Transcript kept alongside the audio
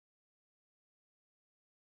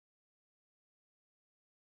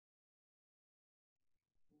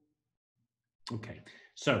Okay,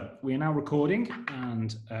 so we are now recording,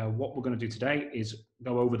 and what we're going to do today is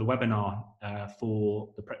go over the webinar for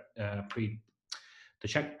the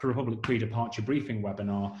Czech Republic pre-departure briefing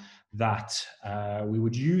webinar that we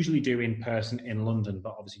would usually do in person in London,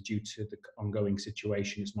 but obviously due to the ongoing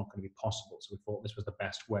situation, it's not going to be possible. So we thought this was the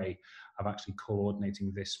best way of actually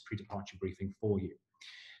coordinating this pre-departure briefing for you.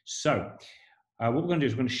 So what we're going to do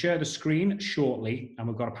is we're going to share the screen shortly, and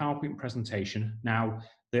we've got a PowerPoint presentation. Now,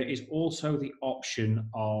 there is also the option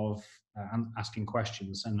of asking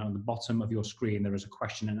questions, and on the bottom of your screen, there is a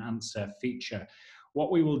question and answer feature.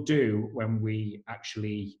 What we will do when we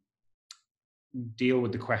actually deal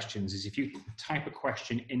with the questions is if you type a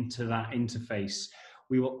question into that interface,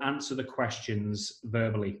 we will answer the questions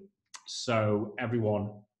verbally. So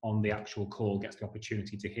everyone on the actual call gets the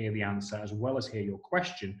opportunity to hear the answer as well as hear your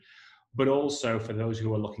question. But also for those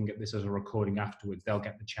who are looking at this as a recording afterwards, they'll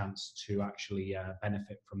get the chance to actually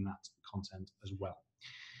benefit from that content as well.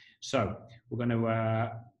 So we're going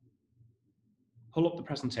to pull up the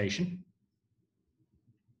presentation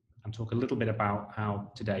and talk a little bit about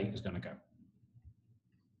how today is going to go.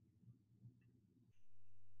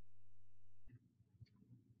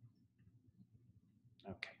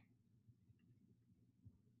 Okay.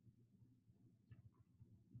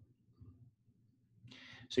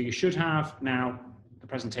 So you should have now the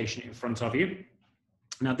presentation in front of you.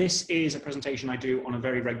 Now, this is a presentation I do on a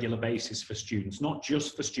very regular basis for students, not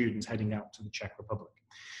just for students heading out to the Czech Republic.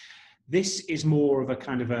 This is more of a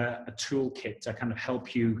kind of a toolkit to kind of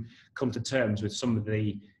help you come to terms with some of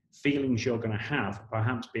the feelings you're going to have,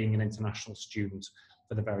 perhaps being an international student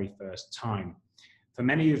for the very first time. For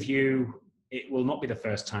many of you, it will not be the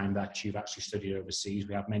first time that you've actually studied overseas.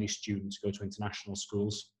 We have many students who go to international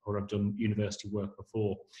schools or have done university work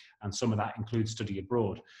before, and some of that includes study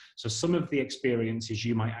abroad. So some of the experiences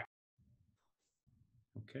you might...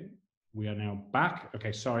 Okay, we are now back.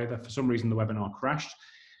 Okay, sorry, that for some reason the webinar crashed.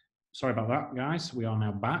 Sorry about that, guys. We are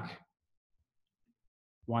now back.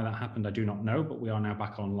 Why that happened, I do not know, but we are now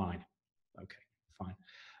back online. Okay, fine.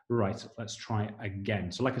 Right, let's try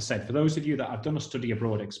again. So like I said, for those of you that have done a study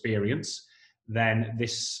abroad experience, then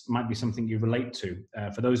this might be something you relate to.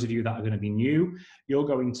 For those of you that are going to be new, you're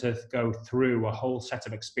going to go through a whole set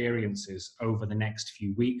of experiences over the next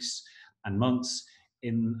few weeks and months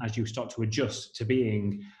as you start to adjust to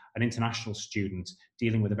being an international student,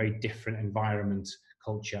 dealing with a very different environment,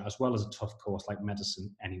 culture, as well as a tough course like medicine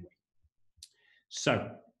anyway.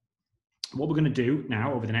 So what we're going to do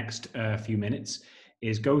now over the next few minutes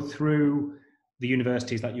is go through the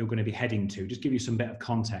universities that you're going to be heading to, just give you some bit of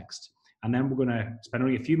context. And then we're going to spend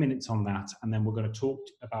only a few minutes on that, and then we're going to talk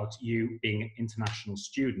about you being an international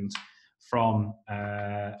student from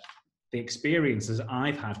the experiences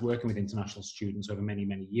I've had working with international students over many,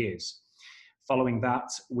 many years. Following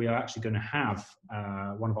that, we are actually going to have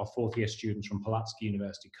one of our fourth-year students from Polacky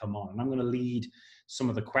University come on, and I'm going to lead some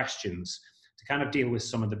of the questions to kind of deal with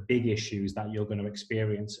some of the big issues that you're going to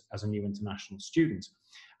experience as a new international student.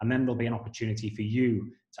 And then there'll be an opportunity for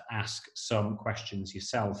you to ask some questions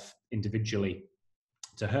yourself individually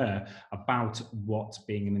to her about what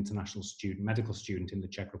being an international student, medical student in the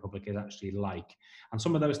Czech Republic is actually like. And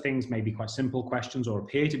some of those things may be quite simple questions or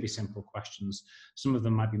appear to be simple questions. Some of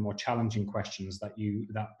them might be more challenging questions that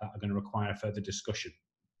are going to require further discussion.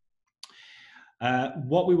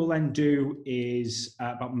 What we will then do is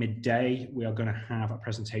about midday, we are going to have a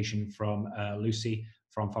presentation from Lucy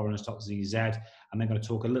from foreigners.zz, and they're going to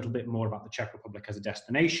talk a little bit more about the Czech Republic as a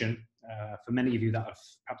destination. For many of you that have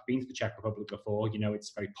perhaps been to the Czech Republic before, you know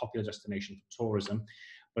it's a very popular destination for tourism,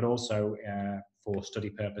 but also for study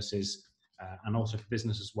purposes and also for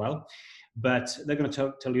business as well. But they're going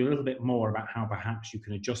to tell you a little bit more about how perhaps you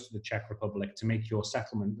can adjust to the Czech Republic to make your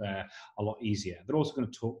settlement there a lot easier. They're also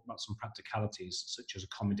going to talk about some practicalities such as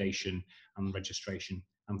accommodation and registration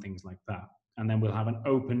and things like that. And then we'll have an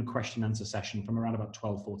open question and answer session from around about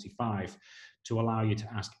 12:45 to allow you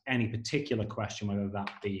to ask any particular question, whether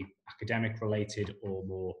that be academic related or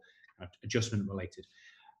more adjustment related,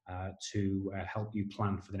 to help you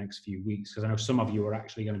plan for the next few weeks. Because I know some of you are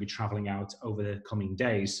actually going to be traveling out over the coming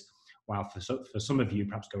days, while for some of you,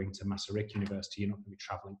 perhaps going to Masaryk University, you're not going to be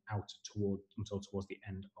traveling out until towards the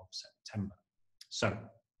end of September. So,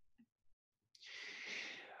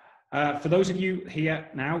 for those of you here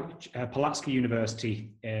now, Polacky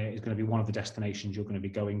University is going to be one of the destinations you're going to be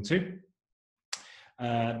going to.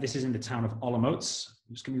 This is in the town of Olomouc.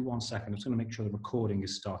 Just give me 1 second. I'm just going to make sure the recording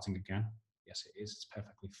is starting again. Yes, it is. It's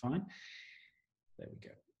perfectly fine. There we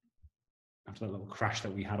go. after that little crash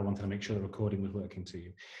that we had, I wanted to make sure the recording was working to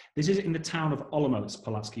you. This is in the town of Olomouc,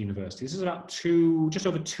 Polacky University. This is about just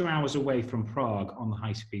over 2 hours away from Prague on the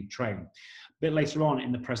high-speed train. A bit later on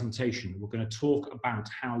in the presentation, we're going to talk about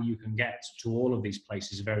how you can get to all of these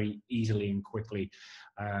places very easily and quickly,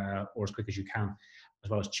 or as quick as you can, as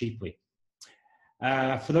well as cheaply.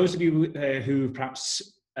 For those of you who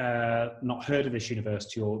perhaps not heard of this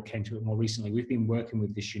university or came to it more recently, we've been working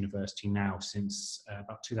with this university now since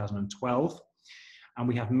about 2012, and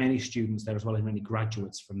we have many students there as well as many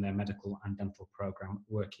graduates from their medical and dental program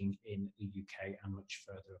working in the UK and much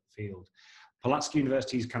further afield. Polacky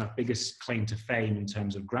University's kind of biggest claim to fame in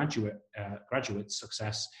terms of graduate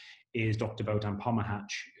success is Dr. Bohdan Pomahach,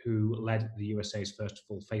 who led the USA's first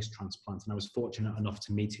full face transplant, and I was fortunate enough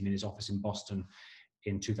to meet him in his office in Boston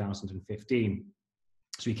in 2015.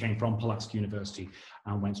 So he came from Polacky University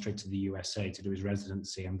and went straight to the USA to do his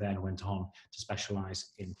residency, and then went on to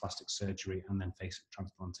specialize in plastic surgery and then face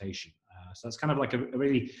transplantation. So that's kind of like a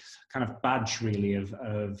really kind of badge really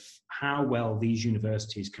of how well these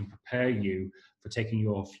universities can prepare you for taking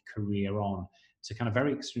your career on to kind of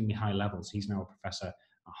very extremely high levels. He's now a professor at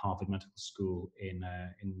Harvard Medical School in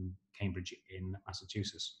Cambridge in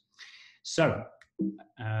Massachusetts. So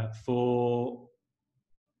for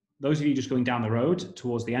those of you just going down the road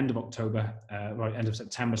towards the end of October, end of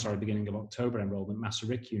September, sorry, beginning of October enrollment,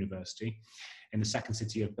 Masaryk University in the second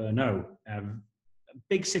city of Brno. A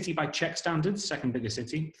big city by Czech standards, second biggest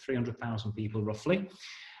city, 300,000 people roughly.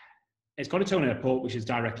 It's got its own airport, which is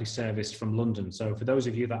directly serviced from London. So for those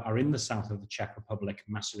of you that are in the south of the Czech Republic,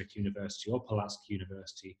 Masaryk University or Polacky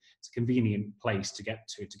University, it's a convenient place to get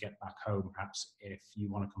back home, perhaps if you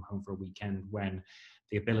want to come home for a weekend when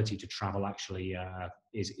the ability to travel actually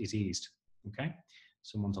is eased. Okay,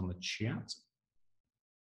 someone's on the chat.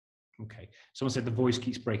 Okay, someone said the voice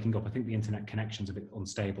keeps breaking up. I think the internet connection's a bit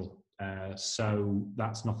unstable. So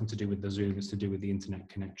that's nothing to do with the Zoom, it's to do with the internet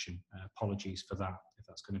connection. Apologies for that, if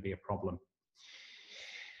that's going to be a problem.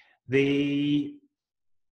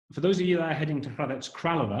 For those of you that are heading to Hradec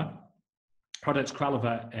Králové, Hradec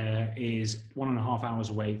Králové is 1.5 hours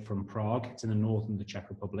away from Prague. It's in the northern of the Czech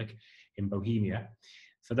Republic in Bohemia.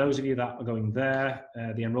 For those of you that are going there,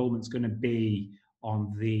 the enrollment's going to be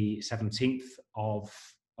on the 17th of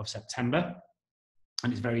September.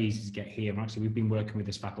 And it's very easy to get here. Actually, we've been working with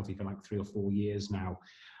this faculty for like 3 or 4 years now.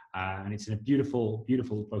 And it's in a beautiful,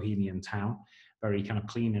 beautiful Bohemian town, very kind of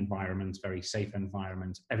clean environment, very safe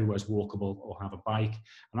environment. Everywhere's walkable or have a bike.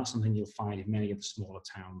 And that's something you'll find in many of the smaller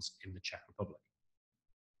towns in the Czech Republic.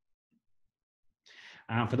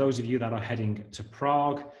 And for those of you that are heading to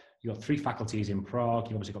Prague, you've got 3 faculties in Prague.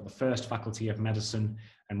 You've obviously got the first Faculty of Medicine.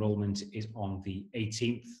 Enrollment is on the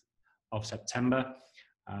 18th of September.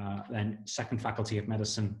 Then second Faculty of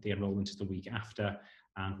Medicine, the enrollment is the week after,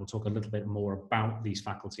 and we'll talk a little bit more about these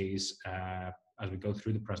faculties as we go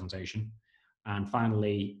through the presentation. And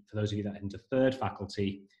finally, for those of you that are into third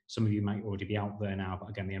faculty, some of you might already be out there now, but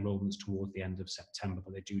again, the enrollment's towards the end of September,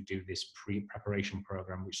 but they do this pre-preparation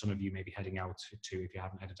program, which some of you may be heading out to if you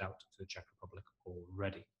haven't headed out to the Czech Republic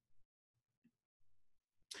already.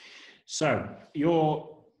 So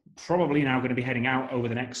you're probably now going to be heading out over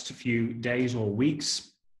the next few days or weeks,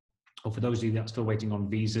 or for those of you that are still waiting on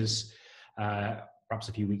visas, perhaps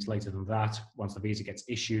a few weeks later than that, once the visa gets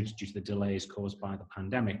issued due to the delays caused by the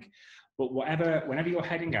pandemic. But whenever you're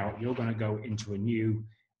heading out, you're going to go into a new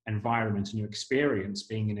environment, a new experience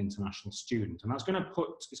being an international student, and that's going to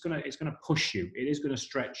it's going to push you. It is going to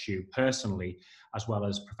stretch you personally as well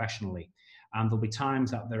as professionally. And there'll be times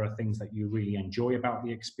that there are things that you really enjoy about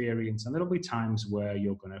the experience, and there'll be times where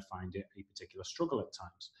you're going to find it a particular struggle at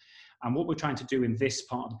times. And what we're trying to do in this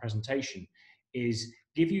part of the presentation is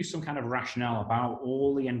give you some kind of rationale about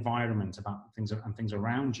all the environment, about things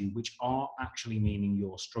around you, which are actually meaning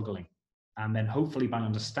you're struggling. And then hopefully by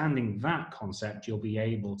understanding that concept, you'll be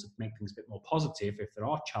able to make things a bit more positive if there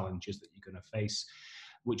are challenges that you're going to face,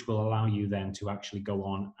 which will allow you then to actually go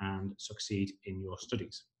on and succeed in your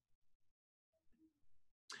studies.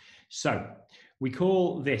 So we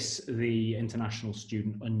call this the International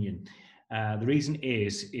Student Onion. The reason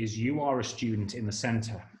is you are a student in the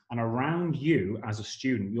center, and around you as a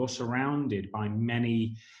student, you're surrounded by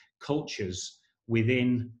many cultures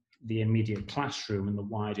within the immediate classroom and the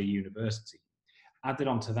wider university. Added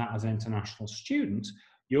onto that, as an international student,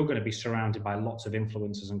 you're going to be surrounded by lots of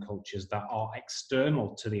influences and cultures that are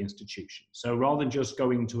external to the institution. So rather than just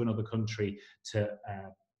going to another country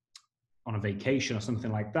on a vacation or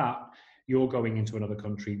something like that, you're going into another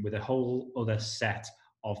country with a whole other set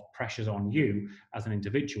of pressures on you as an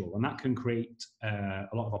individual. And that can create a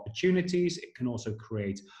lot of opportunities. It can also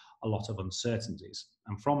create a lot of uncertainties.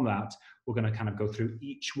 And from that, we're going to kind of go through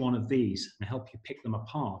each one of these and help you pick them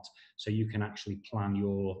apart so you can actually plan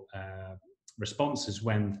your responses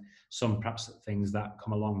when some perhaps things that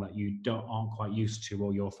come along that you aren't quite used to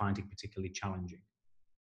or you're finding particularly challenging.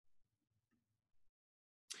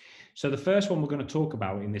 So the first one we're going to talk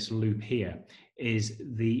about in this loop here is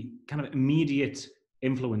the kind of immediate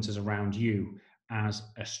influences around you as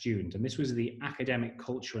a student. And this was the academic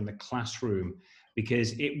culture in the classroom,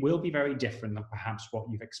 because it will be very different than perhaps what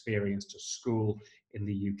you've experienced at school in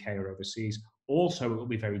the UK or overseas. Also, it will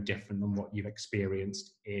be very different than what you've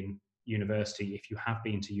experienced in university if you have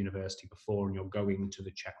been to university before and you're going to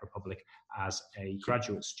the Czech Republic as a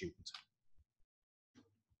graduate student.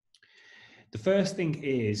 The first thing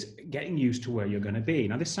is getting used to where you're going to be.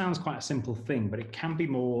 Now, this sounds quite a simple thing, but it can be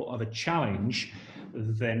more of a challenge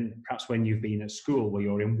than perhaps when you've been at school, where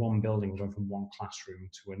you're in one building, going from one classroom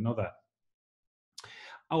to another.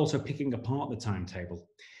 Also, picking apart the timetable.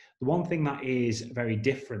 The one thing that is very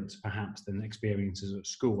different, perhaps, than experiences at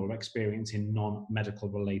school or experience in non-medical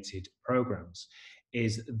related programs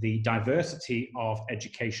is the diversity of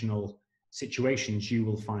educational situations you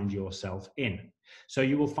will find yourself in. So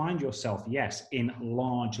you will find yourself, yes, in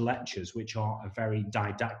large lectures, which are a very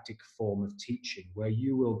didactic form of teaching, where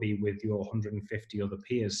you will be with your 150 other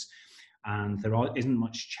peers, and there isn't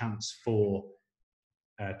much chance for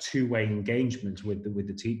two-way engagement with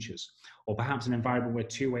the teachers, or perhaps an environment where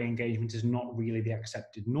two-way engagement is not really the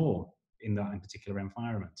accepted norm in that particular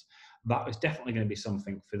environment. That is definitely going to be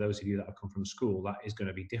something for those of you that have come from school that is going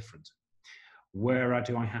to be different. Where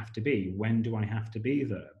do I have to be? When do I have to be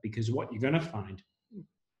there? Because what you're going to find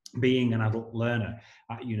being an adult learner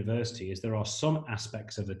at university is there are some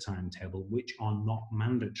aspects of the timetable which are not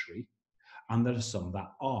mandatory, and there are some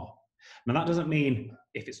that are. Now, that doesn't mean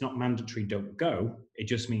if it's not mandatory, don't go. It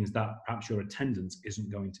just means that perhaps your attendance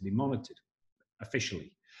isn't going to be monitored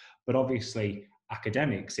officially. But obviously,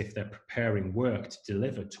 academics, if they're preparing work to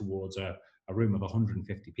deliver towards a room of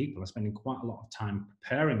 150 people and spending quite a lot of time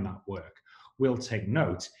preparing that work, will take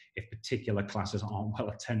note if particular classes aren't well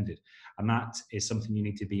attended. And that is something you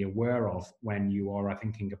need to be aware of when you are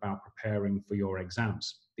thinking about preparing for your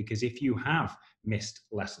exams. Because if you have missed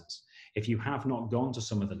lessons, if you have not gone to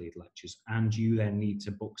some of the lead lectures, and you then need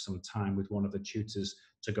to book some time with one of the tutors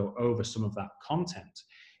to go over some of that content,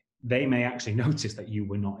 they may actually notice that you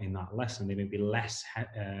were not in that lesson. They may be less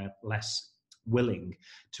willing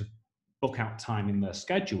to book out time in their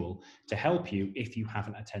schedule to help you if you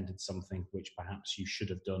haven't attended something which perhaps you should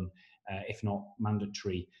have done, if not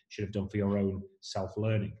mandatory, should have done for your own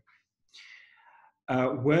self-learning.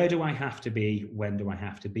 Where do I have to be? When do I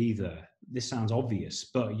have to be there? This sounds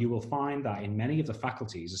obvious, but you will find that in many of the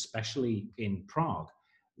faculties, especially in Prague,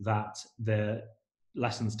 that the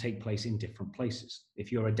lessons take place in different places.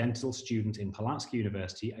 If you're a dental student in Palacký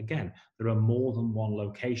University, again, there are more than one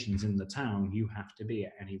locations in the town you have to be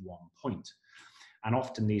at any one point. And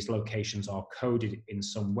often these locations are coded in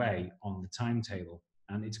some way on the timetable.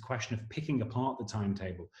 And it's a question of picking apart the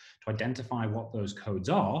timetable to identify what those codes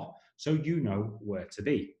are so you know where to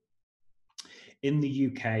be. In the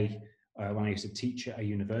UK, when I used to teach at a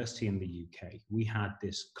university in the UK, we had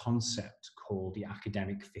this concept called the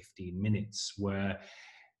academic 15 minutes, where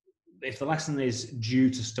if the lesson is due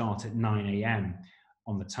to start at 9 a.m.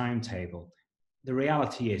 on the timetable, the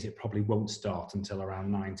reality is it probably won't start until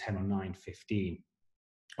around 9:10 or 9:15.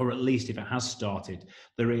 Or at least if it has started,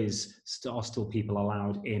 there are still people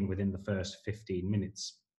allowed in within the first 15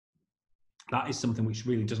 minutes. That is something which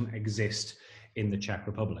really doesn't exist in the Czech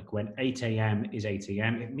Republic. When 8 a.m. is 8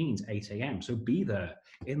 a.m., it means 8 a.m. So be there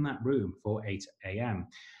in that room for 8 a.m.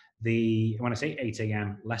 When I say 8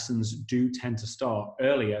 a.m., lessons do tend to start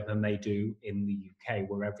earlier than they do in the UK,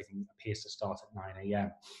 where everything appears to start at 9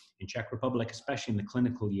 a.m. In Czech Republic, especially in the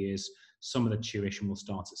clinical years, some of the tuition will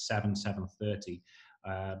start at 7:30.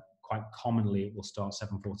 Quite commonly, it will start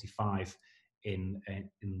 7:45 in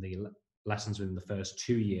the lessons within the first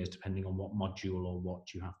 2 years, depending on what module or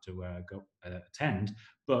what you have to attend.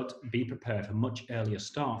 But be prepared for much earlier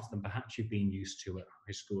starts than perhaps you've been used to at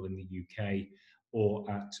high school in the UK or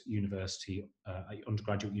at university,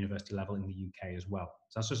 undergraduate university level in the UK as well.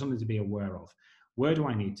 So that's just something to be aware of. Where do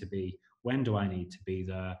I need to be? When do I need to be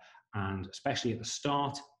there? And especially at the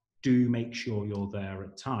start, do make sure you're there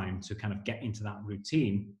at time to kind of get into that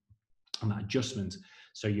routine and that adjustment,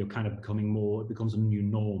 so you're kind of it becomes a new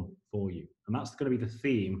norm for you. And that's going to be the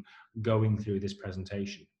theme going through this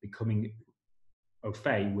presentation, becoming au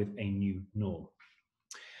fait with a new norm.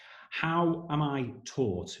 How am I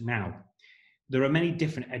taught? Now, there are many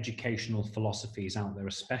different educational philosophies out there,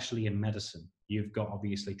 especially in medicine. You've got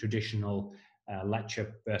obviously traditional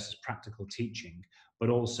lecture versus practical teaching, but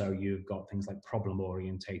also you've got things like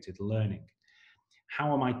problem-orientated learning.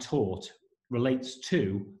 How am I taught relates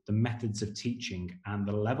to the methods of teaching and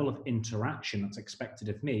the level of interaction that's expected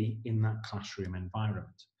of me in that classroom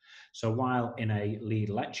environment. So while in a lead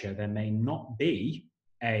lecture, there may not be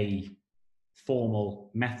a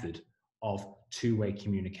formal method of two-way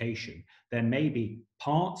communication, there may be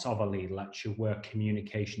parts of a lead lecture where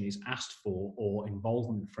communication is asked for, or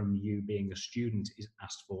involvement from you being a student is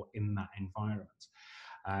asked for in that environment.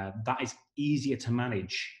 That is easier to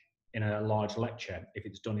manage in a large lecture if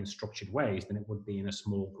it's done in structured ways than it would be in a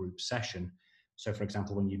small group session. So for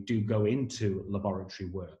example, when you do go into laboratory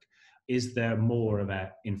work, is there more of an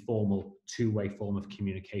informal two-way form of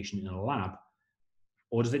communication in a lab,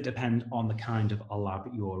 or does it depend on the kind of a lab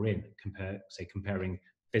you're in, comparing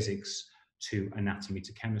physics to anatomy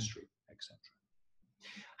to chemistry, etc.?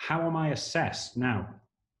 How am I assessed? Now,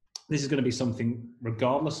 this is going to be something,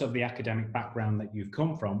 regardless of the academic background that you've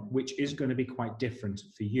come from, which is going to be quite different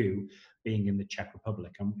for you being in the Czech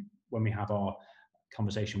Republic. And when we have our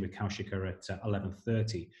conversation with Kaushika at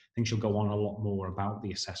 11:30, I think she'll go on a lot more about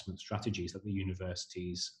the assessment strategies that the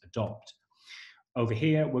universities adopt. Over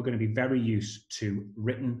here, we're going to be very used to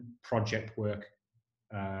written project work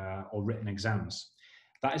or written exams.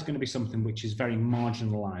 That is going to be something which is very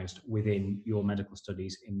marginalized within your medical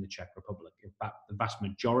studies in the Czech Republic. In fact, the vast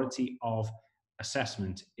majority of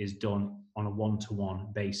assessment is done on a one-to-one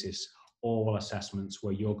basis, all assessments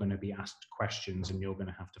where you're going to be asked questions and you're going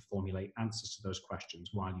to have to formulate answers to those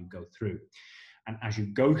questions while you go through. And as you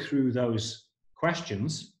go through those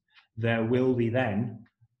questions, there will be then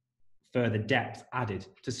further depth added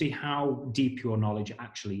to see how deep your knowledge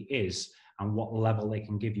actually is and what level they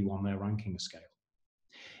can give you on their ranking scale.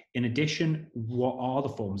 In addition, what are the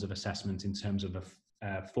forms of assessment in terms of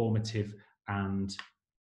formative and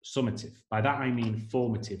summative? By that I mean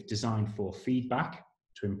formative, designed for feedback,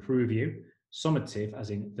 to improve you. Summative, as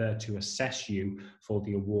in there to assess you for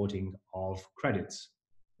the awarding of credits.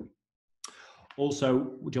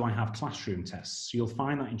 Also, do I have classroom tests? You'll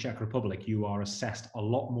find that in Czech Republic, you are assessed a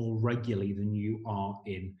lot more regularly than you are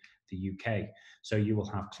in the UK. So you will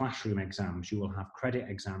have classroom exams, you will have credit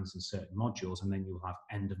exams in certain modules, and then you will have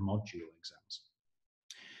end of module exams.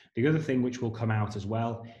 The other thing which will come out as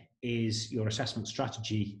well is your assessment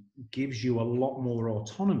strategy gives you a lot more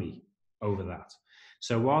autonomy over that.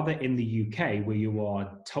 So rather in the UK, where you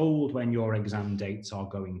are told when your exam dates are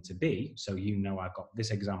going to be, so you know I've got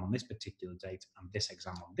this exam on this particular date and this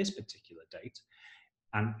exam on this particular date,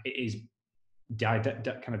 and it is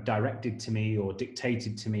kind of directed to me or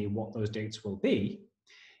dictated to me what those dates will be.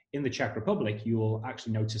 In the Czech Republic, you will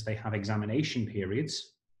actually notice they have examination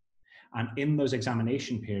periods. And in those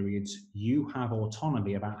examination periods, you have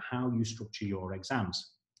autonomy about how you structure your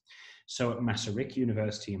exams. So at Masaryk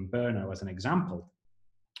University in Brno, as an example,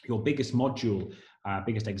 your biggest module,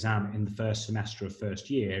 biggest exam in the first semester of first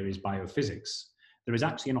year is biophysics. There is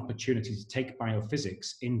actually an opportunity to take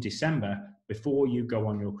biophysics in December before you go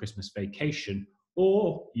on your Christmas vacation,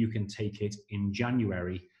 or you can take it in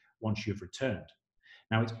January once you've returned.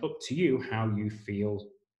 Now, it's up to you how you feel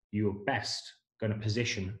you're best going to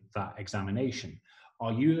position that examination.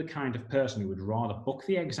 Are you the kind of person who would rather book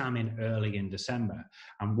the exam in early in December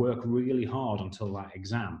and work really hard until that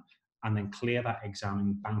exam and then clear that exam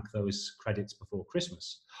and bank those credits before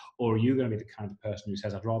Christmas? Or are you going to be the kind of person who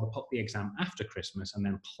says, I'd rather put the exam after Christmas and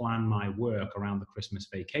then plan my work around the Christmas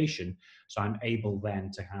vacation so I'm able then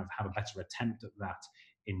to have a better attempt at that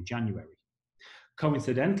in January?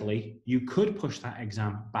 Coincidentally, you could push that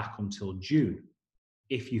exam back until June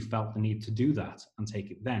if you felt the need to do that and take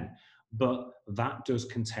it then. But that does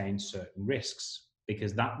contain certain risks,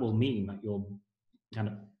 because that will mean that you're kind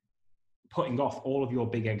of putting off all of your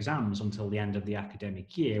big exams until the end of the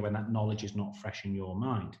academic year when that knowledge is not fresh in your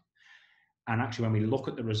mind. And actually, when we look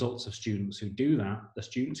at the results of students who do that, the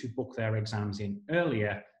students who book their exams in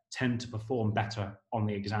earlier tend to perform better on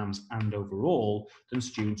the exams and overall than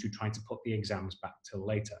students who try to put the exams back till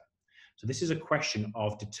later. So this is a question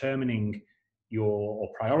of determining or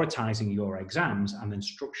prioritizing your exams and then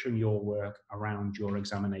structuring your work around your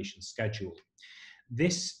examination schedule.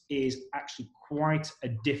 This is actually quite a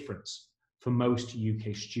difference for most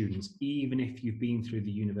UK students, even if you've been through the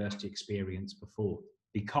university experience before,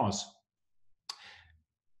 because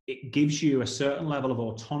it gives you a certain level of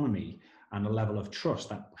autonomy and a level of trust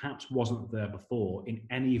that perhaps wasn't there before in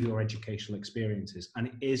any of your educational experiences. And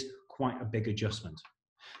it is quite a big adjustment.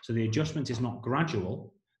 So the adjustment is not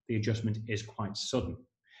gradual, the adjustment is quite sudden.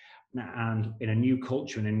 And in a new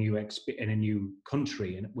culture, in a new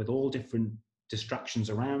country, and with all different distractions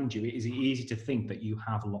around you, it is easy to think that you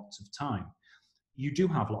have lots of time. you do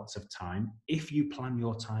have lots of time if you plan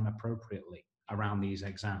your time appropriately around these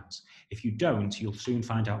exams. If you don't, you'll soon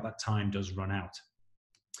find out that time does run out.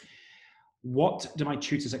 What do my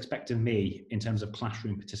tutors expect of me in terms of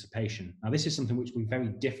classroom participation? Now, this is something which will be very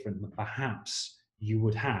different than perhaps you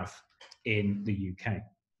would have in the UK.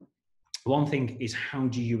 One thing is, how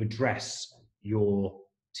do you address your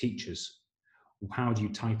teachers? How do you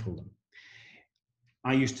title them?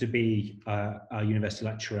 I used to be a university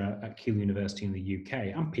lecturer at Keele University in the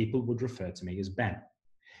UK, and people would refer to me as Ben.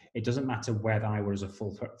 It doesn't matter whether I was a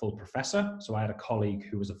full professor. So I had a colleague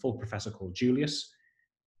who was a full professor called Julius.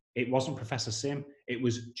 It wasn't Professor Sim, it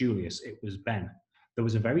was Julius, it was Ben. There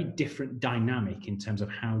was a very different dynamic in terms of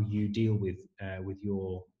how you deal with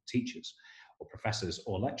your teachers or professors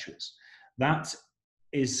or lecturers. That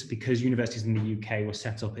is because universities in the UK were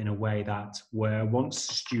set up in a way that where once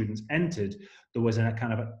students entered, there was a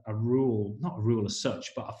kind of a rule, not a rule as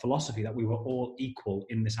such, but a philosophy that we were all equal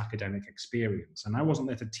in this academic experience. And I wasn't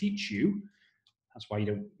there to teach you. That's why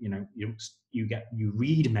you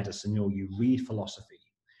read medicine or you read philosophy.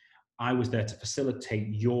 I was there to facilitate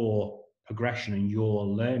your progression and your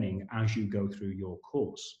learning as you go through your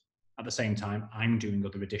course. At the same time, I'm doing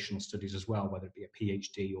other additional studies as well, whether it be a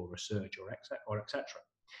PhD or research or etc.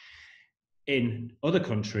 In other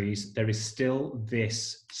countries, there is still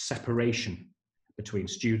this separation between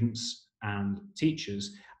students and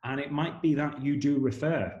teachers, and it might be that you do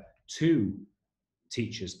refer to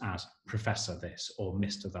teachers as Professor this or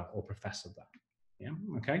Mr. that or Professor that. Yeah,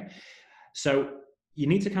 okay. So you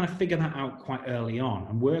need to kind of figure that out quite early on.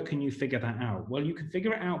 And where can you figure that out? Well, you can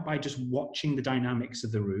figure it out by just watching the dynamics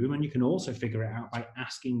of the room, and you can also figure it out by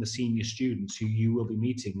asking the senior students who you will be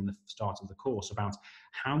meeting in the start of the course about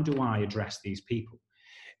how do I address these people.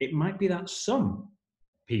 It might be that some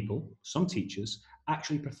people, some teachers,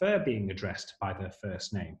 actually prefer being addressed by their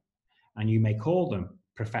first name, and you may call them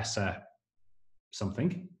Professor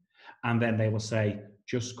something, and then they will say,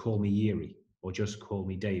 just call me Yeri, or just call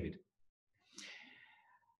me David.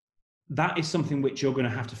 That is something which you're going to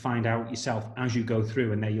have to find out yourself as you go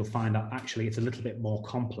through, and there you'll find out actually it's a little bit more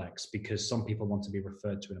complex because some people want to be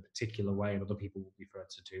referred to in a particular way and other people will be referred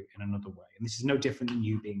to in another way. And this is no different than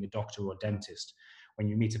you being a doctor or dentist. When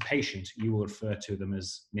you meet a patient, you will refer to them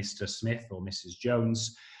as Mr. Smith or Mrs.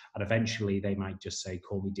 Jones, and eventually they might just say,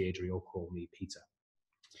 call me Deirdre or call me Peter.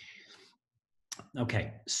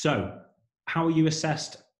 Okay, so how are you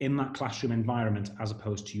assessed in that classroom environment as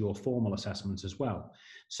opposed to your formal assessment as well?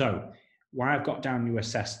 So why I've got down you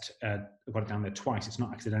assessed, I've got it down there twice, it's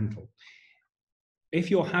not accidental. If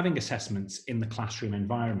you're having assessments in the classroom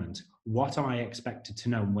environment, what am I expected to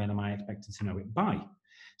know and when am I expected to know it by?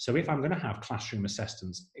 So if I'm going to have classroom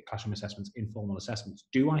assessments, informal assessments,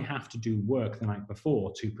 do I have to do work the night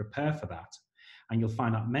before to prepare for that? And you'll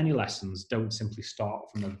find that many lessons don't simply start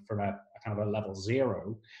from a kind of a level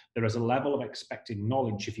 0. There is a level of expected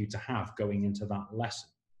knowledge of you to have going into that lesson.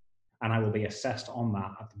 And I will be assessed on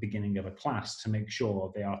that at the beginning of a class to make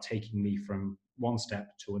sure they are taking me from one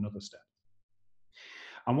step to another step.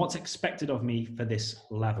 And what's expected of me for this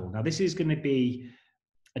level? Now, this is going to be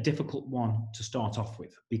a difficult one to start off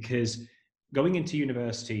with because going into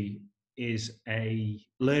university is a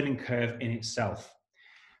learning curve in itself.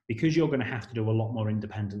 Because you're going to have to do a lot more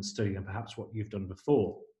independent study than perhaps what you've done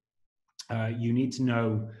before, you need to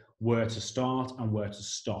know where to start and where to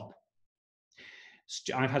stop.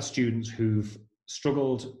 I've had students who've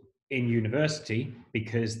struggled in university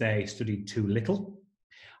because they studied too little.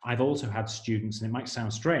 I've also had students, and it might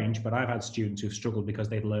sound strange, but I've had students who've struggled because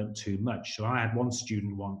they've learned too much. So I had one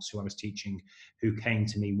student once who I was teaching who came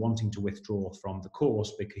to me wanting to withdraw from the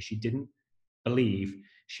course because she didn't believe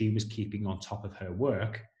she was keeping on top of her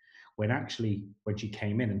work, when actually, when she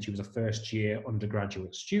came in and she was a first-year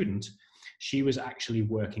undergraduate student, she was actually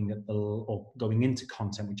working at or going into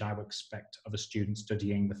content which I would expect of a student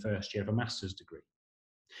studying the first year of a master's degree.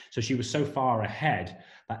 So she was so far ahead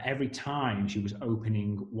that every time she was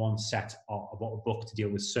opening one set of a book to deal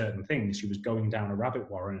with certain things, she was going down a rabbit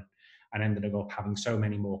warren and ended up having so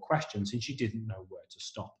many more questions, and she didn't know where to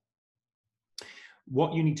stop.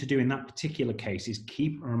 What you need to do in that particular case is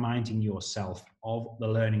keep reminding yourself of the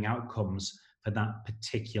learning outcomes for that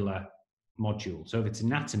particular module. So if it's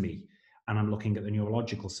anatomy and I'm looking at the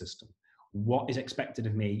neurological system, what is expected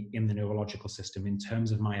of me in the neurological system in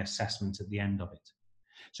terms of my assessment at the end of it?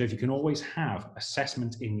 So if you can always have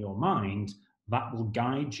assessment in your mind, that will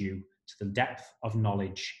guide you to the depth of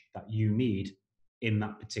knowledge that you need in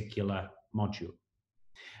that particular module.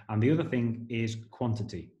 And the other thing is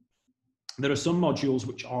quantity. There are some modules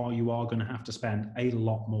which you are going to have to spend a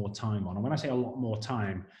lot more time on. And when I say a lot more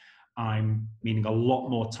time, I'm meaning a lot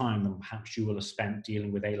more time than perhaps you will have spent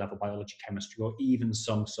dealing with A-level biology, chemistry, or even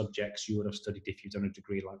some subjects you would have studied if you've done a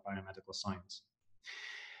degree like biomedical science.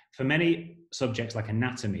 For many subjects like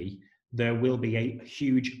anatomy, there will be a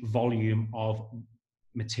huge volume of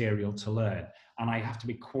material to learn. And I have to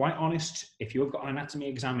be quite honest, if you've got an anatomy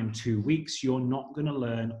exam in 2 weeks, you're not going to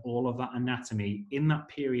learn all of that anatomy in that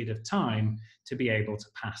period of time to be able to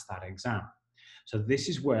pass that exam. So this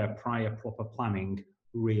is where prior proper planning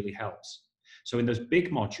really helps. So in those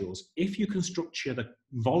big modules, if you can structure the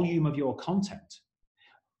volume of your content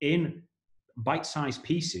in bite-sized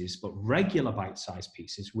pieces, but regular bite-sized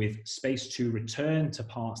pieces with space to return to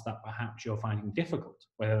parts that perhaps you're finding difficult,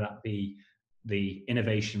 whether that be the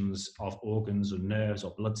innervations of organs or nerves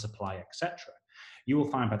or blood supply, etc., you will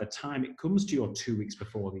find by the time it comes to your 2 weeks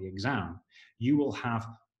before the exam, you will have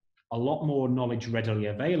a lot more knowledge readily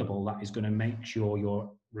available that is going to make sure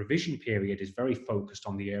your revision period is very focused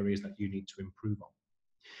on the areas that you need to improve on.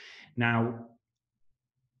 Now,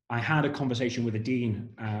 I had a conversation with a dean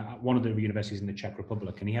at one of the universities in the Czech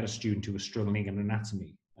Republic, and he had a student who was struggling in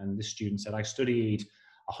anatomy. And this student said, I studied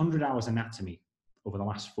 100 hours anatomy over the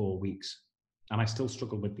last 4 weeks, and I still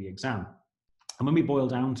struggled with the exam. And when we boil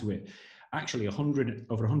down to it, actually over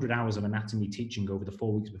 100 hours of anatomy teaching over the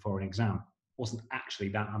 4 weeks before an exam wasn't actually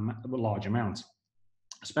that a large amount,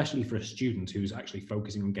 especially for a student who's actually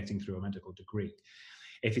focusing on getting through a medical degree.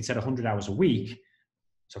 If it said 100 hours a week,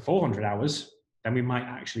 so 400 hours, then we might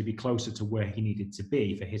actually be closer to where he needed to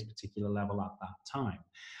be for his particular level at that time.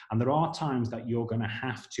 And there are times that you're going to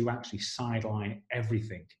have to actually sideline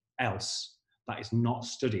everything else that is not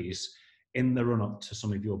studies in the run-up to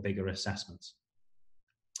some of your bigger assessments.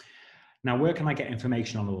 Now, where can I get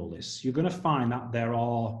information on all this? You're going to find that there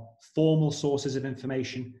are formal sources of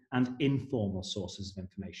information and informal sources of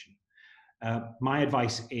information. My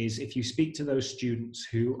advice is if you speak to those students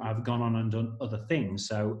who have gone on and done other things,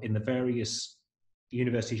 so in the various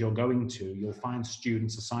universities you're going to, you'll find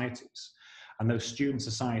student societies, and those student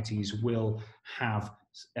societies will have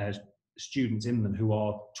students in them who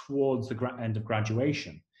are towards the end of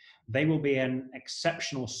graduation. They will be an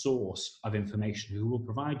exceptional source of information who will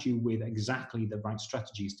provide you with exactly the right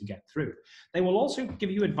strategies to get through. They will also give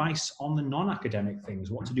you advice on the non-academic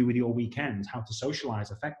things, what to do with your weekends, how to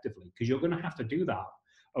socialize effectively, because you're going to have to do that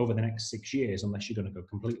over the next 6 years unless you're going to go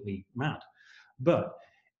completely mad. But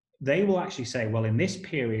they will actually say, well, in this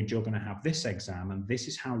period, you're going to have this exam, and this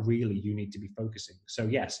is how really you need to be focusing. So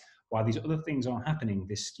yes, while these other things aren't happening,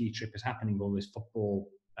 this ski trip is happening, or this football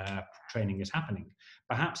training is happening,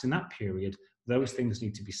 perhaps in that period, those things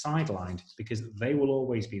need to be sidelined because they will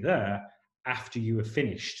always be there after you have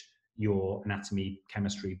finished your anatomy,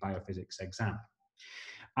 chemistry, biophysics exam.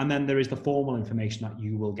 And then there is the formal information that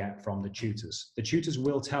you will get from the tutors. The tutors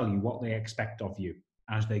will tell you what they expect of you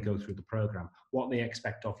as they go through the program, what they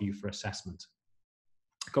expect of you for assessment.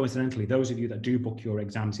 Coincidentally, those of you that do book your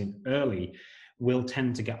exams in early will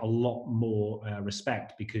tend to get a lot more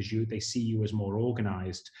respect because they see you as more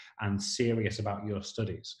organized and serious about your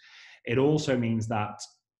studies. It also means that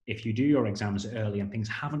if you do your exams early and things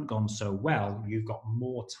haven't gone so well, you've got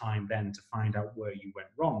more time then to find out where you went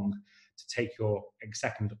wrong to take your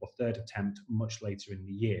second or third attempt much later in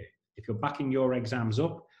the year. If you're backing your exams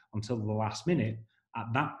up until the last minute, at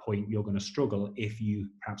that point, you're going to struggle if you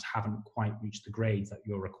perhaps haven't quite reached the grades that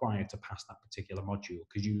you're required to pass that particular module,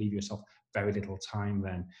 because you leave yourself very little time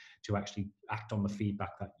then to actually act on the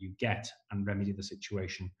feedback that you get and remedy the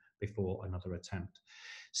situation before another attempt.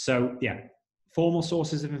 So yeah, formal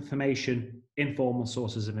sources of information, informal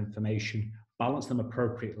sources of information, balance them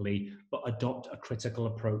appropriately, but adopt a critical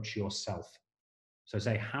approach yourself. So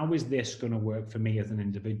say, how is this going to work for me as an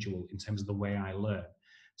individual in terms of the way I learn?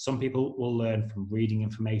 Some people will learn from reading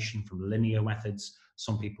information, from linear methods.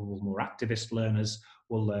 Some people, more activist learners,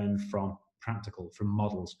 will learn from practical, from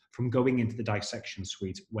models, from going into the dissection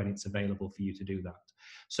suite when it's available for you to do that.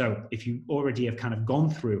 So if you already have kind of gone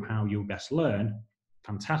through how you best learn,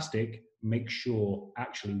 fantastic. Make sure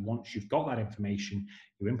actually once you've got that information,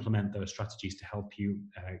 you implement those strategies to help you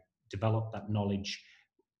develop that knowledge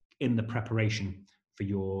in the preparation for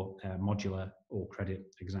your modular or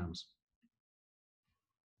credit exams.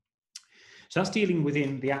 So that's dealing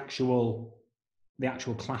within the actual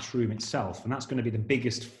classroom itself, and that's going to be the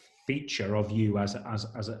biggest feature of you as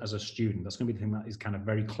a student. That's going to be the thing that is kind of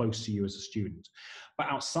very close to you as a student. But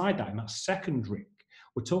outside that, in that second ring,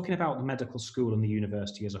 we're talking about the medical school and the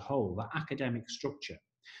university as a whole, the academic structure.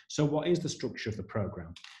 So what is the structure of the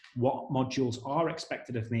program? What modules are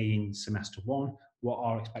expected of me in semester 1? What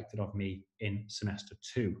are expected of me in semester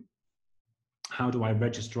 2? How do I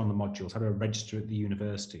register on the modules? How do I register at the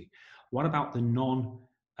university? What about the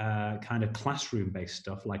kind of classroom-based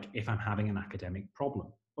stuff, like if I'm having an academic problem,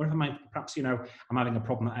 or if perhaps, I'm having a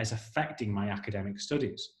problem that is affecting my academic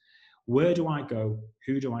studies. Where do I go?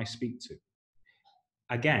 Who do I speak to?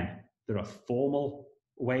 Again, there are formal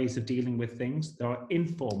ways of dealing with things. There are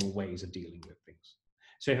informal ways of dealing with things.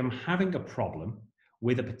 So if I'm having a problem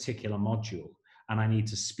with a particular module and I need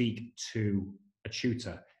to speak to a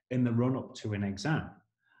tutor in the run-up to an exam,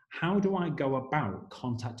 how do I go about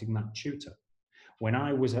contacting that tutor? When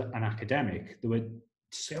I was an academic, there were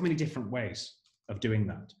so many different ways of doing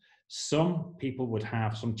that. Some people would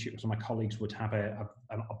have, some of my colleagues would have a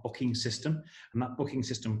booking system, and that booking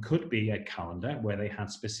system could be a calendar where they had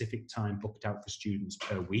specific time booked out for students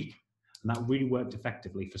per week, and that really worked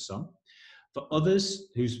effectively for some. For others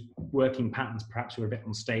whose working patterns perhaps were a bit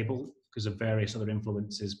unstable because of various other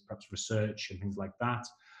influences, perhaps research and things like that,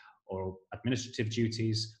 or administrative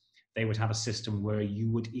duties, they would have a system where you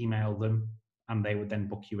would email them and they would then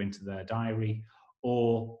book you into their diary,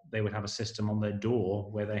 or they would have a system on their door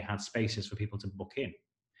where they had spaces for people to book in.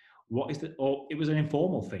 Or it was an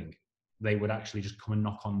informal thing. They would actually just come and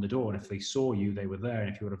knock on the door, and if they saw you, they were there,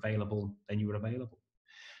 and if you were available, then you were available.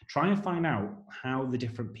 Try and find out how the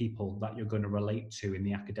different people that you're going to relate to in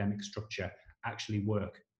the academic structure actually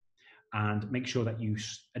work, and make sure that you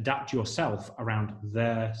adapt yourself around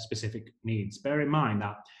their specific needs. Bear in mind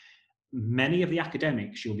that many of the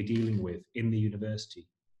academics you'll be dealing with in the university,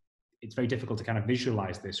 it's very difficult to kind of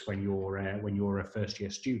visualize this when you're a first year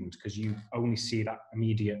student, because you only see that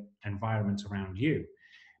immediate environment around you.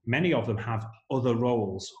 Many of them have other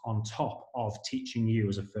roles on top of teaching you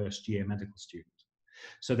as a first year medical student.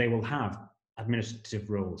 So they will have administrative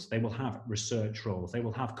roles, they will have research roles, they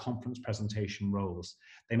will have conference presentation roles,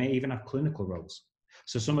 they may even have clinical roles.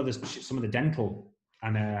 So some of the dental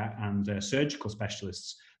and surgical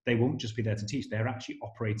specialists, they won't just be there to teach, they're actually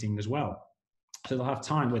operating as well. So they'll have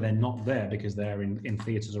time where they're not there because they're in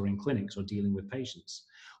theatres or in clinics or dealing with patients,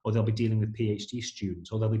 or they'll be dealing with PhD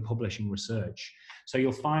students, or they'll be publishing research. So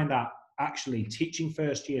you'll find that actually teaching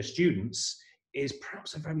first year students is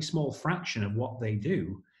perhaps a very small fraction of what they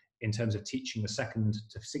do in terms of teaching the second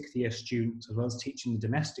to sixth year students, as well as teaching the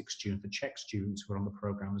domestic students, the Czech students who are on the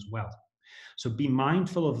programme as well. So be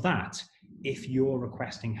mindful of that if you're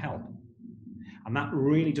requesting help. And that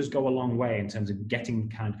really does go a long way in terms of getting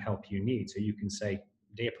the kind of help you need. So you can say,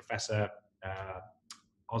 dear Professor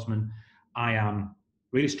Osman, I am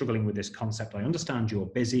really struggling with this concept. I understand you're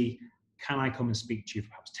busy. Can I come and speak to you for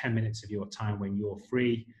perhaps 10 minutes of your time when you're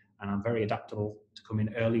free? And I'm very adaptable to come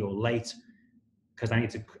in early or late because I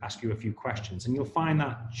need to ask you a few questions. And you'll find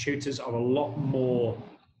that tutors are a lot more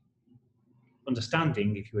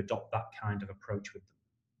understanding if you adopt that kind of approach with them.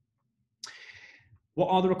 What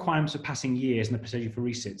are the requirements for passing years and the procedure for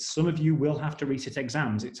resits? Some of you will have to resit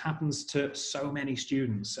exams. It happens to so many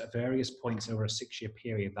students at various points over a 6-year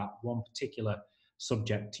period that one particular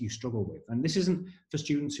subject you struggle with. And this isn't for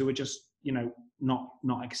students who are just,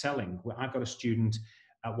 not excelling. I've got a student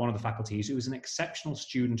at one of the faculties who was an exceptional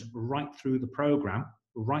student right through the program,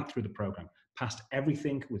 passed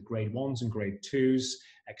everything with grade 1s and grade 2s,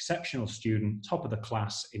 exceptional student, top of the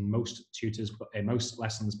class in most most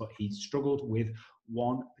lessons, but he struggled with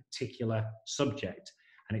one particular subject,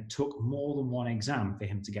 and it took more than one exam for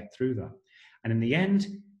him to get through that. And in the end,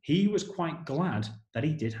 he was quite glad that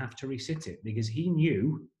he did have to resit it, because he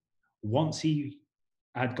knew once he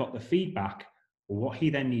had got the feedback what he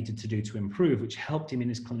then needed to do to improve, which helped him in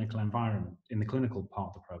his clinical environment, in the clinical part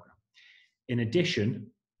of the program. In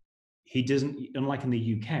addition, he doesn't, unlike in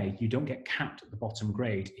the UK, you don't get capped at the bottom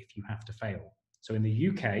grade if you have to fail. So in the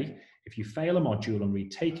UK, if you fail a module and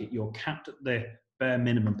retake it, you're capped at the bare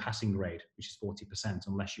minimum passing grade, which is 40%,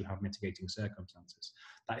 unless you have mitigating circumstances.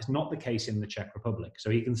 That is not the case in the Czech Republic. So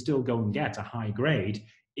he can still go and get a high grade,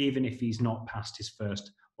 even if he's not passed his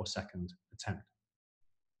first or second attempt.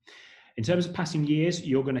 In terms of passing years,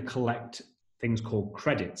 you're going to collect things called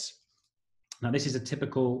credits. Now, this is a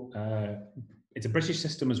typical, it's a British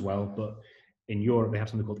system as well, but in Europe, they have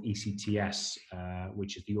something called ECTS,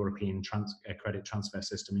 which is the European Credit Transfer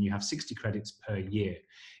System, and you have 60 credits per year.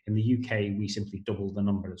 In the UK, we simply double the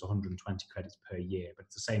number. It's 120 credits per year, but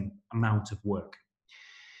it's the same amount of work.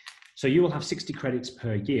 So you will have 60 credits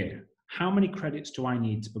per year. How many credits do I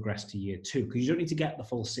need to progress to year 2? Because you don't need to get the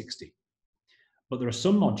full 60. But there are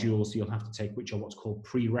some modules you'll have to take which are what's called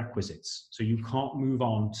prerequisites. So you can't move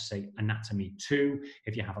on to, say, Anatomy 2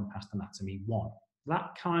 if you haven't passed Anatomy 1.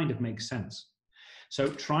 That kind of makes sense. So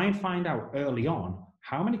try and find out early on,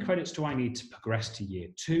 how many credits do I need to progress to year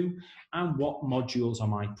 2, and what modules are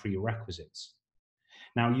my prerequisites?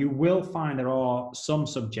 Now, you will find there are some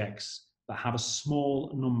subjects that have a small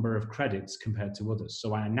number of credits compared to others.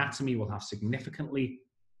 So anatomy will have significantly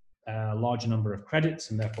larger number of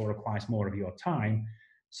credits and therefore requires more of your time.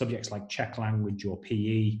 Subjects like Czech language or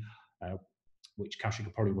PE, which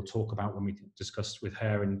Kashika probably will talk about when we discuss with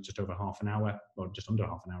her in just over half an hour, or just under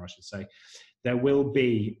half an hour, I should say. There will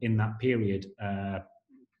be, in that period,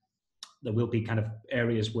 there will be kind of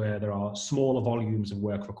areas where there are smaller volumes of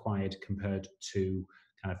work required compared to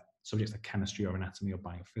kind of subjects like chemistry or anatomy or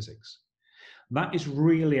biophysics. That is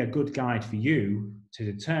really a good guide for you to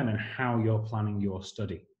determine how you're planning your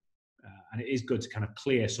study. And it is good to kind of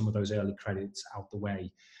clear some of those early credits out the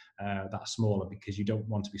way that are smaller, because you don't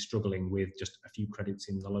want to be struggling with just a few credits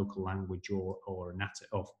in the local language or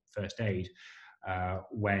first aid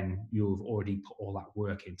when you've already put all that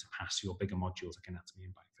work in to pass your bigger modules like anatomy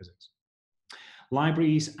and biophysics.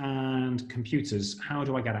 Libraries and computers, how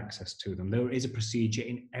do I get access to them? There is a procedure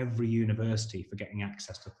in every university for getting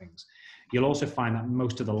access to things. You'll also find that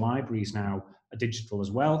most of the libraries now are digital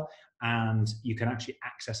as well, and you can actually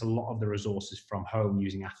access a lot of the resources from home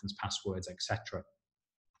using Athens passwords, etc.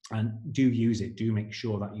 And do use it. Do make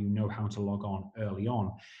sure that you know how to log on early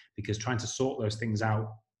on, because trying to sort those things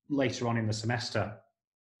out later on in the semester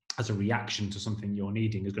as a reaction to something you're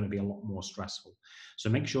needing is going to be a lot more stressful. So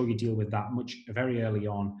make sure you deal with that very early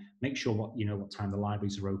on. Make sure what time the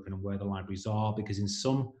libraries are open and where the libraries are, because in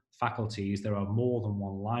some faculties there are more than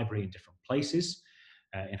one library in different places.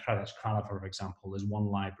 In Hradec Králové, for example, there's one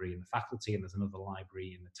library in the faculty and there's another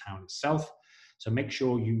library in the town itself. So make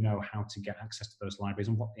sure you know how to get access to those libraries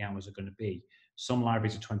and what the hours are going to be. Some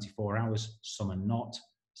libraries are 24 hours, some are not.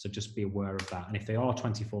 So just be aware of that. And if they are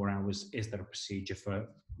 24 hours, is there a procedure for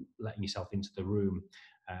letting yourself into the room,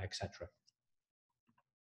 etc.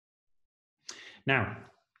 Now,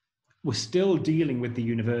 we're still dealing with the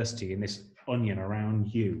university in this onion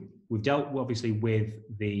around you. We've dealt obviously with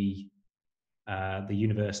the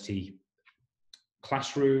university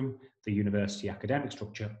classroom, the university academic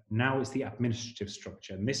structure. Now it's the administrative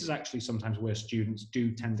structure. And this is actually sometimes where students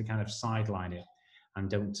do tend to kind of sideline it and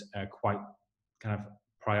don't quite kind of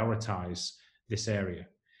prioritize this area.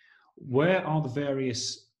 Where are the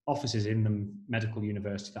various offices in the medical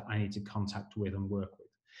university that I need to contact with and work with?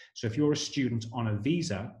 So if you're a student on a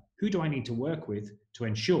visa, who do I need to work with to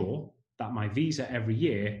ensure that my visa every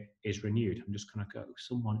year is renewed? I'm just going to go,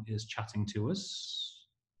 someone is chatting to us.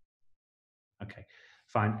 Okay,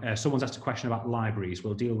 fine. Someone's asked a question about libraries.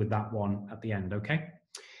 We'll deal with that one at the end, okay?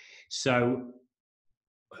 So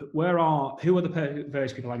who are the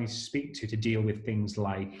various people I need to speak to deal with things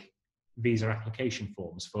like visa application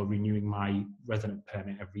forms for renewing my resident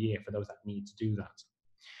permit every year for those that need to do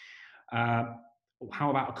that?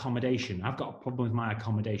 How about accommodation? I've got a problem with my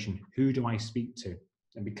accommodation. Who do I speak to?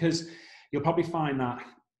 And because you'll probably find that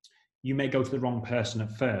you may go to the wrong person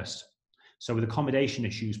at first. So with accommodation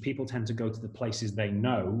issues, people tend to go to the places they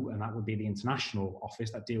know, and that would be the international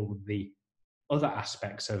office that deal with the other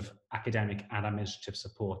aspects of academic and administrative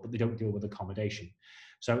support, but they don't deal with accommodation.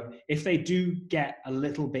 So if they do get a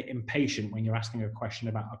little bit impatient when you're asking a question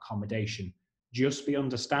about accommodation, just be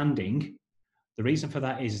understanding. The reason for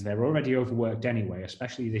that is they're already overworked anyway,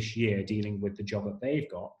 especially this year dealing with the job that they've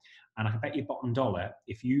got. And I can bet you bottom dollar,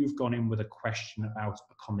 if you've gone in with a question about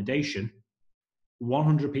accommodation,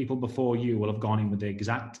 100 people before you will have gone in with the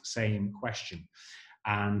exact same question.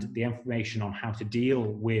 And the information on how to deal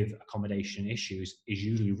with accommodation issues is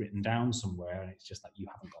usually written down somewhere, and it's just that you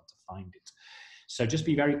haven't got to find it. So just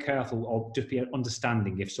be very careful, or just be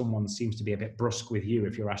understanding if someone seems to be a bit brusque with you,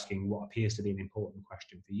 if you're asking what appears to be an important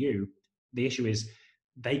question for you. The issue is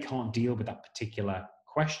they can't deal with that particular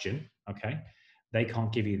question, okay? They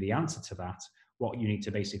can't give you the answer to that. What you need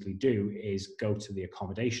to basically do is go to the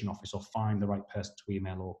accommodation office or find the right person to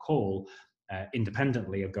email or call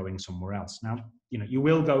independently of going somewhere else. Now, you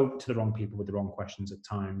will go to the wrong people with the wrong questions at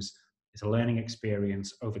times. It's a learning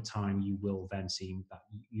experience. Over time, you will then see that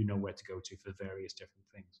you know where to go to for various different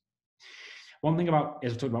things. One thing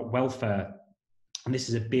is talking about welfare. And this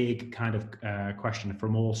is a big kind of question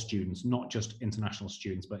from all students, not just international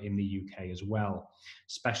students, but in the UK as well,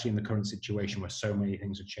 especially in the current situation where so many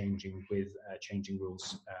things are changing with changing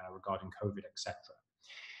rules regarding COVID, etc.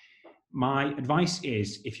 My advice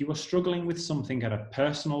is, if you are struggling with something at a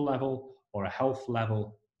personal level or a health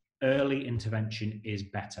level, early intervention is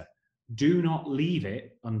better. Do not leave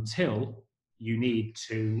it until you need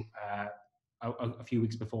to a few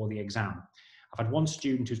weeks before the exam. I've had one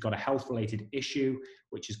student who's got a health-related issue,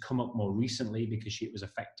 which has come up more recently because it was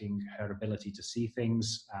affecting her ability to see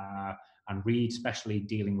things and read, especially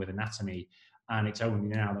dealing with anatomy. And it's only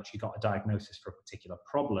now that she got a diagnosis for a particular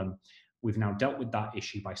problem. We've now dealt with that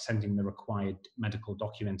issue by sending the required medical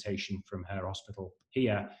documentation from her hospital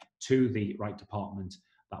here to the right department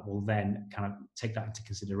that will then kind of take that into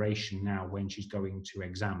consideration now when she's going to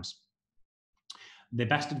exams. The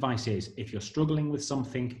best advice is, if you're struggling with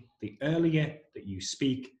something, the earlier that you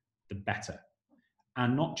speak, the better.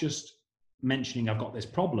 And not just mentioning I've got this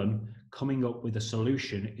problem, coming up with a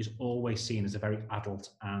solution is always seen as a very adult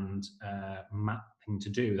and thing to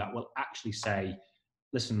do. That will actually say,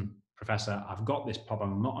 listen, Professor, I've got this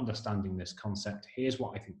problem, I'm not understanding this concept, here's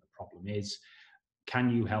what I think the problem is. Can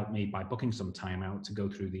you help me by booking some time out to go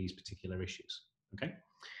through these particular issues? Okay.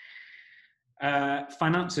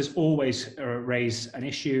 Finances always raise an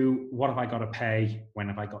issue. What have I got to pay? When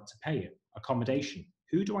have I got to pay it? Accommodation.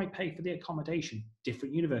 Who do I pay for the accommodation?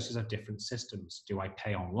 Different universities have different systems. Do I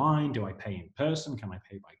pay online? Do I pay in person? Can I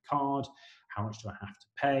pay by card? How much do I have to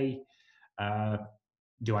pay?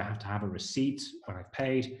 Do I have to have a receipt when I've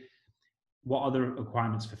paid? What are the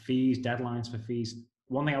requirements for fees, deadlines for fees?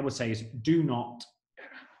 One thing I would say is do not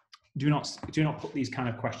put these kind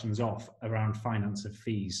of questions off around finance of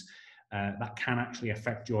fees. That can actually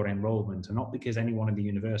affect your enrollment, and not because anyone in the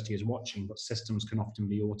university is watching, but systems can often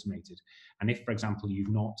be automated. And if, for example, you've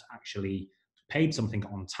not actually paid something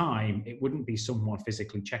on time, it wouldn't be someone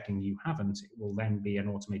physically checking you haven't. It will then be an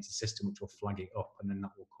automated system which will flag it up, and then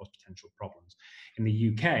that will cause potential problems. In the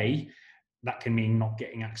UK, that can mean not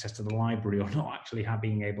getting access to the library, or not actually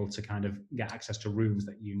being able to kind of get access to rooms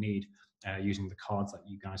that you need using the cards that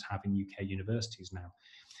you guys have in UK universities now.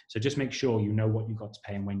 So just make sure you know what you've got to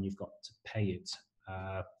pay and when you've got to pay it.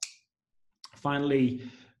 Finally,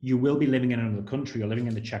 you will be living in another country. You're living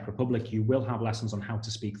in the Czech Republic. You will have lessons on how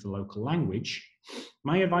to speak the local language.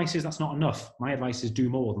 My advice is that's not enough. My advice is do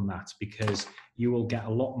more than that, because you will get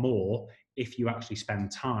a lot more if you actually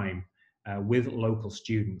spend time with local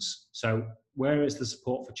students. So where is the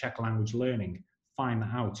support for Czech language learning? Find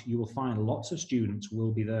that out. You will find lots of students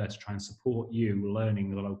will be there to try and support you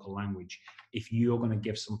learning the local language if you're going to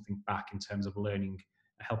give something back in terms of learning,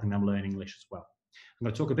 helping them learn English as well. I'm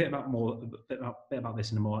going to talk a bit about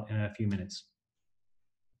this in a few minutes.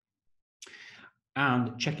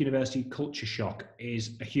 And Czech university culture shock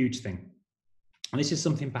is a huge thing. And this is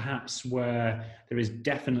something perhaps where there is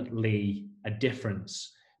definitely a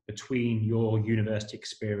difference between your university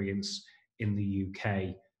experience in the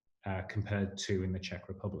UK compared to in the Czech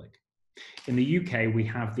Republic. In the UK, we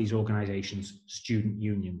have these organisations, student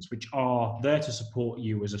unions, which are there to support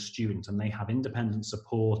you as a student, and they have independent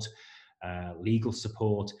support, legal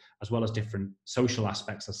support, as well as different social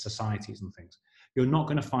aspects of societies and things. You're not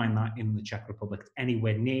going to find that in the Czech Republic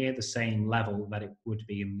anywhere near the same level that it would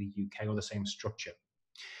be in the UK, or the same structure.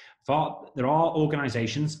 There are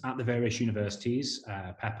organisations at the various universities,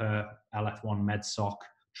 PEPA, LF1, MedSoc,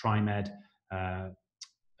 TriMed,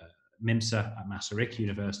 MIMSA at Masaryk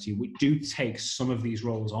University, which do take some of these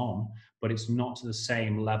roles on, but it's not to the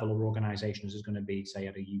same level of organisation as it's going to be, say,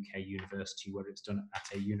 at a UK university where it's done at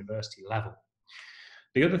a university level.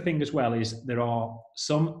 The other thing as well is there are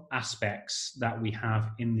some aspects that we have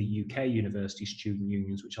in the UK university student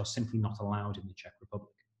unions which are simply not allowed in the Czech Republic.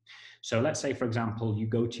 So let's say, for example, you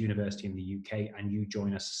go to university in the UK and you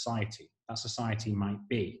join a society. That society might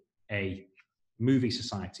be a movie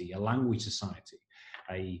society, a language society,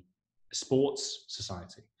 a sports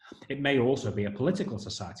society. It may also be a political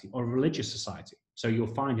society or a religious society. So you'll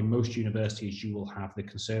find in most universities you will have the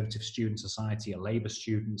Conservative Student Society, a Labour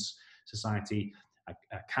Students Society, a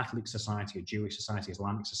Catholic society, a Jewish society,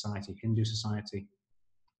 Islamic society, Hindu society,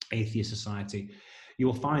 Atheist society. You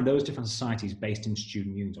will find those different societies based in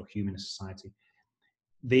student unions or humanist society.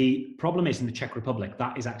 The problem is in the Czech Republic,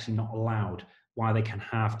 that is actually not allowed. While they can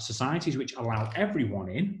have societies which allow everyone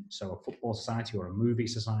in, so a football society or a movie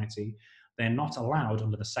society, they're not allowed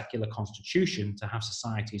under the secular constitution to have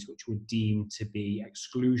societies which would deem to be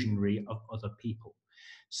exclusionary of other people.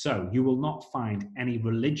 So you will not find any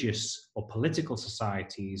religious or political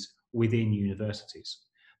societies within universities.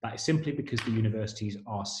 That is simply because the universities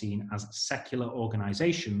are seen as secular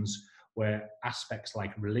organizations where aspects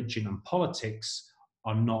like religion and politics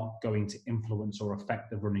are not going to influence or affect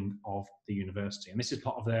the running of the university. And this is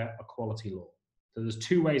part of their equality law. So there's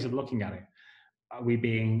two ways of looking at it. Are we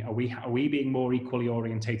being more equally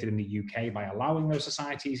orientated in the UK by allowing those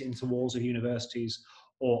societies into walls of universities,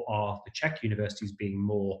 or are the Czech universities being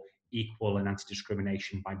more equal and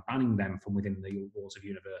anti-discrimination by banning them from within the walls of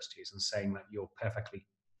universities and saying that you're perfectly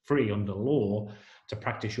free under law to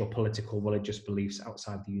practice your political, religious beliefs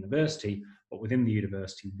outside the university, but within the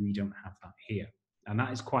university, we don't have that here. And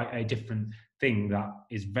that is quite a different thing that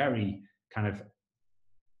is very kind of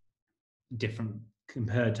different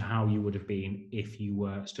compared to how you would have been if you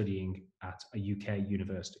were studying at a UK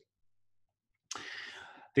university.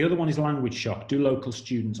 The other one is language shock. Do local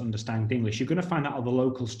students understand English? You're going to find out the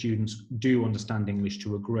local students do understand English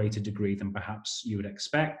to a greater degree than perhaps you would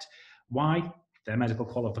expect. Why? Their medical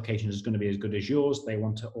qualification is going to be as good as yours. They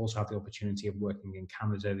want to also have the opportunity of working in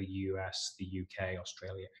Canada, the US, the UK,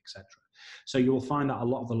 Australia, etc. So you will find that a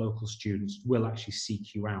lot of the local students will actually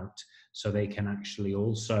seek you out so they can actually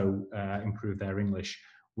also improve their English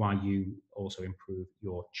while you also improve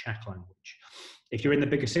your Czech language. If you're in the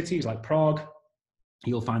bigger cities like Prague,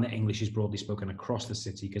 you'll find that English is broadly spoken across the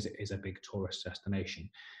city because it is a big tourist destination.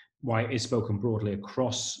 While it is spoken broadly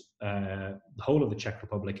across the whole of the Czech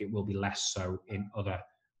Republic, it will be less so in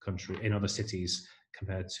other cities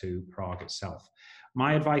compared to Prague itself.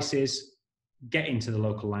 My advice is get into the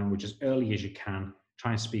local language as early as you can,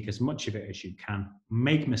 try and speak as much of it as you can,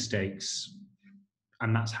 make mistakes,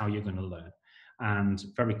 and that's how you're going to learn. And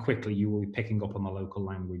very quickly, you will be picking up on the local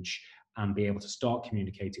language and be able to start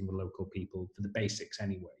communicating with local people for the basics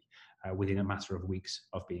anyway, within a matter of weeks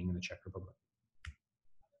of being in the Czech Republic.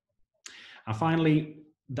 And finally,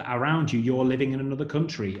 around you, you're living in another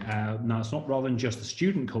country. Now, it's not rather than just the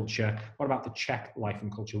student culture. What about the Czech life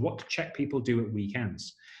and culture? What do Czech people do at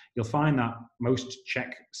weekends? You'll find that most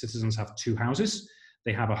Czech citizens have two houses.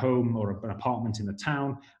 They have a home or an apartment in the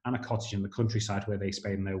town and a cottage in the countryside where they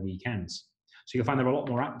spend their weekends. So you'll find they're a lot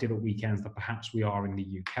more active at weekends than perhaps we are in the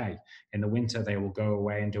UK. In the winter, they will go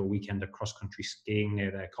away and do a weekend of cross-country skiing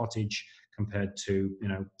near their cottage compared to,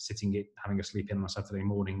 having a sleep in on a Saturday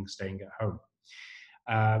morning, staying at home.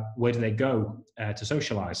 Where do they go to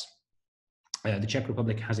socialize? The Czech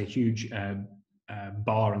Republic has a huge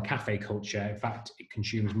bar and cafe culture. In fact, it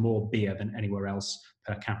consumes more beer than anywhere else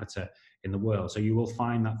per capita in the world. So you will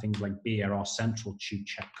find that things like beer are central to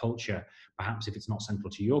Czech culture. Perhaps if it's not central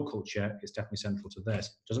to your culture, it's definitely central to theirs.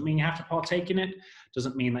 Doesn't mean you have to partake in it.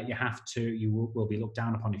 Doesn't mean that you will be looked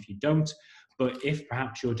down upon if you don't. But if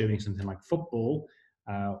perhaps you're doing something like football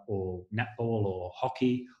or netball or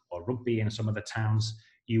hockey or rugby in some of the towns,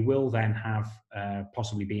 you will then have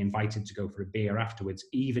possibly be invited to go for a beer afterwards.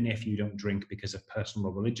 Even if you don't drink because of personal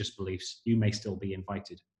or religious beliefs, you may still be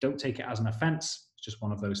invited. Don't take it as an offense. It's just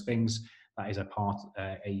one of those things that is a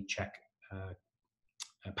a Czech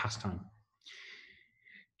pastime.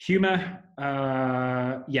 Humor,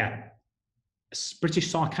 British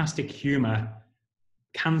sarcastic humor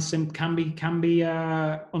can be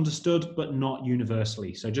understood, but not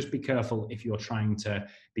universally. So just be careful if you're trying to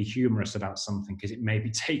be humorous about something, because it may be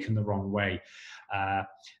taken the wrong way.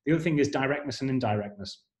 The other thing is directness and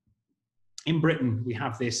indirectness. In Britain, we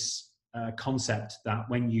have this concept that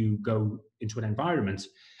when you go into an environment,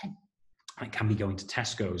 it can be going to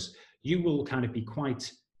Tesco's, you will kind of be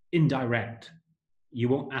quite indirect. You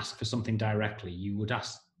won't ask for something directly. You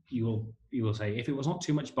will say, if it was not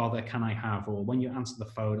too much bother, can I have? Or when you answer the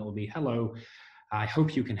phone, it'll be, hello, I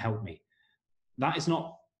hope you can help me. That is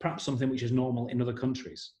not perhaps something which is normal in other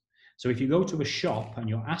countries. So if you go to a shop and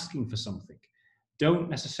you're asking for something, don't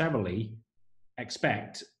necessarily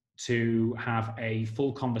expect to have a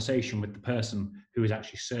full conversation with the person who is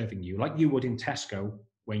actually serving you, like you would in Tesco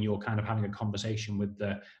when you're kind of having a conversation with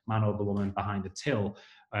the man or the woman behind the till,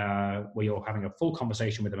 where you're having a full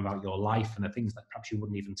conversation with them about your life and the things that perhaps you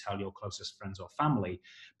wouldn't even tell your closest friends or family,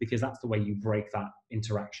 because that's the way you break that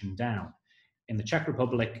interaction down. In the Czech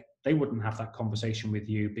Republic, they wouldn't have that conversation with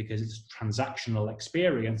you because it's a transactional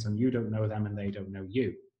experience and you don't know them and they don't know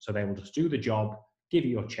you. So they will just do the job, give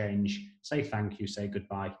you your change, say thank you, say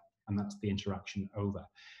goodbye, and that's the interaction over.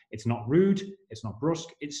 It's not rude, it's not brusque,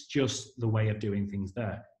 it's just the way of doing things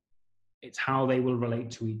there. It's how they will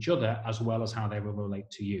relate to each other as well as how they will relate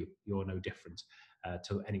to you. You're no different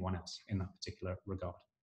to anyone else in that particular regard.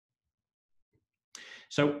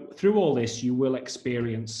 So through all this, you will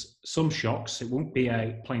experience some shocks. It won't be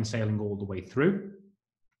a plain sailing all the way through.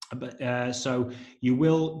 But so you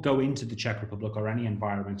will go into the Czech Republic or any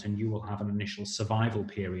environment and you will have an initial survival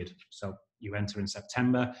period. So you enter in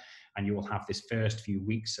September and you will have this first few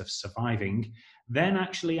weeks of surviving. Then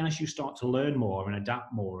actually, as you start to learn more and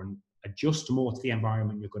adapt more and adjust more to the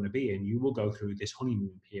environment you're going to be in, you will go through this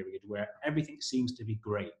honeymoon period where everything seems to be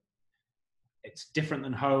great. It's different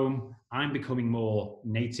than home. I'm becoming more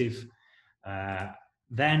native.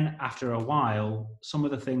 Then after a while, some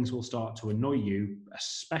of the things will start to annoy you,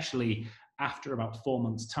 especially after about 4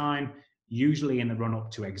 months' time, usually in the run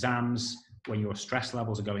up to exams, when your stress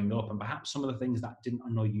levels are going up, and perhaps some of the things that didn't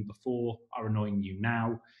annoy you before are annoying you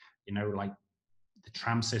now, like the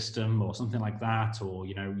tram system or something like that, or,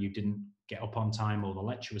 you didn't get up on time or the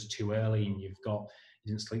lecture was too early and you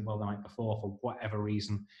didn't sleep well the night before for whatever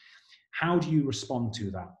reason. How do you respond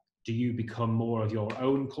to that? Do you become more of your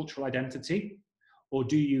own cultural identity, or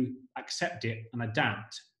do you accept it and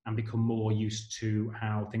adapt and become more used to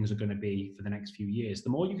how things are going to be for the next few years? The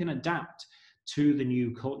more you can adapt to the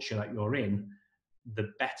new culture that you're in,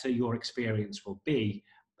 the better your experience will be,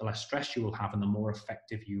 the less stress you will have, and the more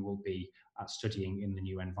effective you will be at studying in the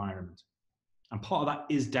new environment. And part of that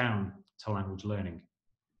is down to language learning.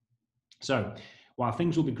 So while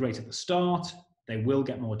things will be great at the start, they will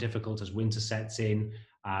get more difficult as winter sets in,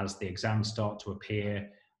 as the exams start to appear,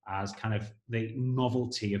 as kind of the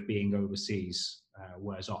novelty of being overseas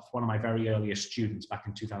wears off. One of my very earliest students back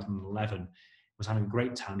in 2011 was having a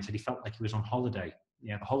great time. He said he felt like he was on holiday.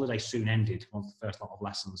 Yeah, the holiday soon ended once the first lot of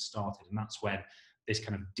lessons started, and that's when this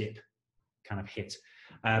kind of dip kind of hit.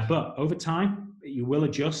 But over time, you will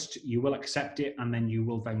adjust, you will accept it, and then you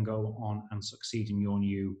will then go on and succeed in your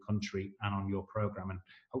new country and on your program, and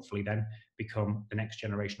hopefully then become the next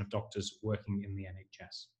generation of doctors working in the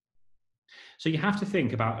NHS. So you have to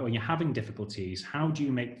think about, when you're having difficulties, how do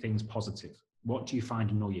you make things positive? What do you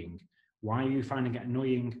find annoying? Why are you finding it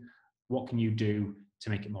annoying? What can you do to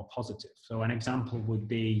make it more positive? So an example would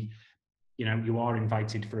be, you know, you are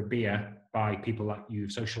invited for a beer by people that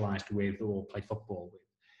you've socialized with or play football with.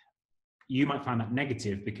 You might find that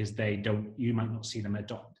negative because you might not see them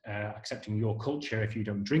accepting your culture if you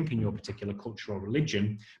don't drink in your particular culture or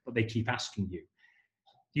religion, but they keep asking you.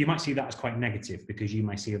 You might see that as quite negative because you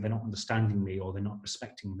might see they're not understanding me or they're not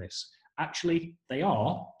respecting this. Actually,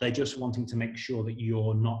 they're just wanting to make sure that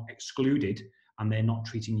you're not excluded and they're not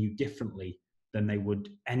treating you differently than they would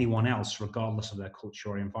anyone else, regardless of their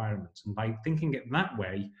culture or environment. And by thinking it that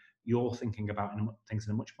way, you're thinking about things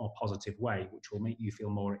in a much more positive way, which will make you feel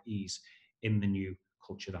more at ease in the new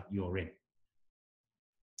culture that you're in.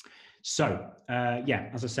 So, yeah,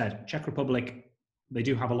 as I said, Czech Republic, they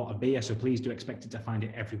do have a lot of beer, so please do expect to find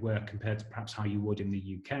it everywhere compared to perhaps how you would in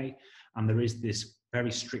the UK. And there is this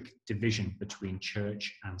very strict division between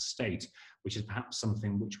church and state, which is perhaps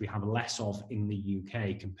something which we have less of in the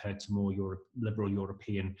UK compared to more liberal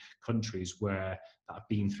European countries where that have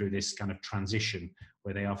been through this kind of transition,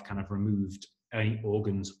 where they have kind of removed any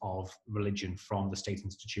organs of religion from the state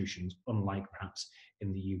institutions, unlike perhaps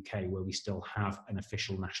in the UK, where we still have an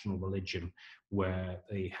official national religion, where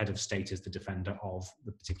the head of state is the defender of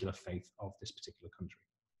the particular faith of this particular country.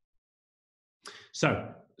 So,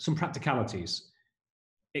 some practicalities.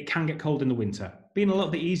 It can get cold in the winter. Been a little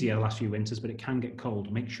bit easier the last few winters, but it can get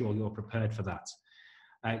cold. Make sure you're prepared for that.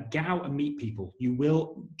 Get out and meet people. You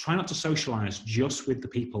will try not to socialize just with the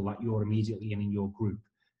people that you're immediately in your group.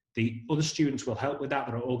 The other students will help with that.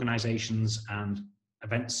 There are organizations and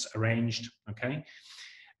events arranged, okay?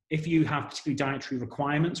 If you have particularly dietary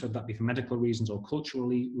requirements, whether that be for medical reasons or cultural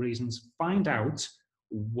reasons, find out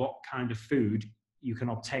what kind of food you can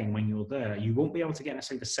obtain when you're there. You won't be able to get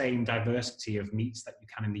necessarily the same diversity of meats that you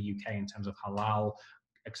can in the UK in terms of halal,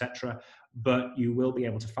 etc., but you will be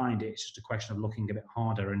able to find it. It's just a question of looking a bit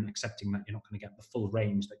harder and accepting that you're not going to get the full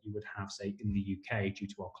range that you would have, say, in the UK due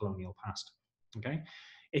to our colonial past, okay?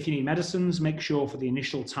 If you need medicines, make sure for the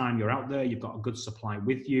initial time you're out there, you've got a good supply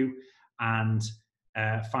with you, and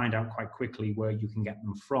find out quite quickly where you can get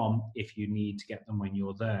them from if you need to get them when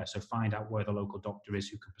you're there. So find out where the local doctor is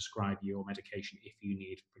who can prescribe your medication if you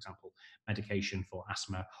need, for example, medication for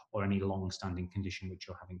asthma or any long-standing condition which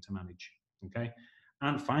you're having to manage, okay?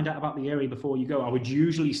 And find out about the area before you go. I would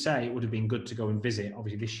usually say it would have been good to go and visit.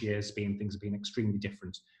 Obviously, this year's things have been extremely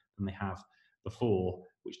different than they have before,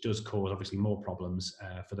 which does cause obviously more problems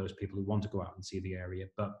for those people who want to go out and see the area.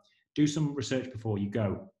 But do some research before you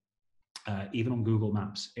go. Even on Google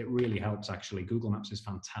Maps, it really helps actually. Google Maps is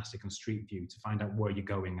fantastic on Street View to find out where you're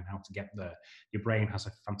going and how to get there. Your brain has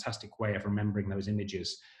a fantastic way of remembering those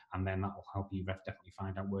images, and then that will help you definitely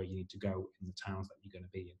find out where you need to go in the towns that you're going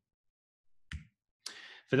to be in.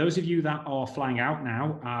 For those of you that are flying out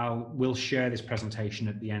now, I will share this presentation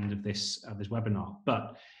at the end of this webinar.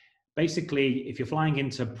 But basically, if you're flying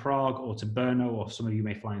into Prague or to Brno, or some of you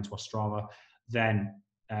may fly into Ostrava, then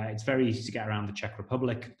it's very easy to get around the Czech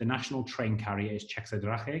Republic. The national train carrier is Czech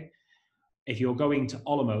Drahé. If you're going to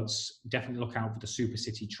Olomouc, definitely look out for the Super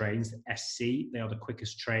City trains, the SC. They are the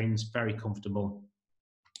quickest trains, very comfortable,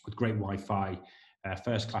 with great Wi-Fi.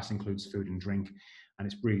 First class includes food and drink, and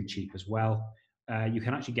it's really cheap as well. You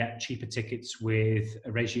can actually get cheaper tickets with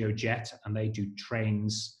RegioJet, and they do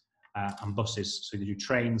trains and buses. So they do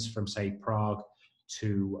trains from, say, Prague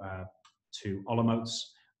to Olomouc.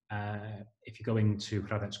 If you're going to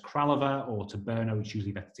Hradec Králové or to Brno, it's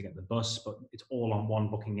usually better to get the bus, but it's all on one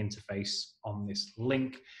booking interface on this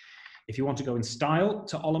link. If you want to go in style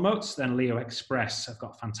to Olomouc, then Leo Express have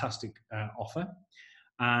got a fantastic offer.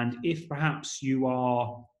 And if perhaps you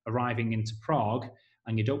are arriving into Prague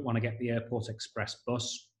and you don't want to get the Airport Express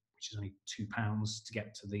bus, which is only £2 to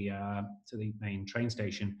get to the main train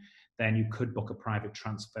station, then you could book a private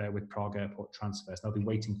transfer with Prague Airport Transfers. They'll be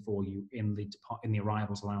waiting for you in the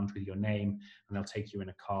arrivals lounge with your name, and they'll take you in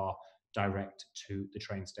a car direct to the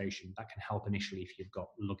train station. That can help initially if you've got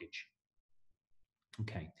luggage.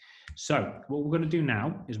 Okay, so what we're going to do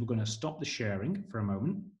now is we're going to stop the sharing for a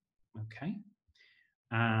moment. Okay,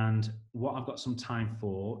 and what I've got some time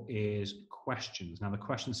for is questions. Now the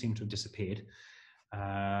questions seem to have disappeared.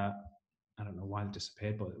 I don't know why they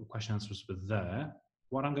disappeared, but the question answers were there.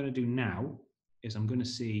 What I'm going to do now is I'm going to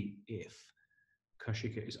see if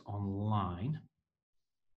Kaushika is online.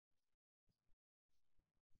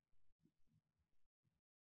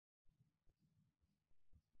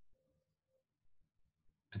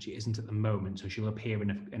 And she isn't at the moment, so she'll appear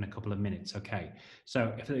in a couple of minutes. Okay,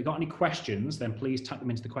 so if they've got any questions, then please type them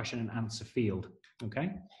into the question and answer field.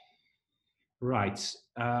 Okay, right.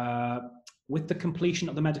 With the completion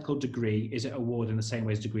of the medical degree, is it awarded in the same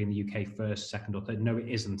way as degree in the UK, first, second, or third? No, it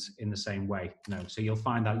isn't in the same way. No, so you'll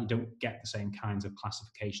find out you don't get the same kinds of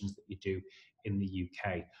classifications that you do in the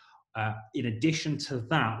UK. In addition to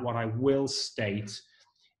that, what I will state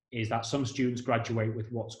is that some students graduate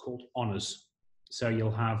with what's called honours. So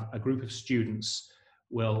you'll have a group of students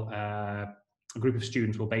will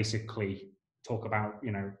basically talk about,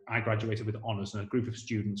 you know, I graduated with honours, and a group of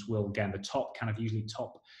students will, again, the top kind of usually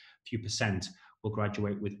top few percent will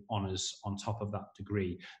graduate with honours on top of that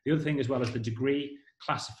degree. The other thing as well is the degree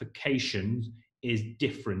classification is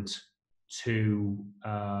different to,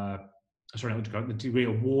 the degree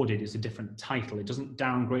awarded is a different title. It doesn't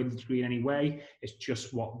downgrade the degree in any way. It's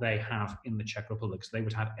just what they have in the Czech Republic. So they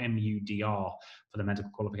would have MUDR for the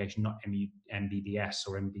medical qualification, not MBBS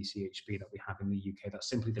or MBCHB that we have in the UK.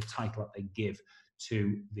 That's simply the title that they give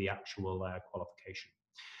to the actual qualification.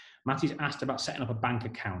 Matty's asked about setting up a bank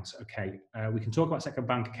account. Okay, we can talk about setting up a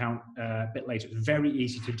bank account a bit later. It's very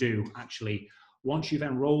easy to do, actually. Once you've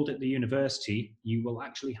enrolled at the university, you will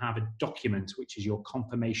actually have a document, which is your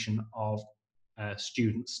confirmation of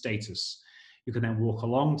student status. You can then walk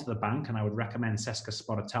along to the bank, and I would recommend Česká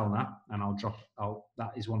Sporitelna, and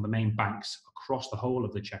that is one of the main banks across the whole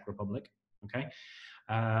of the Czech Republic. Okay.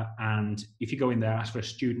 And if you go in there, ask for a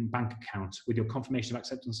student bank account. With your confirmation of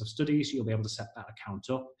acceptance of studies, you'll be able to set that account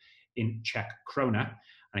up in Czech krona.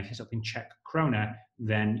 And if it's up in Czech krona,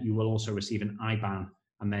 then you will also receive an IBAN,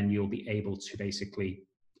 and then you'll be able to basically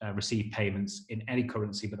receive payments in any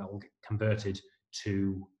currency, but that will get converted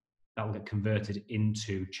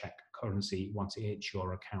into Czech currency once it hits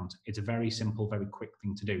your account. It's a very simple, very quick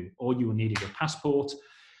thing to do. All you will need is your passport,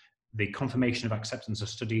 the confirmation of acceptance of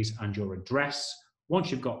studies, and your address. Once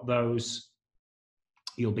you've got those,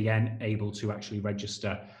 you'll be able to actually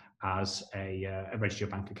register as register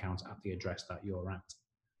your bank account at the address that you're at.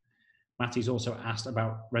 Matty's also asked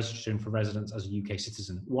about registering for residence as a UK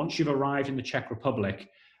citizen. Once you've arrived in the Czech Republic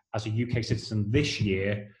as a UK citizen this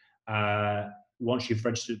year, once you've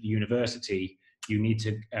registered at the university, you need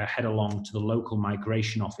to head along to the local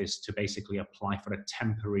migration office to basically apply for a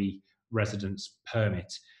temporary residence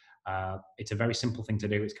permit. It's a very simple thing to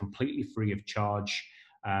do. It's completely free of charge.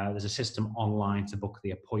 There's a system online to book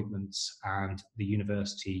the appointments, and the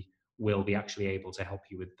university will be actually able to help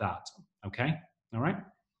you with that. Okay, all right.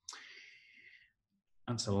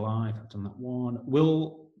 Answer live, I've done that one.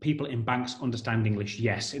 Will people in banks understand English?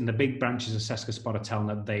 Yes, in the big branches of Česká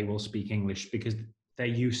Sporitelna, they will speak English because they're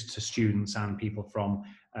used to students and people from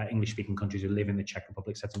English-speaking countries who live in the Czech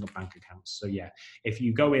Republic setting up bank accounts. So yeah, if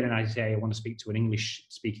you go in and I say I want to speak to an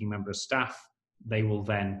English-speaking member of staff, they will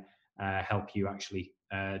then help you actually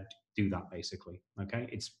do that basically.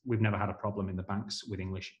 Okay, we've never had a problem in the banks with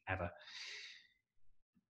English ever.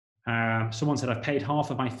 Someone said, I've paid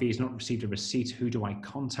half of my fees, not received a receipt. Who do I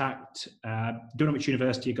contact? Don't know which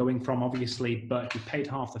university you're going from, obviously, but if you've paid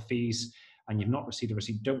half the fees and you've not received a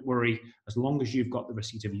receipt, don't worry. As long as you've got the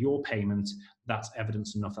receipt of your payment, that's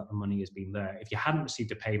evidence enough that the money has been there. If you hadn't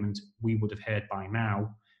received a payment, we would have heard by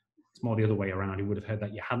now. It's more the other way around. You would have heard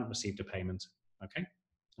that you hadn't received a payment. Okay,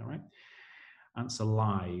 all right. Answer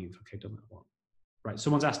live. Okay, done that one. Right,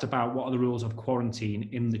 someone's asked about what are the rules of quarantine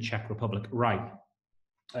in the Czech Republic. Right.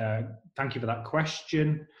 Thank you for that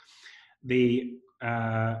question.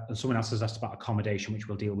 Someone else has asked about accommodation, which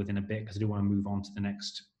we'll deal with in a bit because I do want to move on to the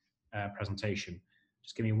next presentation.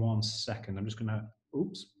 Just give me 1 second. I'm just going to,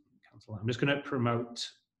 cancel that. I'm just going to promote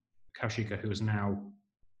Kaushika, who is now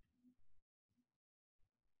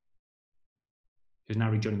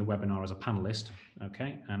rejoining the webinar as a panelist.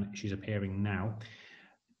 Okay, and she's appearing now.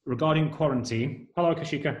 Regarding quarantine, hello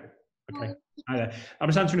Kaushika. Okay. Hi there. I'm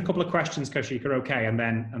just answering a couple of questions, Koshika, okay, and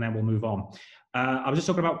then we'll move on. I was just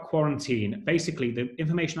talking about quarantine. Basically, the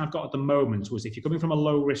information I've got at the moment was if you're coming from a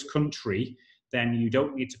low-risk country, then you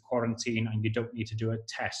don't need to quarantine and you don't need to do a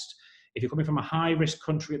test. If you're coming from a high-risk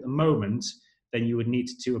country at the moment, then you would need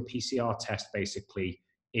to do a PCR test, basically,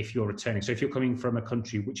 if you're returning. So if you're coming from a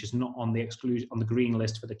country which is not on the green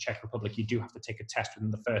list for the Czech Republic, you do have to take a test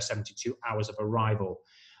within the first 72 hours of arrival.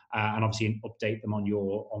 And obviously update them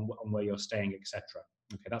on where you're staying, etc.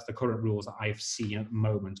 Okay, that's the current rules that I've seen at the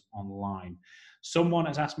moment online. Someone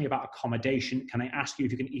has asked me about accommodation. Can I ask you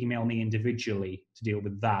if you can email me individually to deal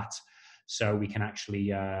with that, so we can actually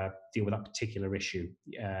deal with that particular issue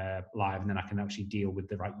live, and then I can actually deal with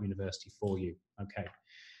the right university for you. Okay,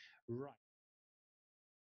 right.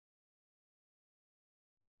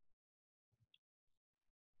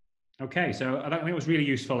 Okay, so I think it was really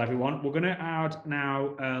useful, everyone. We're going to add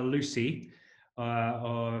now Lucy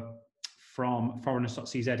from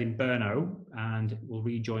foreigners.cz in Brno, and we'll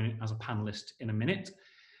rejoin as a panelist in a minute.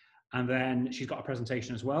 And then she's got a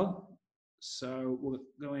presentation as well. So we're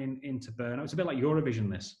going into Brno. It's a bit like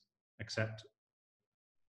Eurovision, this, except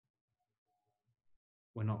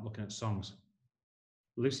we're not looking at songs.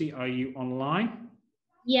 Lucy, are you online?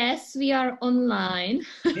 Yes, we are online.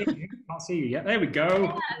 Can't see you yet. There we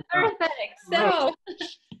go. Yeah, perfect. So,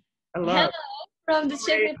 hello from the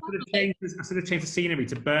Czech Republic. I should have changed the scenery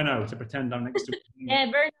to Brno to pretend I'm next to.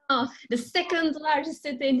 Yeah, Brno, the second largest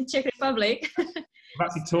city in the Czech Republic. I've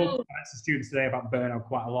actually talked to students today about Brno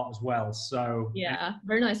quite a lot as well. So yeah,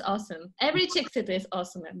 Brno is awesome. Every Czech city is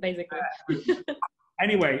awesome, basically.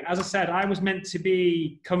 Anyway, as I said, I was meant to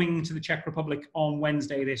be coming to the Czech Republic on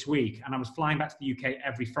Wednesday this week, and I was flying back to the UK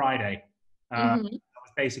every Friday. I was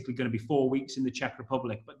basically going to be 4 weeks in the Czech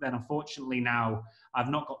Republic, but then unfortunately now I've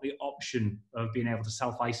not got the option of being able to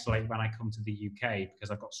self-isolate when I come to the UK because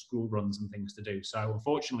I've got school runs and things to do. So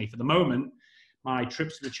unfortunately, for the moment, my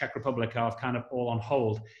trips to the Czech Republic are kind of all on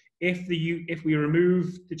hold. If we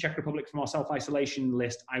remove the Czech Republic from our self-isolation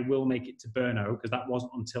list, I will make it to Brno because that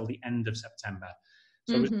wasn't until the end of September.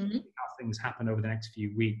 So we'll see how things happen over the next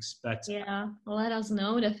few weeks. But yeah, let us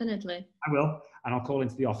know, definitely. I will, and I'll call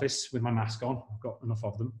into the office with my mask on. I've got enough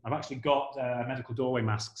of them. I've actually got medical doorway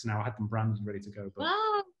masks now. I had them branded ready to go. But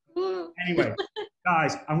wow. Anyway,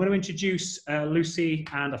 guys, I'm going to introduce Lucy,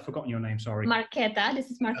 and I've forgotten your name, sorry. Marketa. This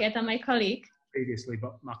is Marketa, my colleague. Previously,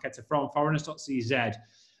 but Marketa from foreigners.cz,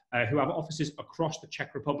 who have offices across the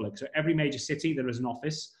Czech Republic. So every major city, there is an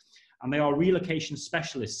office. And they are relocation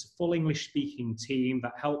specialists, a full English-speaking team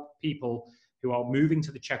that help people who are moving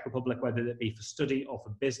to the Czech Republic, whether it be for study or for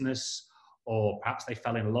business, or perhaps they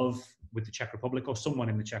fell in love with the Czech Republic or someone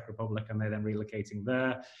in the Czech Republic and they're then relocating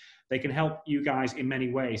there. They can help you guys in many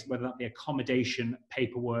ways, whether that be accommodation,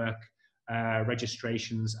 paperwork,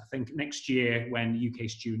 registrations. I think next year when UK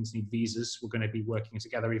students need visas, we're going to be working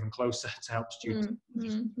together even closer to help students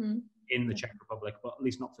in the Czech Republic, but at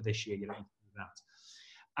least not for this year, you don't need to do that.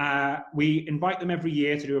 We invite them every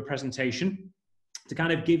year to do a presentation to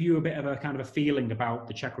kind of give you a bit of a feeling about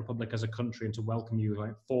the Czech Republic as a country and to welcome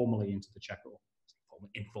you formally into the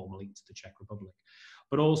informally into the Czech Republic,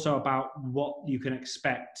 but also about what you can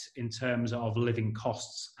expect in terms of living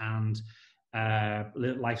costs and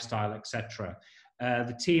lifestyle, etc.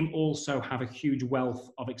 The team also have a huge wealth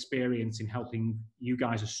of experience in helping you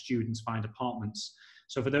guys as students find apartments.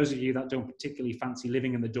 So for those of you that don't particularly fancy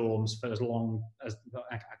living in the dorms for as long as the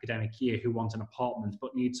academic year, who want an apartment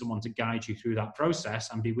but need someone to guide you through that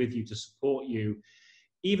process and be with you to support you,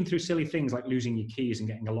 even through silly things like losing your keys and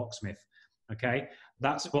getting a locksmith, okay?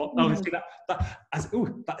 That's what, obviously as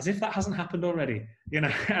if that hasn't happened already, you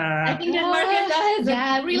know. I think that Marketa has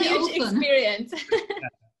a really huge experience. Yeah.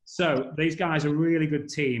 So these guys are a really good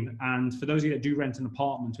team, and for those of you that do rent an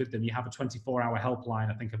apartment with them, you have a 24-hour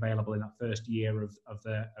helpline, I think, available in that first year of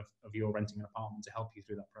your renting an apartment to help you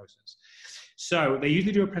through that process. So they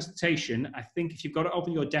usually do a presentation. I think if you've got it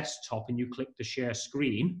open your desktop and you click the share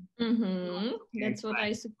screen. That's what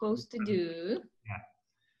I'm supposed to do. Yeah.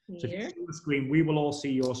 So if you see the screen, we will all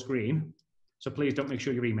see your screen. So please don't make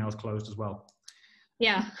sure your email is closed as well.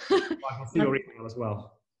 Yeah. I can see your email as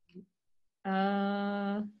well.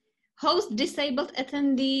 Host disabled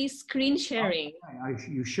attendee screen sharing.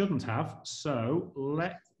 Okay, you shouldn't have. So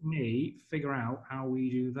let me figure out how we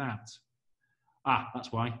do that.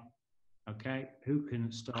 That's why. Okay, who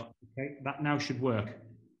can start? Okay, that now should work.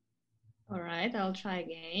 All right, I'll try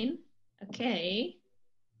again. Okay.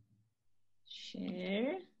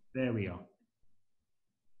 Share. There we are.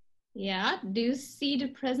 Yeah, do you see the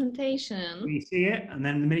presentation? We see it, and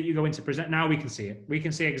then the minute you go into present, now we can see it. We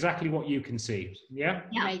can see exactly what you can see. Yeah?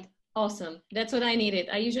 Yeah. Right. Awesome. That's what I needed.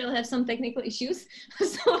 I usually have some technical issues,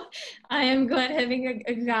 so I am glad having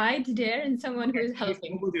a guide there and someone who is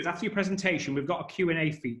helping. What we'll do is after your presentation, we've got a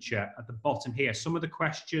Q&A feature at the bottom here. Some of the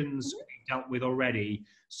questions we've dealt with already,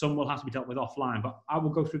 some will have to be dealt with offline, but I will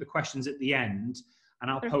go through the questions at the end and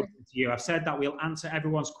I'll post it to you. I've said that we'll answer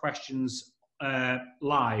everyone's questions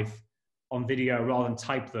live on video rather than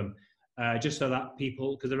type them. Just so that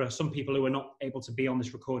people, because there are some people who are not able to be on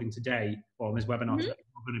this recording today or on this webinar today,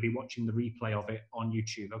 are going to be watching the replay of it on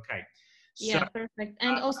YouTube. Okay. Yeah, so, perfect.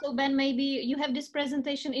 And also, Ben, maybe you have this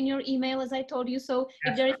presentation in your email, as I told you. So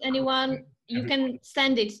if there is anyone, you can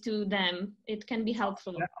send it to them. It can be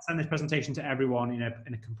helpful. I'll send this presentation to everyone in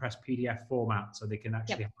a compressed PDF format so they can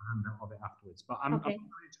actually have a handout of it afterwards. But I'm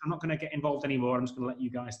not going to get involved anymore. I'm just going to let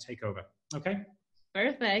you guys take over. Okay?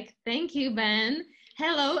 Perfect. Thank you, Ben.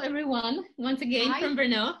 Hello, everyone. Once again, from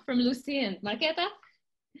Brno, from Lucy and Marketa.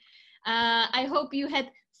 I hope you had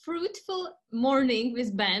fruitful morning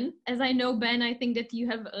with Ben. As I know, Ben, I think that you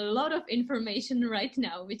have a lot of information right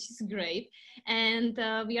now, which is great. And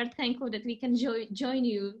we are thankful that we can join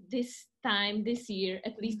you this time, this year,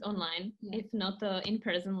 at least online, if not in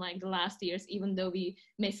person like the last years, even though we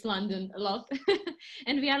miss London a lot.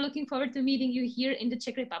 And we are looking forward to meeting you here in the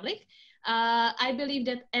Czech Republic. I believe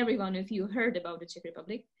that every one of you heard about the Czech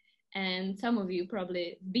Republic, and some of you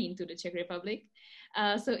probably been to the Czech Republic.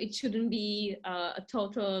 So it shouldn't be a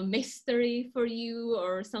total mystery for you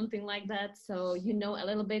or something like that. So you know a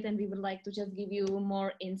little bit, and we would like to just give you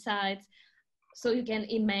more insights so you can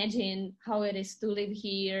imagine how it is to live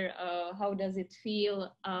here, how does it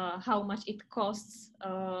feel, how much it costs,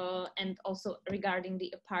 and also regarding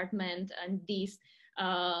the apartment and these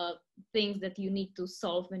things that you need to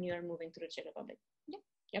solve when you are moving to the Czech Republic.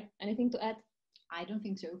 Yep. Anything to add? I don't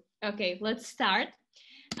think so. Okay, let's start.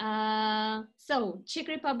 So Czech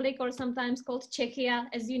Republic, or sometimes called Czechia,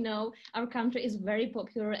 as you know, our country is very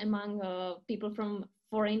popular among people from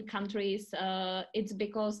foreign countries. It's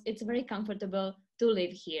because it's very comfortable to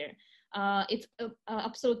live here. It's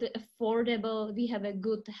absolutely affordable. We have a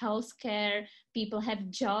good health care. People have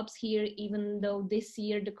jobs here, even though this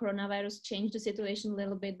year the coronavirus changed the situation a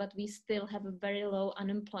little bit, but we still have a very low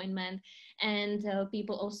unemployment. And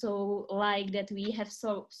people also like that we have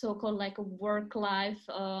so-called like a work-life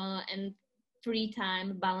and free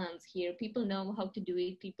time balance here. People know how to do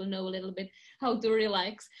it. People know a little bit how to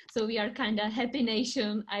relax. So we are kind of happy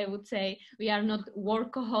nation, I would say. We are not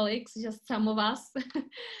workaholics, just some of us.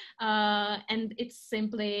 And it's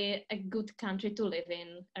simply a good country to live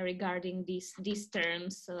in regarding these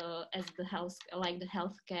terms as the health, like the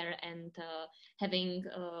healthcare and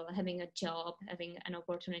having a job, having an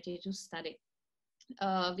opportunity to study.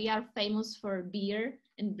 We are famous for beer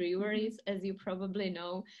and breweries, as you probably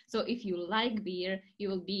know. So if you like beer, you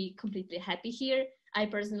will be completely happy here. I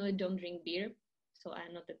personally don't drink beer, so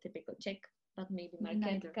I'm not a typical Czech, but maybe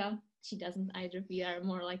Marketka, she doesn't either. We are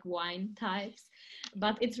more like wine types,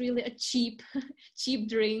 but it's really a cheap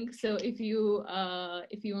drink. So if you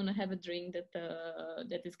want to have a drink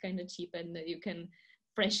that is kind of cheap and you can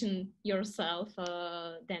freshen yourself,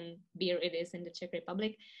 then beer it is in the Czech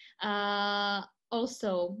Republic.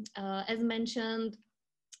 Also, as mentioned,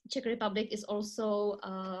 Czech Republic is also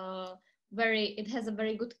it has a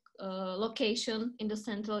very good location in the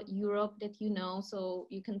Central Europe that you know, so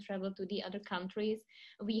you can travel to the other countries.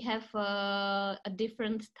 We have a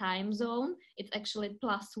different time zone. It's actually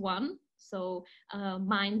 +1. So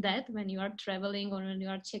mind that when you are traveling or when you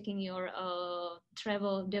are checking your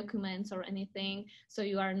travel documents or anything, so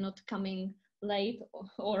you are not coming late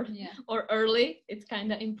or early. It's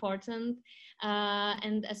kind of important.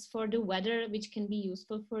 And as for the weather, which can be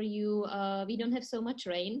useful for you, we don't have so much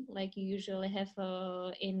rain like you usually have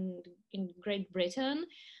in Great Britain.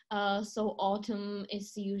 So autumn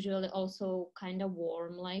is usually also kind of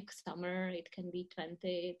warm like summer. It can be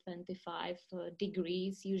 20, 25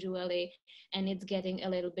 degrees usually, and it's getting a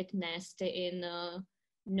little bit nasty in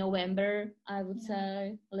November, I would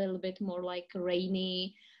say, a little bit more like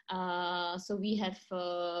rainy. So we have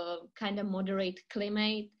kind of moderate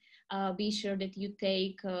climate. Be sure that you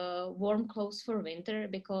take warm clothes for winter,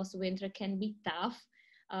 because winter can be tough.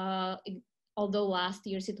 Although last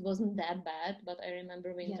year's it wasn't that bad, but I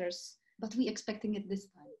remember winters. But we expecting it this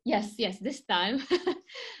time. Yes, this time.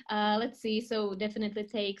 Let's see. So definitely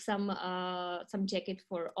take some jacket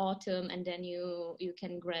for autumn, and then you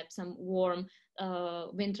can grab some warm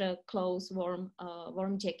winter clothes,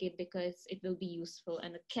 warm jacket, because it will be useful,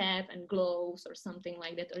 and a cap and gloves or something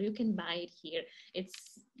like that. Or you can buy it here.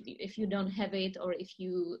 It's if you don't have it, or if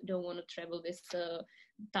you don't want to travel with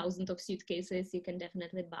thousands of suitcases, you can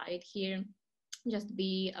definitely buy it here. Just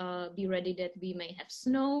be ready that we may have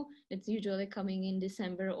snow. It's usually coming in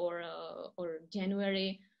December or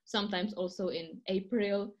January, sometimes also in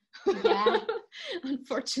April. Yeah.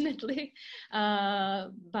 Unfortunately,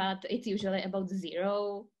 but it's usually about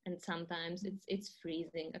 0, and sometimes it's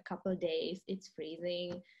freezing. A couple days it's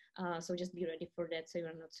freezing, so just be ready for that so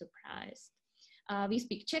you're not surprised. We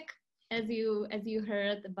speak Czech, as you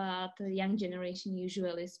heard, but the young generation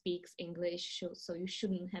usually speaks English, so you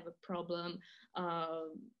shouldn't have a problem.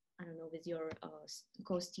 I don't know, with your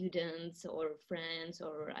co-students or friends,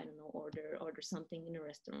 or I don't know, order something in a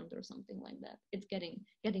restaurant or something like that. It's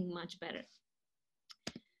getting much better.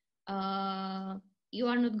 You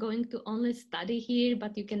are not going to only study here,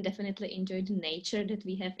 but you can definitely enjoy the nature that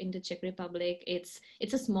we have in the Czech Republic. It's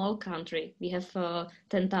a small country. We have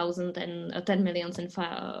 10,000 and 10 million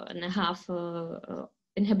and a half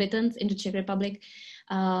inhabitants in the Czech Republic.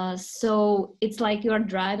 So it's like you are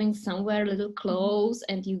driving somewhere a little close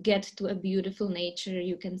and you get to a beautiful nature.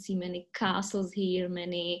 You can see many castles here,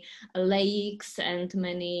 many lakes, and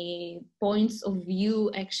many points of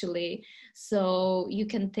view actually. So you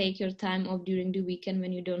can take your time off during the weekend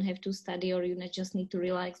when you don't have to study, or you just need to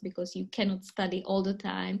relax because you cannot study all the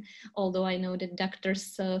time. Although I know that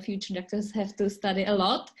doctors, future doctors, have to study a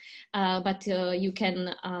lot, but you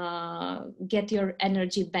can get your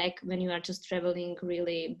energy back when you are just traveling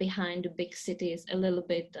really behind the big cities a little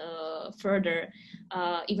bit further,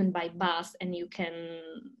 even by bus, and you can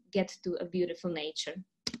get to a beautiful nature.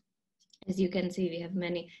 As you can see, we have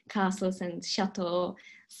many castles and chateaux,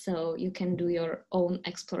 so you can do your own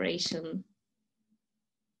exploration.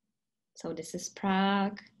 So this is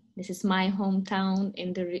Prague. This is my hometown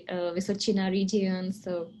in the Vysočina region,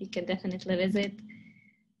 so you can definitely visit.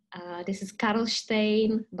 This is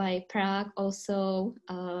Karlštejn by Prague, also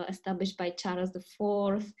established by Charles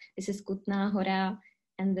IV. This is Kutná Hora,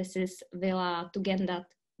 and this is Villa Tugendhat,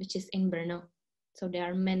 which is in Brno. So there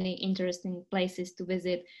are many interesting places to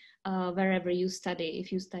visit wherever you study.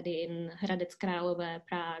 If you study in Hradec Králové,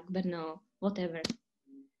 Prague, Brno, whatever.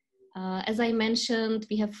 As I mentioned,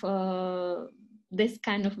 we have this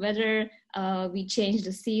kind of weather. We changed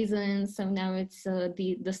the season, so now it's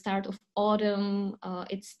the start of autumn.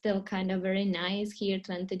 It's still kind of very nice here,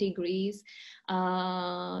 20 degrees.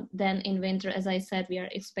 Then in winter, as I said, we are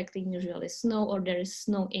expecting usually snow, or there is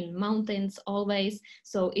snow in mountains always.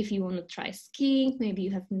 So if you want to try skiing, maybe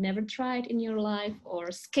you have never tried in your life,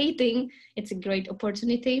 or skating, it's a great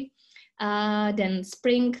opportunity. Then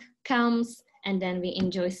spring comes, and then we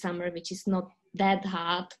enjoy summer, which is not that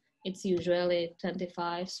hot. It's usually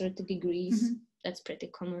 25, 30 degrees. Mm-hmm. That's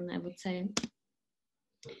pretty common, I would say.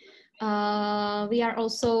 We are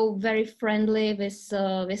also very friendly with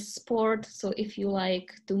sport. So if you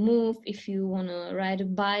like to move, if you want to ride a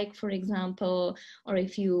bike, for example, or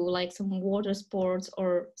if you like some water sports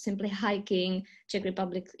or simply hiking, Czech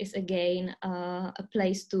Republic is again a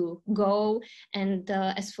place to go. And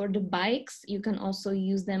as for the bikes, you can also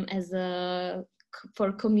use them as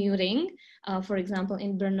for commuting. For example,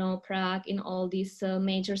 in Brno, Prague, in all these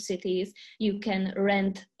major cities, you can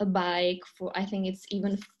rent a bike for, I think it's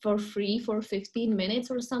even for free for 15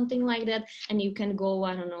 minutes or something like that. And you can go,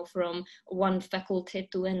 I don't know, from one faculty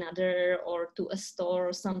to another, or to a store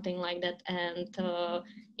or something like that. And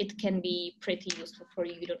it can be pretty useful for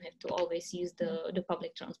you. You don't have to always use the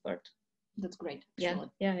public transport. That's great. Yeah,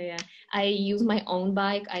 yeah. I use my own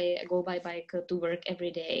bike. I go by bike to work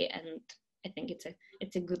every day, and I think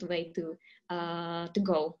it's a good way to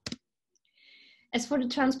go. As for the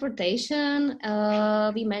transportation,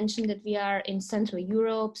 we mentioned that we are in Central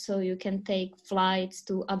Europe, so you can take flights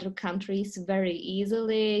to other countries very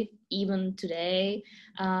easily, even today.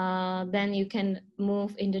 Then you can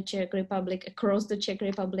move in the Czech Republic, across the Czech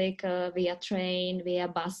Republic via train, via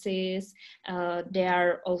buses.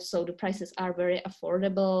 The prices are very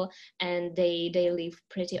affordable, and they leave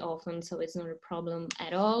pretty often, so it's not a problem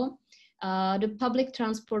at all. The public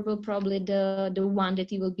transport will probably the one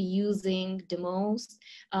that you will be using the most.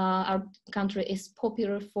 Our country is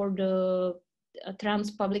popular for the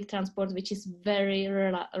public transport, which is very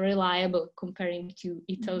reliable comparing to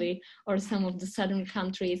Italy or some of the southern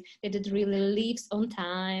countries, that it really leaves on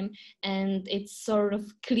time, and it's sort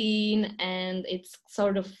of clean, and it's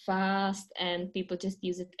sort of fast, and people just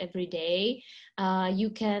use it every day. You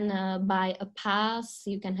can buy a pass.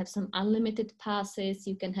 You can have some unlimited passes.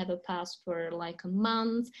 You can have a pass for like a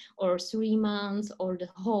month or 3 months or the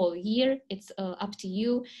whole year. It's up to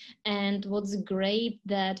you. And what's great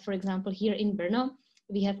that, for example, here in Brno,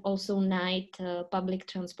 we have also night public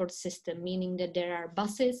transport system, meaning that there are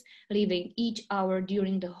buses leaving each hour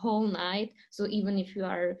during the whole night. So even if you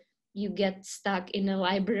are you get stuck in a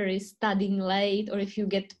library studying late, or if you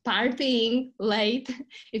get partying late,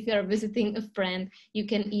 if you're visiting a friend, you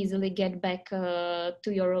can easily get back to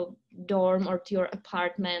your dorm or to your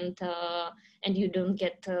apartment, and you don't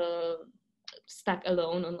get stuck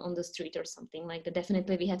alone on the street or something like that.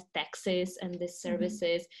 Definitely we have taxis and these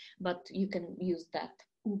services, but you can use that.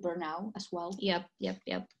 Uber now as well. Yep.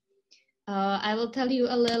 I will tell you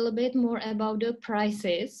a little bit more about the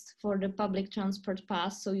prices for the public transport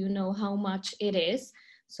pass, so you know how much it is.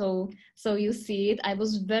 So you see it. I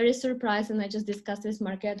was very surprised, and I just discussed this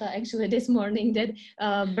Marketa actually this morning, that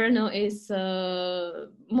Brno is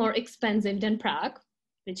more expensive than Prague,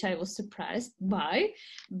 which I was surprised by,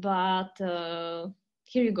 but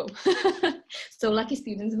here you go. So lucky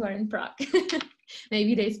students who are in Prague.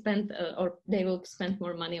 Maybe they spend or they will spend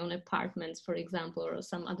more money on apartments, for example, or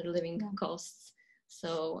some other living costs.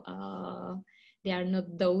 So they are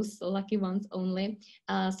not those lucky ones only.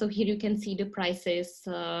 So here you can see the prices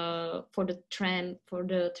for the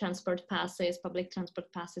transport passes, public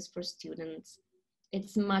transport passes for students.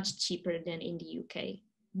 It's much cheaper than in the UK.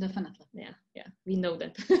 Definitely. Yeah, we know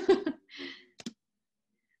that.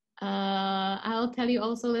 I'll tell you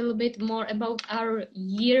also a little bit more about our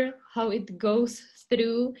year, how it goes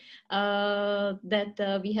through,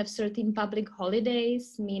 that we have certain public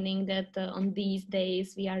holidays, meaning that on these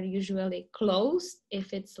days we are usually closed.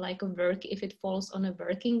 If it's like if it falls on a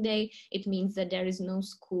working day, it means that there is no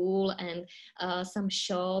school, and some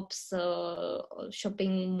shops,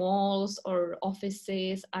 shopping malls or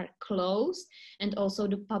offices are closed, and also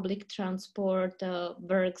the public transport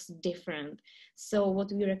works different. So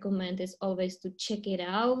what we recommend is always to check it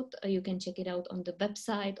out. You can check it out on the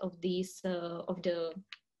website of of the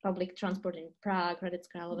public transport in Prague, Hradec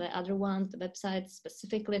Králové, other ones, the website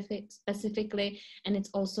specifically, and it's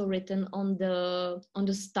also written on the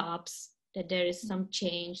stops that there is some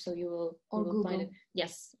change. So you will find it.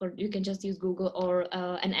 Yes, or you can just use Google or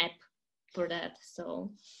an app for that.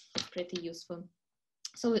 So it's pretty useful.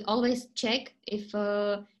 So we always check if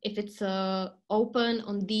it's open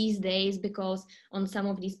on these days, because on some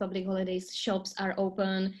of these public holidays, shops are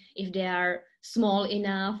open if they are small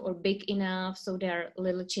enough or big enough. So there are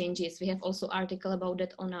little changes. We have also article about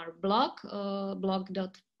that on our blog,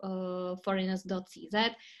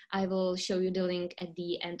 blog.foreigners.cz. I will show you the link at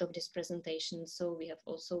the end of this presentation. So we have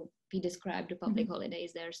also described the public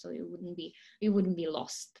holidays there, so you wouldn't be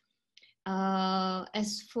lost.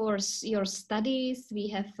 As for your studies, we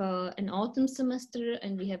have an autumn semester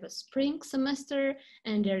and we have a spring semester,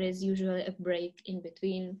 and there is usually a break in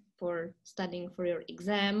between for studying for your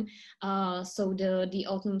exam. So the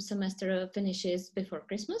autumn semester finishes before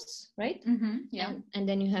Christmas, right? Yeah. And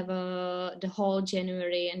then you have the whole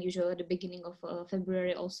January and usually the beginning of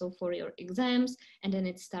February also for your exams. And then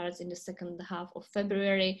it starts in the second half of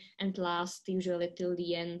February and lasts usually till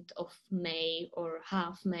the end of May or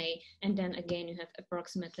half May. And then again, you have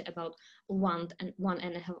approximately about one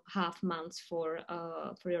and a half months for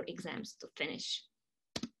your exams to finish.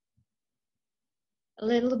 A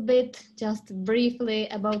little bit, just briefly,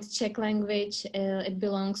 about Czech language. It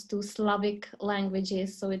belongs to Slavic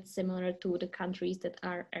languages, so it's similar to the countries that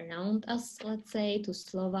are around us, let's say, to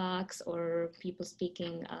Slovaks or people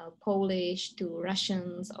speaking Polish, to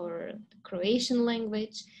Russians or the Croatian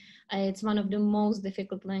language. It's one of the most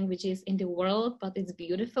difficult languages in the world, but it's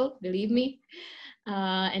beautiful, believe me.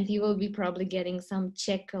 And you will be probably getting some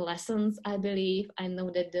Czech lessons, I believe. I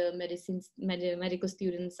know that the medical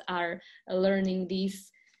students are learning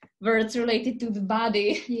these words related to the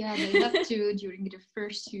body. Yeah, they have to, during the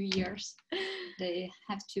first 2 years, they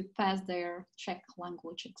have to pass their Czech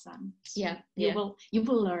language exam. So you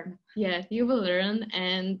will learn. Yeah, you will learn,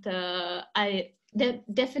 and I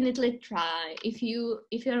definitely try. If you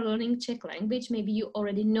are learning Czech language, maybe you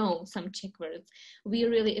already know some Czech words. We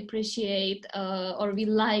really appreciate or we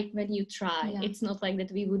like when you try. Yeah. It's not like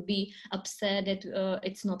that we would be upset that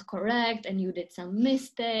it's not correct and you did some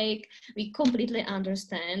mistake. We completely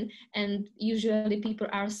understand, and usually people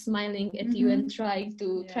are smiling at you and trying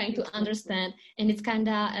to understand, and it's kind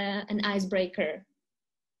of an icebreaker,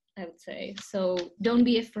 I would say. So don't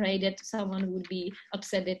be afraid that someone would be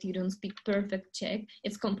upset that you don't speak perfect Czech.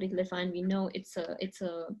 It's completely fine. We know it's a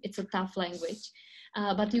tough language,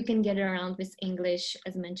 but you can get around with English,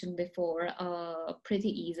 as mentioned before, pretty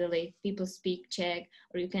easily. People speak Czech,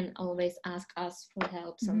 or you can always ask us for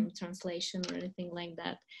help, some translation or anything like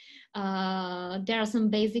that. There are some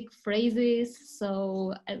basic phrases.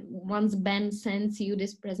 So once Ben sends you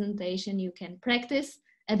this presentation, you can practice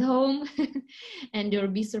at home and you'll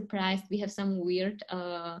be surprised. We have some weird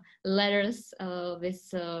letters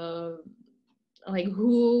with like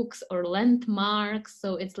hooks or landmarks,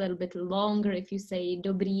 so it's a little bit longer if you say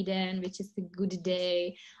dobrý den, which is a good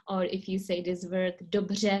day, or if you say this word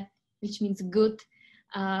dobře, which means good,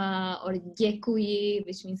 or děkuji,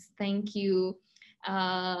 which means thank you.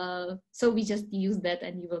 So we just use that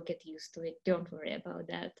and you will get used to it. Don't worry about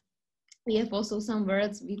that. We have also some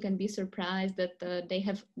words you can be surprised that they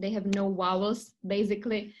have no vowels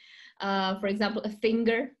basically. For example, a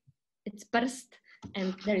finger, it's prst,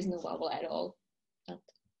 and there is no vowel at all. But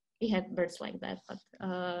we have words like that, but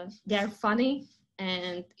they are funny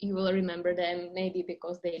and you will remember them maybe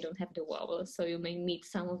because they don't have the vowels. So you may meet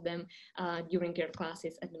some of them during your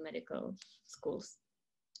classes at the medical schools.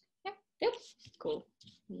 Yep, cool.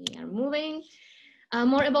 We are moving.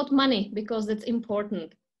 More about money because that's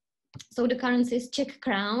important. So the currency is Czech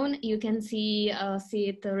crown. You can see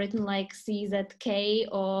it written like CZK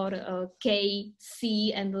or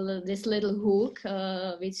KC and this little hook,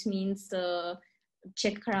 which means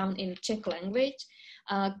Czech crown in Czech language.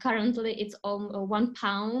 Currently, it's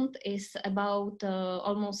 £1 is about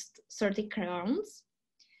almost 30 crowns.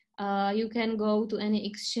 You can go to any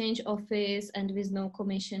exchange office and with no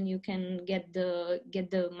commission you can get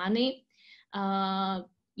the money.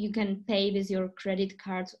 You can pay with your credit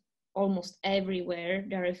card almost everywhere.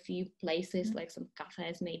 There are a few places like some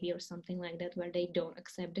cafes maybe or something like that where they don't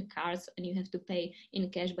accept the cards and you have to pay in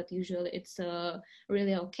cash, but usually it's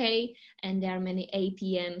really okay. And there are many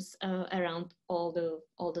ATMs around all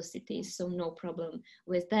the cities, so no problem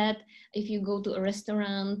with that. If you go to a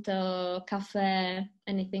restaurant, cafe,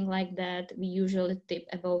 anything like that, we usually tip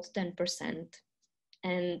about 10%.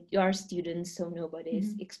 And you are students, so nobody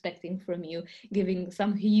is expecting from you giving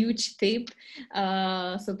some huge tip.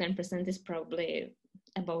 So 10% is probably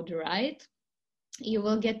about right. You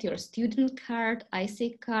will get your student card,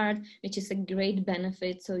 IC card, which is a great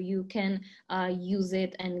benefit. So you can use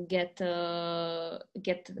it and get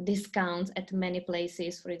discounts at many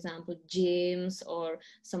places, for example, gyms or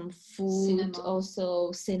some food,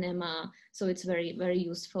 also cinema. So it's very, very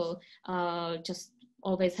useful. Just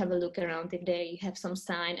always have a look around if they have some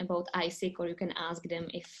sign about ISIC, or you can ask them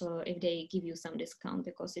if they give you some discount,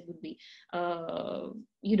 because it would be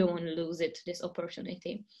you don't want to lose this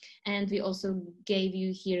opportunity. And we also gave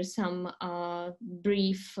you here some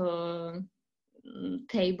brief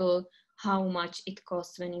table how much it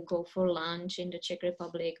costs when you go for lunch in the Czech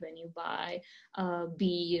Republic, when you buy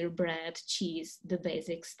beer, bread, cheese, the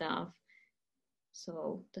basic stuff.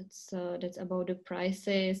 So that's about the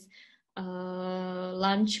prices.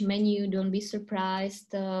 Lunch menu, don't be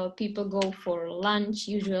surprised. People go for lunch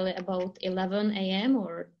usually about 11 a.m.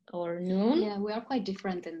 or noon. Yeah, we are quite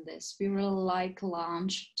different in this. We really like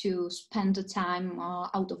lunch to spend the time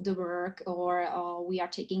out of the work, or we are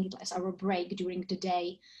taking it as our break during the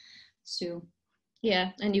day. So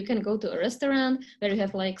yeah, and you can go to a restaurant where you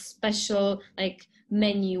have like special like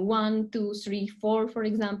menu 1, 2, 3, 4, for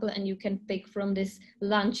example, and you can pick from this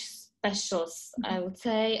lunch specials, I would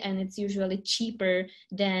say, and it's usually cheaper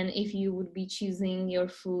than if you would be choosing your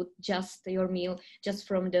food, just your meal, just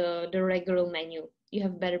from the regular menu. You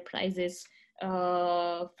have better prices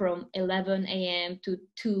from 11 a.m. to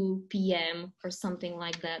 2 p.m. or something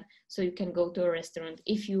like that. So you can go to a restaurant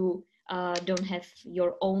if you don't have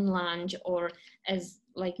your own lunch, or as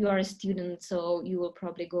like you are a student, so you will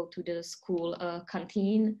probably go to the school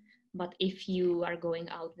canteen. But if you are going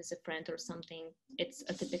out with a friend or something, it's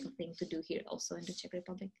a typical thing to do here also in the Czech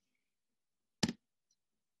Republic.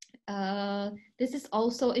 This is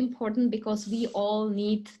also important because we all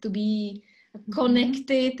need to be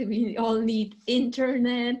connected. We all need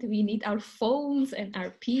internet. We need our phones and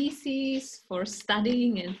our PCs for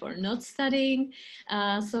studying and for not studying.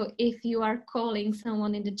 So if you are calling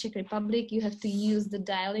someone in the Czech Republic, you have to use the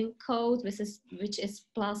dialing code, which is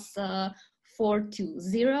plus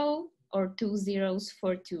 420 or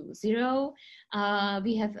 20420.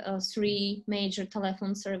 We have 3 major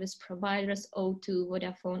telephone service providers, O2,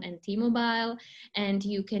 Vodafone, and T-Mobile, and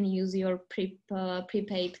you can use your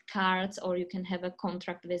prepaid cards, or you can have a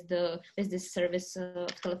contract with this service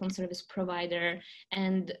telephone service provider.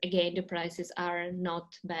 And again, the prices are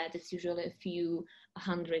not bad. It's usually a few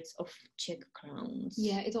hundreds of Czech crowns.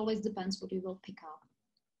 Yeah, it always depends what you will pick up.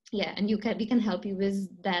 Yeah, and we can help you with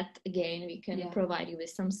that. Again, we can provide you with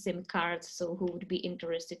some SIM cards. So who would be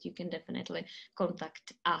interested, you can definitely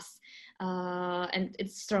contact us. And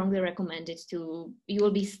it's strongly recommended you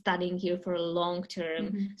will be studying here for a long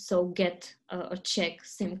term. So get a Czech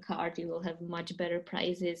SIM card. You will have much better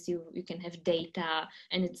prices. You can have data,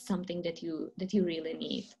 and it's something that you really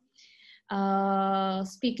need.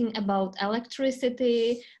 Speaking about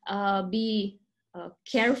electricity, be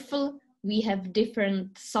careful. We have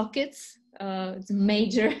different sockets it's a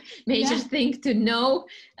major thing to know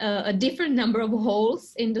a different number of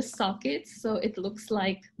holes in the sockets. So it looks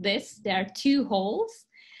like this. There are 2 holes.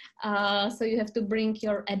 So you have to bring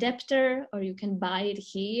your adapter, or you can buy it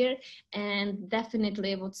here. And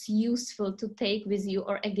definitely what's useful to take with you,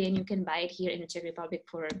 or again, you can buy it here in the Czech Republic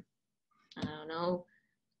for, I don't know,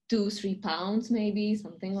 £2-3 maybe,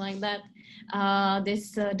 something like that.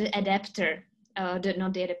 The adapter,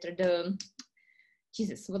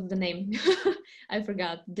 Jesus, what's the name? I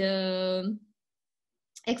forgot. The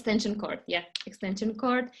extension cord, extension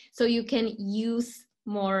cord. So you can use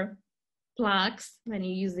more plugs when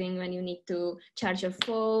you need to charge your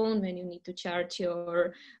phone, when you need to charge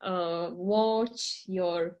your watch,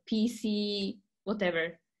 your PC,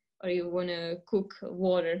 whatever, or you want to cook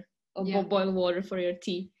water or boil water for your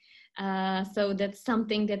tea. So that's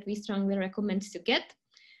something that we strongly recommend to get.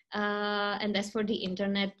 And as for the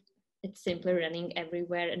internet, it's simply running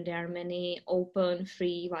everywhere, and there are many open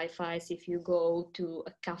free Wi-Fi's. If you go to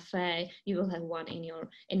a cafe, you will have one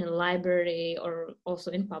in a library, or also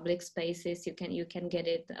in public spaces. You can get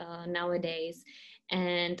it nowadays.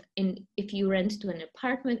 And if you rent to an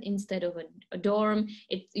apartment instead of a dorm,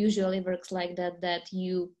 it usually works like that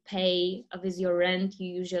you pay with your rent.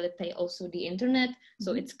 You usually pay also the internet,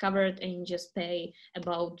 so it's covered, and you just pay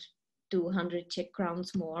about 200 Czech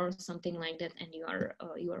crowns more, or something like that, and you are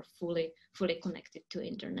fully connected to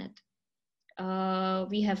internet.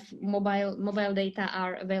 We have mobile data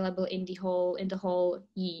are available in the whole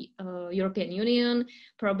European Union.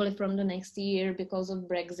 Probably from the next year, because of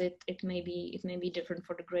Brexit, it may be different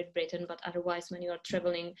for the Great Britain, but otherwise, when you are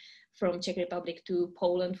traveling from Czech Republic to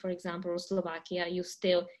Poland, for example, or Slovakia, you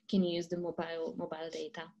still can use the mobile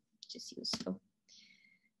data, which is useful.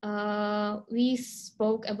 We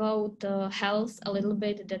spoke about health a little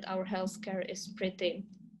bit, that our healthcare is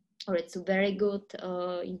it's very good.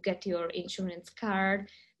 You get your insurance card.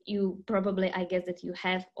 You probably, I guess that you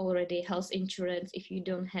have already health insurance. If you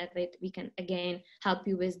don't have it, we can again help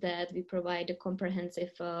you with that. We provide a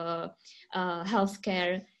comprehensive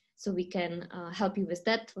healthcare, so we can help you with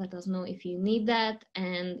that. Let us know if you need that,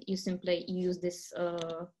 and you simply use this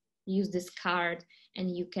card,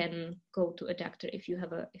 and you can go to a doctor if you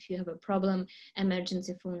have a problem.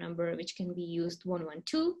 Emergency phone number, which can be used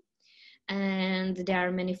 112, and there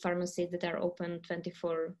are many pharmacies that are open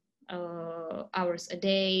 24 hours a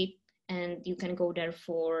day, and you can go there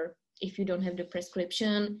for, if you don't have the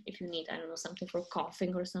prescription, if you need, I don't know, something for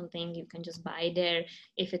coughing or something, you can just buy there.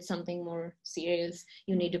 If it's something more serious,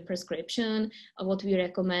 you need a prescription. What we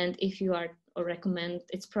recommend,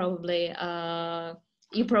 it's probably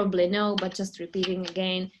you probably know, but just repeating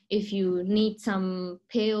again, if you need some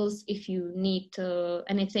pills, if you need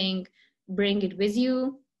anything, bring it with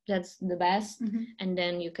you. That's the best. And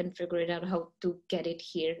then you can figure it out how to get it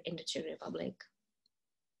here in the Czech Republic.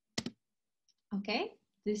 Okay,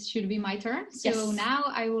 this should be my turn. So yes. Now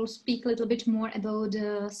I will speak a little bit more about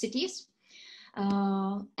the cities.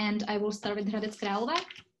 And I will start with Hradec Králové.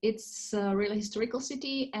 It's a really historical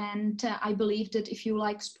city, and I believe that if you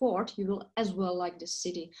like sport, you will as well like this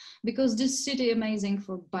city, because this city is amazing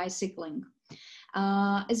for bicycling.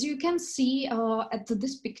 As you can see at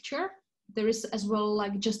this picture, there is as well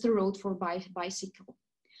like just a road for bicycle.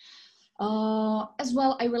 As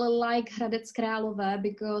well, I really like Hradec Králové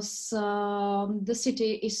because the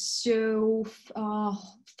city is so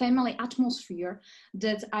family atmosphere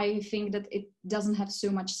that I think that it doesn't have so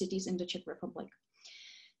much cities in the Czech Republic.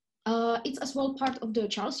 It's as well part of the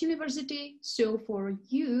Charles University, so for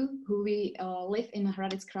you who live in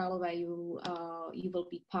Hradec Králové, you will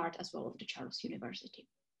be part as well of the Charles University.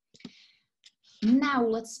 Now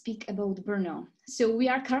let's speak about Brno. So we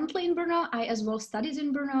are currently in Brno. I as well studied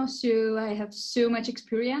in Brno, so I have so much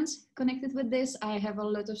experience connected with this. I have a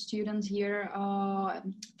lot of students here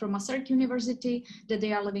from Masaryk University that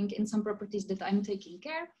they are living in some properties that I'm taking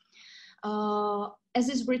care. As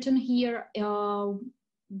is written here,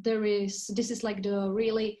 this is like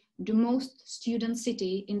the most student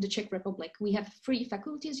city in the Czech Republic. We have free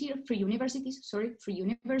universities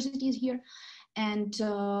here. And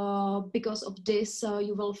because of this,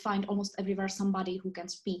 you will find almost everywhere somebody who can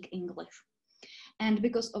speak English. And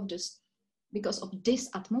because of this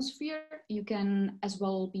atmosphere, you can as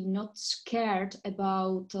well be not scared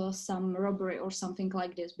about some robbery or something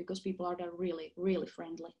like this, because people are there really, really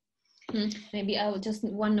friendly. Maybe I'll just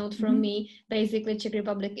one note from me. Basically, Czech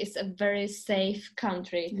Republic is a very safe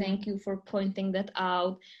country. Thank you for pointing that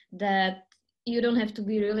out. That you don't have to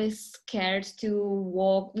be really scared to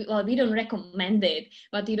walk. Well, we don't recommend it,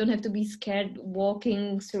 but you don't have to be scared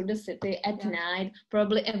walking through the city at night.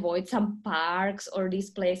 Probably avoid some parks or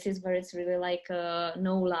these places where it's really like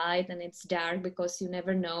no light and it's dark, because you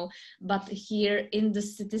never know. But here in the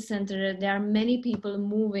city center, there are many people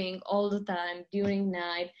moving all the time during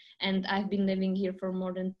night. And I've been living here for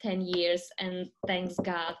more than 10 years, and thanks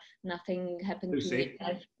God, nothing happened to me.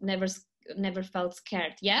 I've never felt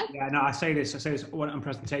scared. Yeah no, I say this on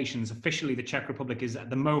presentations. Officially, the Czech Republic is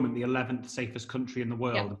at the moment the 11th safest country in the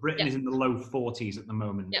world. Britain is in the low 40s at the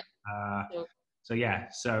moment.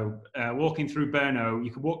 So walking through Brno,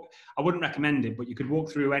 you could walk, I wouldn't recommend it, but you could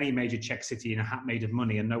walk through any major Czech city in a hat made of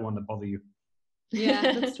money and no one would bother you. Yeah,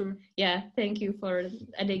 that's true. Yeah, thank you for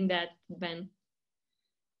adding that, Ben.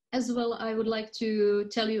 As well, I would like to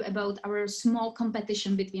tell you about our small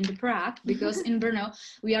competition between the Prague, because in Brno,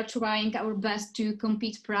 we are trying our best to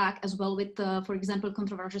compete Prague as well with, for example,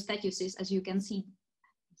 controversial statues, as you can see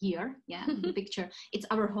here, in the picture. It's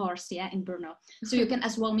our horse, in Brno. So you can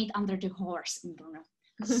as well meet under the horse in Brno.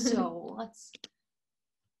 So let's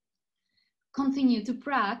continue to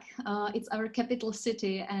Prague. It's our capital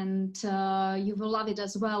city, and you will love it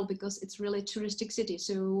as well, because it's really touristic city.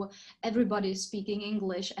 So everybody is speaking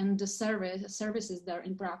English, and the services there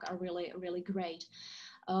in Prague are really, really great.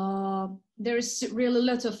 There's really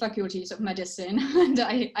lots of faculties of medicine, and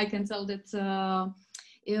I can tell that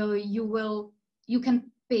you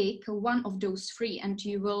can pick one of those three and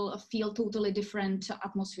you will feel totally different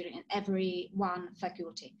atmosphere in every one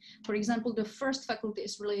faculty. For example, the first faculty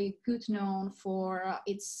is really good known for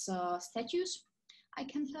its statues, I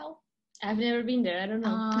can tell. I've never been there, I don't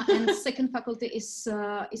know. And the second faculty is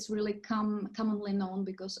really commonly known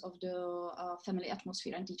because of the family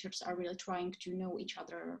atmosphere, and teachers are really trying to know each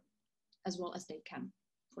other as well as they can,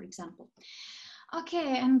 for example.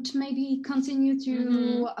 Okay, and maybe continue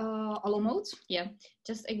to Olomouc. Yeah,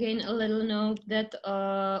 just again a little note that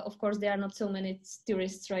of course there are not so many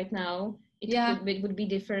tourists right now. It would be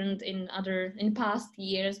different in past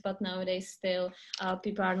years, but nowadays still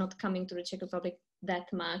people are not coming to the Czech Republic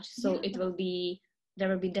that much. So there will be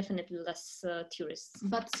definitely less tourists.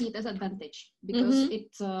 But see it as advantage, because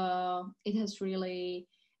it has really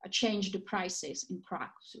changed the prices in Prague.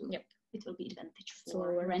 So it will be advantage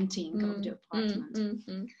for renting of the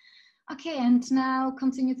apartment. Okay, and now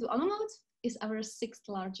continue to Olomouc. Is our sixth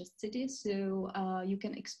largest city, so you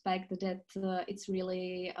can expect that it's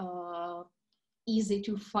really easy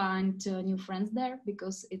to find new friends there,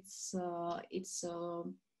 because it's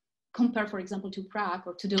compared, for example, to Prague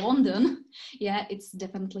or to the London. It's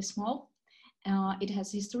definitely small. It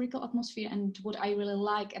has historical atmosphere, and what I really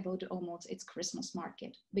like about the Olomouc, it's Christmas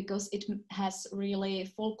market, because it has really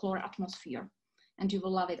folklore atmosphere, and you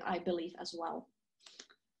will love it, I believe, as well.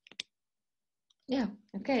 Yeah,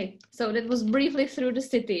 okay. So that was briefly through the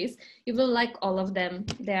cities. You will like all of them.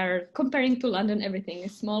 They are, comparing to London, everything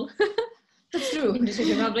is small. That's true. In the Czech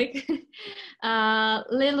Republic. A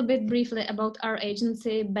little bit briefly about our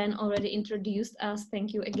agency. Ben already introduced us.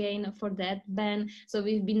 Thank you again for that, Ben. So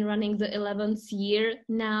we've been running the 11th year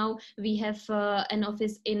now. We have an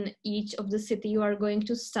office in each of the city you are going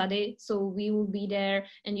to study. So we will be there,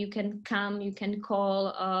 and you can come, you can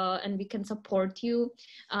call, and we can support you.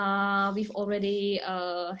 We've already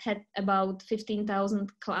had about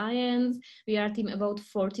 15,000 clients. We are a team about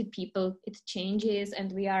 40 people. It changes,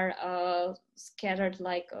 and we are scattered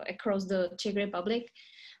like across the Czech Republic.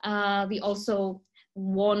 We also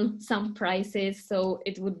won some prizes, so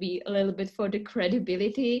it would be a little bit for the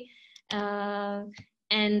credibility.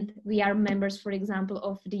 And we are members, for example,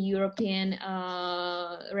 of the European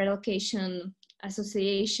Relocation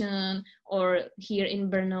Association, or here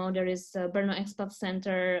in Brno, there is a Brno Expat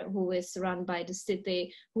Center, who is run by the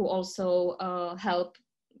city, who also help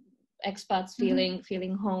expats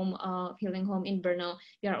feeling home in Brno.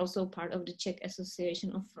 We are also part of the Czech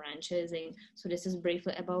Association of Franchising. So this is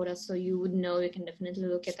briefly about us, so you would know. You can definitely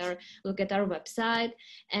look at our website,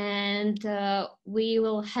 and we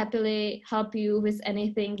will happily help you with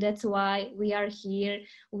anything. That's why we are here.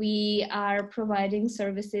 We are providing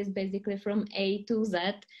services basically from A to Z,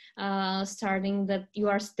 starting that you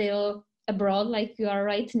are still abroad like you are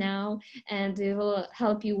right now, and we will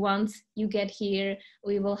help you once you get here.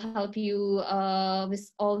 We will help you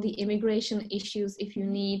with all the immigration issues if you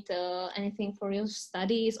need anything for your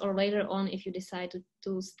studies, or later on if you decide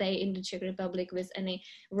to stay in the Czech Republic with any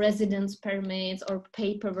residence permits or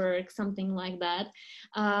paperwork, something like that.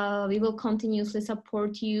 We will continuously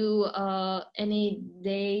support you any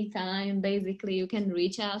day, time, basically you can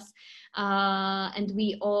reach us. And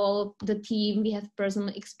we all, the team, we have personal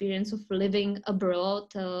experience of living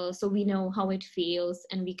abroad, so we know how it feels,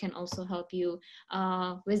 and we can also help you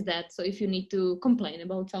with that. So if you need to complain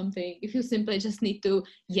about something, if you simply just need to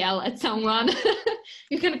yell at someone,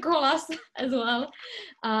 you can call us as well.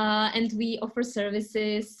 And we offer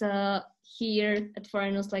services here at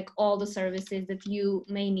Foreigners, like all the services that you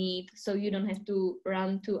may need, so you don't have to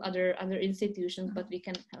run to other institutions, but we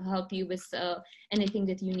can help you with anything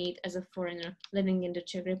that you need as a foreigner living in the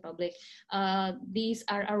Czech Republic. These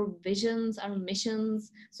are our visions, our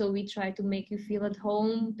missions, so we try to make you feel at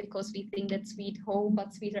home, because we think that sweet home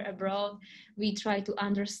but sweeter abroad. We try to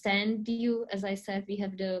understand you. As I said, we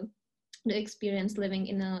have the experience living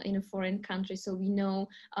in a foreign country, so we know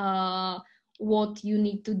what you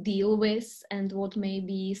need to deal with and what may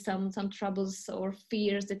be some troubles or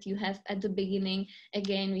fears that you have at the beginning.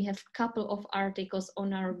 Again, we have a couple of articles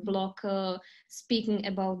on our blog speaking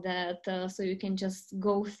about that, so you can just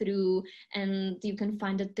go through and you can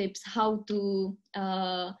find the tips how to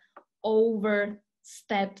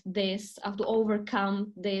overstep this, how to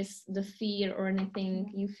overcome this, the fear or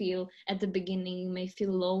anything you feel at the beginning. You may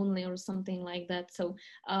feel lonely or something like that, so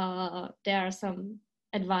there are some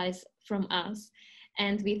advice from us,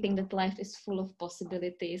 and we think that life is full of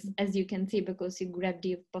possibilities, as you can see, because you grab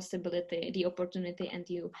the possibility, the opportunity, and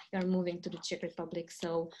you are moving to the Czech Republic.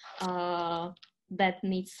 So that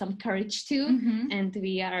needs some courage too. And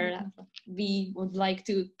we would like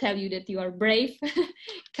to tell you that you are brave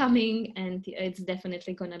coming, and it's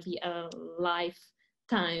definitely gonna be a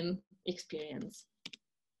lifetime experience.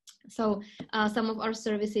 So some of our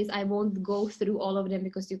services, I won't go through all of them,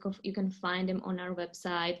 because you can find them on our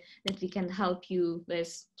website, that we can help you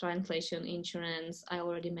with translation, insurance. I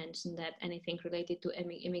already mentioned that, anything related to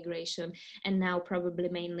immigration, and now probably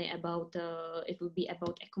mainly about it will be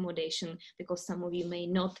about accommodation, because some of you may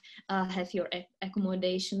not have your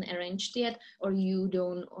accommodation arranged yet, or you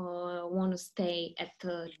don't want to stay at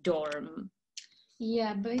the dorm.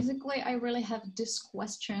 Yeah, basically, I really have this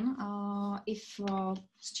question: if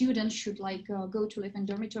students should go to live in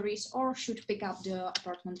dormitories or should pick up the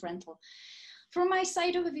apartment rental. From my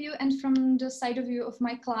side of view, and from the side of view of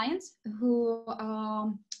my clients who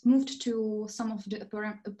moved to some of the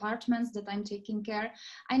apartments that I'm taking care,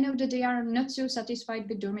 I know that they are not so satisfied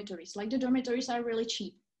with dormitories. Like, the dormitories are really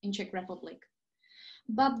cheap in Czech Republic,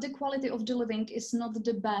 but the quality of the living is not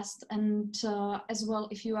the best. And as well,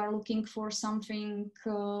 if you are looking for something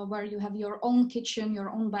where you have your own kitchen, your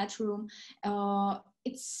own bathroom,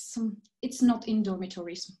 it's not in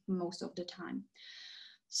dormitories most of the time.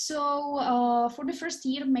 So for the first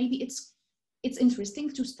year, maybe it's interesting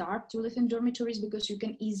to start to live in dormitories, because you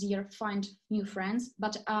can easier find new friends.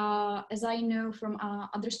 But as I know from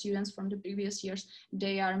other students from the previous years,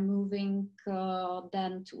 they are moving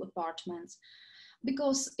then to apartments.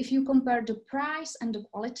 Because if you compare the price and the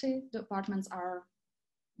quality, the apartments are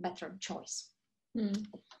better choice.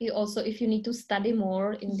 You also, if you need to study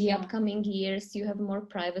more in the upcoming years, you have more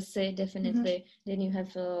privacy, definitely, than you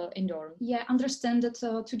have in dorm. Yeah, understand that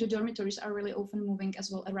to the dormitories are really often moving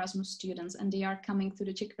as well Erasmus students, and they are coming to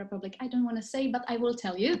the Czech Republic. I don't want to say, but I will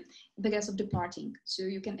tell you, because of the partying. So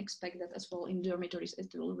you can expect that as well in dormitories.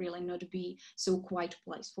 It will really not be so quiet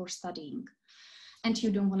place for studying. And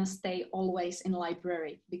you don't want to stay always in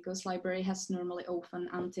library, because library has normally open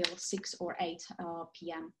until 6 or 8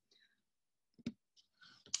 p.m.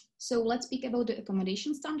 So let's speak about the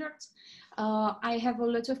accommodation standards. I have a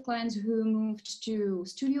lot of clients who moved to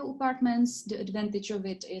studio apartments. The advantage of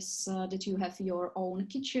it is that you have your own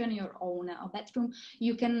kitchen, your own bedroom.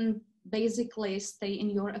 You can basically stay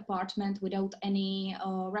in your apartment without any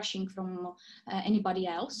rushing from anybody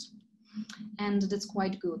else. And that's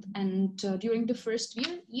quite good. And during the first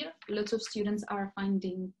year, lots of students are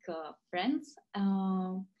finding friends,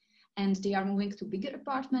 and they are moving to bigger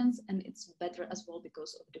apartments, and it's better as well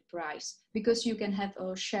because of the price. Because you can have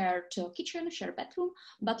a shared kitchen, shared bedroom,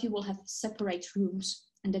 but you will have separate rooms,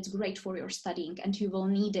 and that's great for your studying, and you will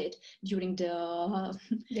need it during the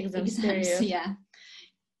exams. Period. Yeah.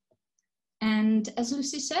 And as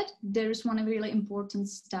Lucy said, there is one really important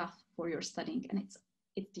stuff for your studying, and it's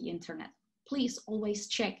the internet. Please always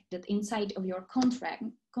check that inside of your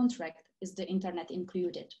contract is the internet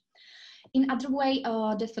included. In other way,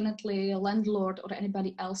 definitely a landlord or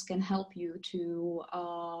anybody else can help you to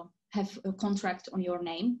have a contract on your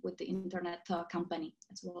name with the internet company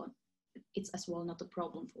as well. It's as well not a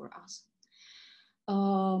problem for us.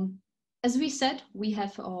 As we said, we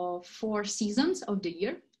have 4 seasons of the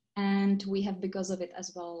year, and we have, because of it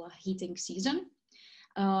as well, a heating season.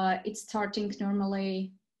 It's starting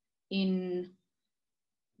normally in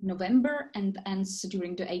November and ends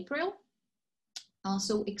during the April.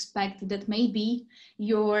 So expect that maybe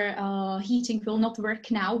your heating will not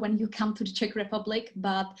work now when you come to the Czech Republic,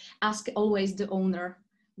 but ask always the owner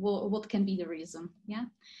what can be the reason. Yeah.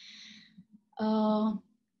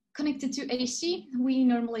 Connected to AC, we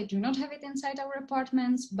normally do not have it inside our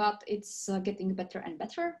apartments, but it's getting better and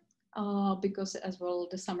better because as well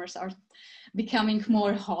the summers are becoming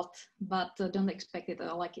more hot, but don't expect it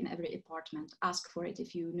like in every apartment. Ask for it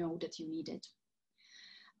if you know that you need it.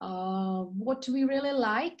 What we really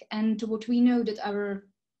like and what we know that our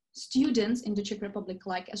students in the Czech Republic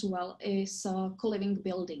like as well is co-living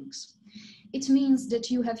buildings. It means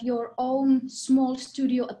that you have your own small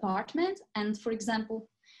studio apartment, and for example,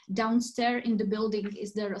 downstairs in the building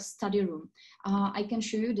is there a study room. I can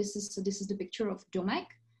show you, this is the picture of Domek,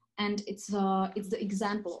 and it's the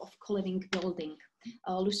example of co-living building.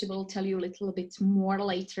 Lucy will tell you a little bit more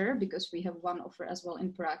later because we have one offer as well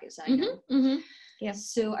in Prague, as I know.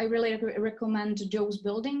 Yes, so I really recommend those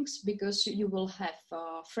buildings because you will have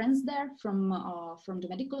friends there from the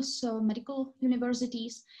medical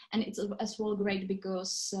universities, and it's as well great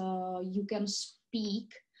because you can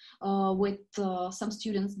speak with some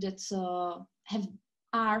students that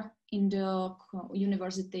are in the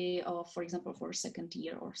university, for example, for 2nd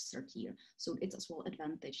year or 3rd year. So it's as well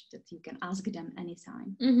advantage that you can ask them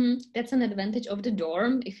anytime. That's an advantage of the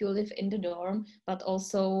dorm if you live in the dorm, but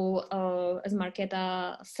also as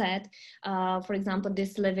Markéta said, for example,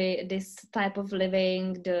 this type of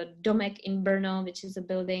living, the Domek in Brno, which is a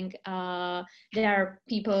building, there are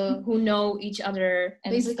people who know each other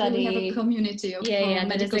and basically study. We have a community of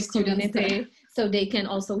medical students there. So they can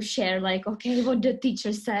also share like, okay, what the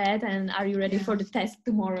teacher said, and are you ready for the test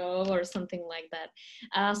tomorrow or something like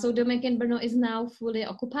that. So Domek in Brno is now fully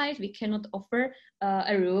occupied. We cannot offer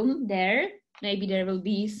a room there. Maybe there will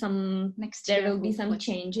be some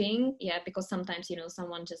changing, because sometimes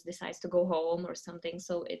someone just decides to go home or something.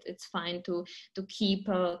 So it's fine to keep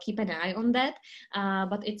an eye on that.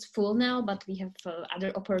 But it's full now. But we have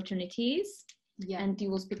other opportunities. Yeah. And you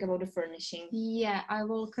will speak about the furnishing. Yeah, I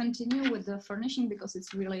will continue with the furnishing because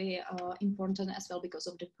it's really important as well because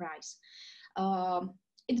of the price.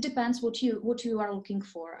 It depends what you are looking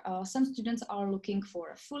for. Some students are looking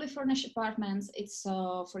for fully furnished apartments. It's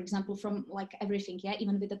for example from like everything,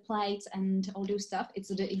 even with the plates and all those stuff. It's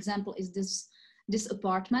the example is this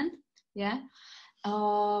apartment,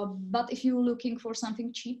 but if you're looking for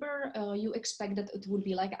something cheaper, you expect that it would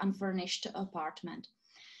be like unfurnished apartment.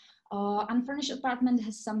 Unfurnished apartment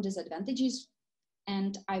has some disadvantages,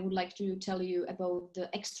 and I would like to tell you about the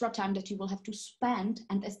extra time that you will have to spend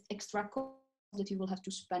and extra cost that you will have to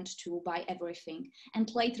spend to buy everything. And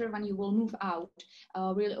later when you will move out,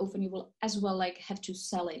 really often you will as well like have to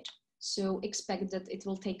sell it. So expect that it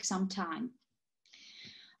will take some time.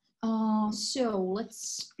 So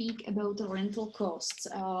let's speak about the rental costs.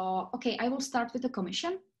 Okay, I will start with the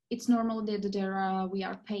commission. It's normal that we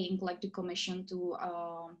are paying like the commission to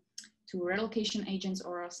relocation agents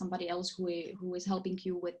or somebody else who is helping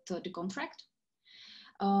you with the contract.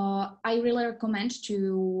 I really recommend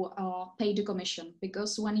to pay the commission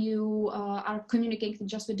because when you are communicating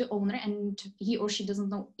just with the owner and he or she doesn't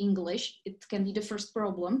know English, it can be the first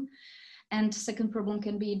problem. And second problem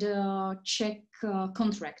can be the Czech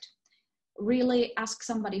contract. Really ask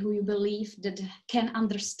somebody who you believe that can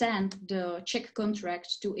understand the Czech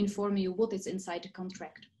contract to inform you what is inside the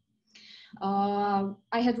contract.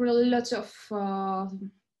 I had really lots of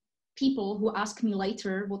people who asked me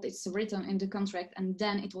later what is written in the contract, and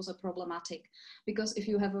then it was a problematic because if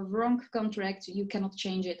you have a wrong contract, you cannot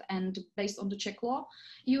change it, and based on the Czech law,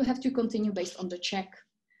 you have to continue based on the Czech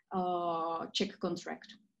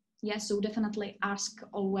contract. Yes, so definitely ask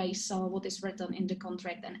always what is written in the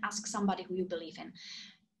contract and ask somebody who you believe in.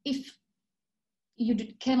 If you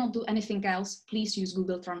cannot do anything else, please use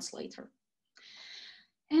Google Translator.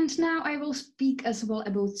 And now I will speak as well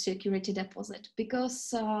about security deposit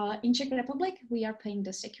because in Czech Republic, we are paying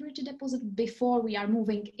the security deposit before we are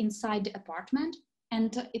moving inside the apartment,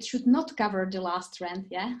 and it should not cover the last rent,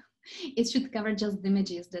 It should cover just the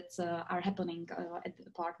images that are happening at the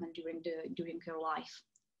apartment during your life.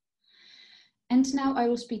 And now I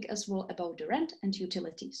will speak as well about the rent and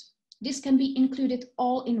utilities. This can be included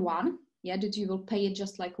all in one, that you will pay it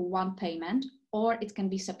just like one payment, or it can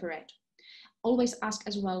be separate. Always ask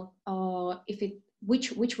as well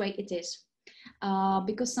which way it is,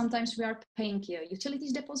 because sometimes we are paying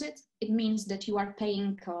utilities deposit. It means that you are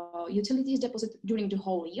paying utilities deposit during the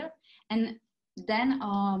whole year, And then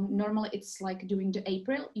normally it's like during the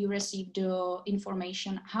April, you receive the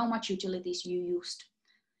information how much utilities you used.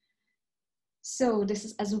 So this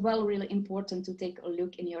is as well really important to take a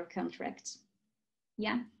look in your contract.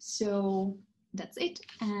 Yeah, so that's it.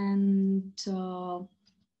 And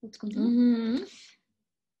let's continue. Mm-hmm.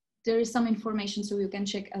 There is some information so you can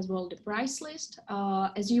check as well the price list.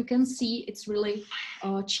 As you can see, it's really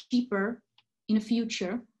cheaper in the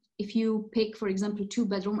future if you pick, for example,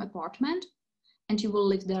 2-bedroom apartment and you will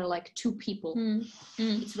live there like 2 people.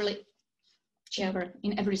 It's really cheaper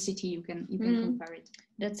in every city. You can compare it.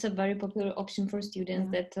 That's a very popular option for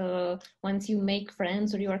students, that once you make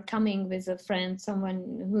friends or you are coming with a friend,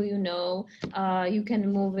 someone who you know, you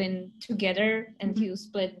can move in together and you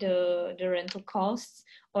split the rental costs.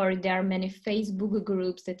 Or there are many Facebook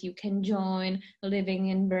groups that you can join, living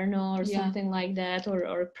in Brno or something like that,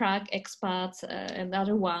 or Prague expats and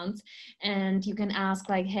other ones. And you can ask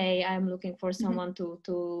like, hey, I'm looking for someone to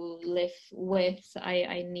live with.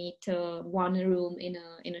 I need 1 room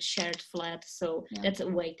in a shared flat. So that's a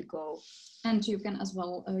way to go. And you can as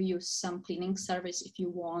well use some cleaning service if you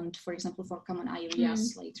want, for example, for common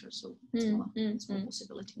areas later. So it's one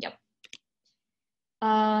possibility. Yep.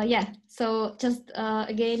 So just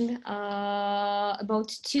again about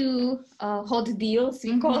 2 hot deals,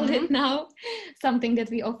 we call it now, something that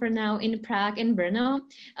we offer now in Prague and Brno,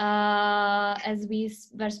 as we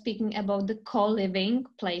were speaking about the co-living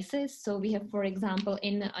places. So we have, for example,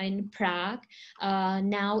 in Prague,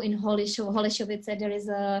 now in Holešovice, there is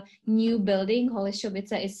a new building.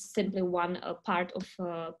 Holešovice is simply one part of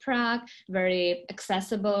Prague, very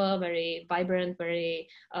accessible, very vibrant, very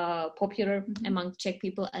popular among Czech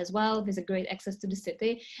people as well, with a great access to the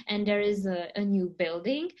city. And there is a new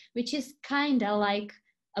building which is kind of like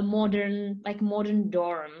a modern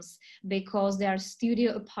dorms, because there are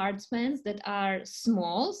studio apartments that are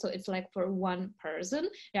small, so it's like for 1 person.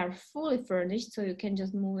 They are fully furnished, so you can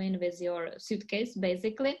just move in with your suitcase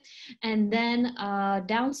basically. And then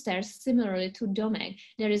downstairs, similarly to Domek,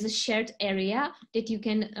 there is a shared area that you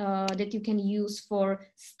can use for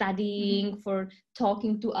studying, for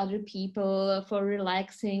talking to other people, for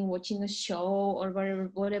relaxing, watching a show, or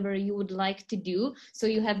whatever you would like to do. So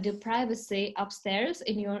you have the privacy upstairs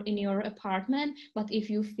in your apartment, but if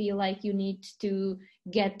you feel like you need to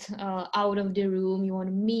get out of the room, you want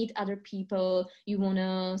to meet other people, you want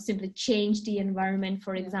to simply change the environment,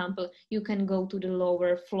 for example, you can go to the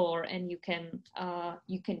lower floor and you can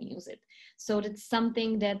use it. So that's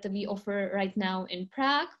something that we offer right now in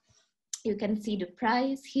Prague. You can see the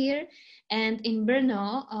price here. And in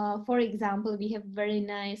Brno, for example, we have very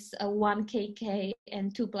nice 1 kk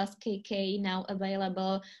and 2 plus kk now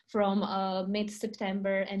available from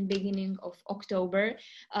mid-September and beginning of October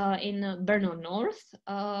in Brno North.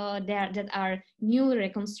 That are newly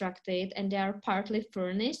reconstructed and they are partly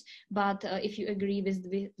furnished. But if you agree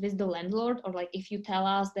with the landlord, or like if you tell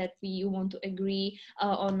us that you want to agree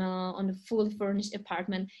on a fully furnished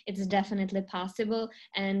apartment, it's definitely possible,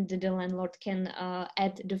 and the landlord can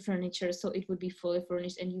add the furniture, so it would be fully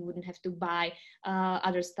furnished and you wouldn't have to buy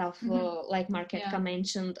other stuff like Markétka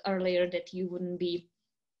mentioned earlier, that you wouldn't be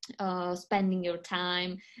spending your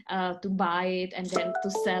time to buy it and then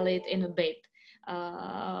to sell it in a bit.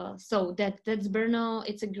 So that's Brno.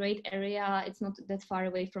 It's a great area. It's not that far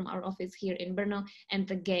away from our office here in Brno.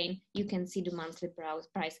 And again, you can see the monthly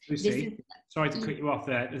price. Lucy, sorry to cut you off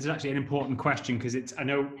there. This is actually an important question, because I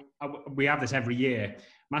know we have this every year.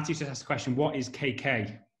 Matthew just asked the question, what is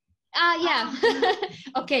KK? Yeah.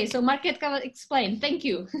 Okay, so Markétka will explain. Thank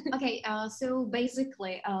you. Okay, so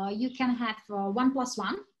basically you can have 1 plus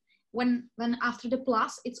 1. When after the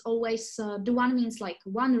plus, it's always the 1 means like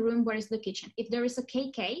 1 room where is the kitchen. If there is a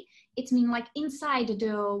KK, it means like inside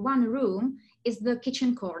the 1 room is the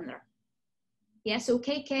kitchen corner. Yeah, so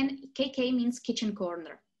KK means kitchen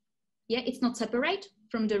corner. Yeah, it's not separate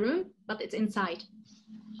from the room, but it's inside.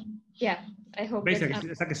 Yeah, I hope basically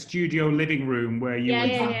it's like a studio living room where you would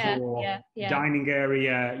have your dining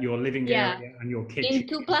area, your living area, and your kitchen. In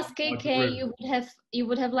 2 plus KK, you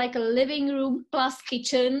would have like a living room plus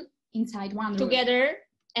kitchen inside 1 room together,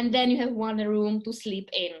 and then you have 1 room to sleep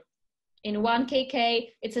in. In 1 KK,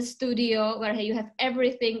 it's a studio where you have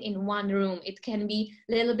everything in 1 room. It can be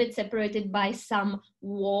a little bit separated by some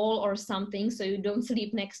wall or something, so you don't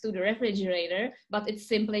sleep next to the refrigerator, but it's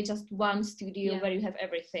simply just 1 studio where you have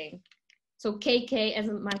everything. So KK, as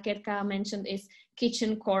Markétka mentioned, is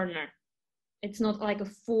kitchen corner. It's not like a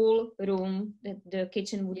full room that the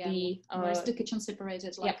kitchen would be. Where's the kitchen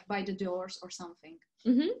separated, like by the doors or something?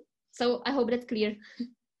 So I hope that's clear.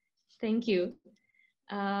 Thank you.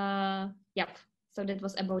 So that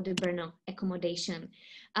was about the Brno accommodation.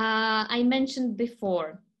 I mentioned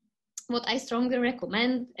before, what I strongly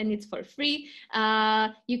recommend, and it's for free,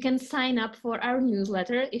 you can sign up for our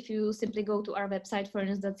newsletter if you simply go to our website,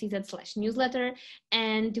 foreigners.cz/newsletter,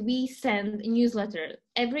 and we send a newsletter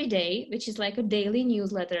every day, which is like a daily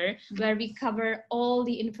newsletter where we cover all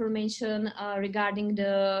the information regarding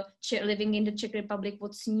the living in the Czech Republic,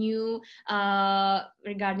 what's new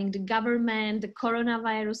regarding the government, the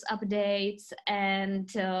coronavirus updates,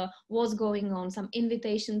 and what's going on, some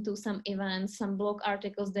invitation to some events, some blog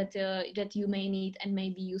articles that you may need and may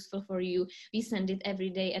be useful for you. We send it every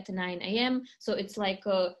day at 9 a.m. So it's like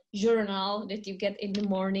a journal that you get in the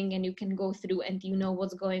morning and you can go through and you know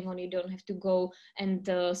what's going on. You don't have to go and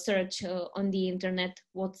search on the internet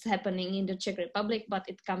what's happening in the Czech Republic, but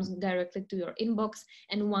it comes directly to your inbox.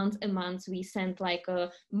 And once a month we send like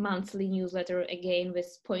a monthly newsletter again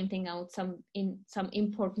with pointing out some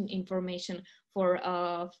important information for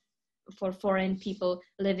foreign people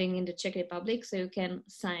living in the Czech Republic. So you can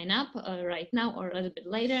sign up right now or a little bit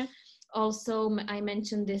later. Also, I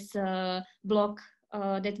mentioned this blog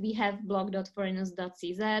that we have,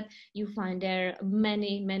 blog.foreigners.cz. You find there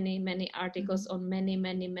many articles on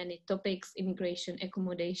many topics: immigration,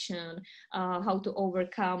 accommodation, how to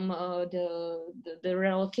overcome the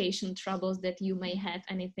relocation troubles that you may have,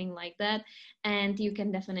 anything like that. And you can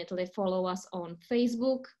definitely follow us on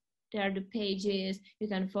Facebook. There are the pages. You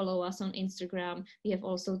can follow us on Instagram. We have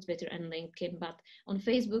also Twitter and LinkedIn, but on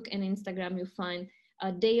Facebook and Instagram you find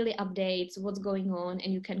daily updates, what's going on,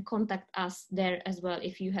 and you can contact us there as well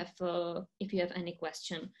if you have any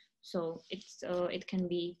question. So it can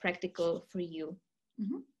be practical for you.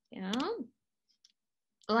 Yeah.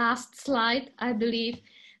 Last slide, I believe.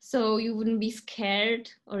 So you wouldn't be scared,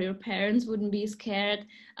 or your parents wouldn't be scared,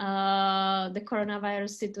 the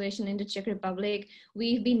coronavirus situation in the Czech Republic.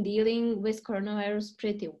 We've been dealing with coronavirus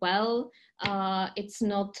pretty well. It's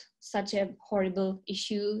not such a horrible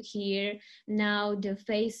issue here. Now the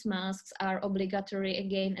face masks are obligatory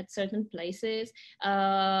again at certain places. There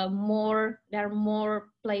are more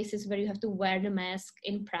places where you have to wear the mask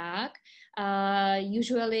in Prague.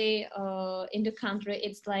 Usually in the country,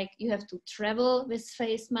 it's like you have to travel with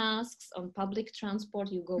face masks on public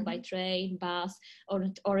transport. You go by train, bus,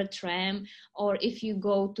 or a tram, or if you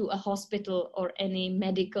go to a hospital or any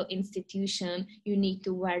medical institution, you need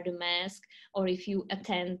to wear the mask, or if you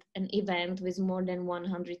attend an event with more than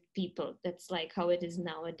 100 people. That's like how it is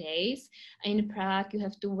nowadays. In Prague, you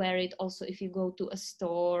have to wear it also if you go to a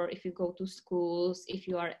store, if you go to schools, if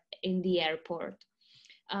you are in the airport.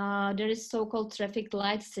 There is so-called traffic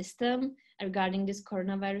light system regarding this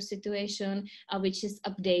coronavirus situation, which is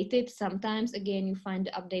updated sometimes. Again, you find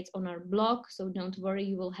the updates on our blog, so don't worry,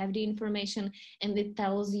 you will have the information, and it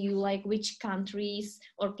tells you like which countries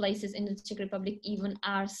or places in the Czech Republic even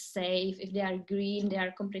are safe. If they are green, they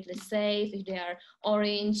are completely safe. If they are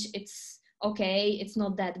orange, it's okay, it's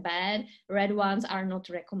not that bad. Red ones are not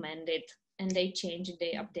recommended, and they change it,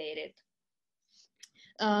 they update it.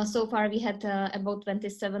 So far, we had about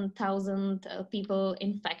 27,000 people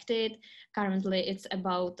infected. Currently, it's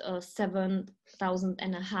about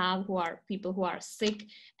 7,500 who are people who are sick,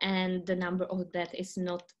 and the number of that is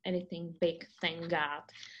not anything big, thank God.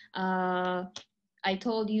 I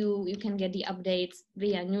told you, you can get the updates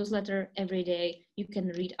via newsletter every day. You can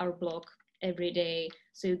read our blog every day,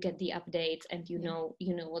 so you get the updates and you know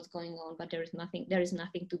what's going on. But there is nothing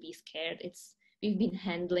to be scared. We've been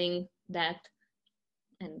handling that.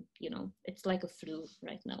 And, it's like a flu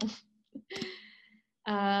right now.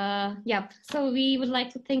 Yep, so we would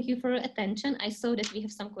like to thank you for your attention. I saw that we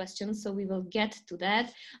have some questions, so we will get to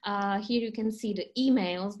that. Here you can see the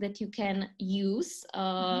emails that you can use,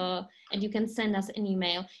 and you can send us an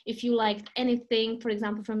email. If you liked anything, for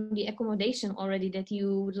example, from the accommodation already that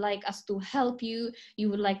you would like us to help you, you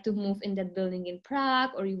would like to move in that building in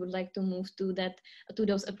Prague, or you would like to move to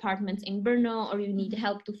those apartments in Brno, or you need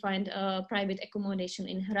help to find a private accommodation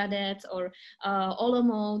in Hradec or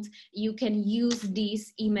Olomouc, you can use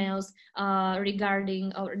these emails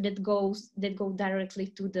regarding, or that go directly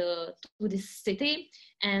to the city,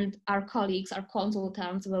 and our colleagues, our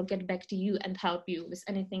consultants will get back to you and help you with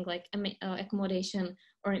anything like accommodation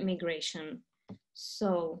or immigration.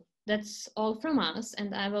 So that's all from us,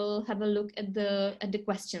 and I will have a look at the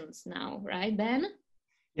questions now, right, Ben?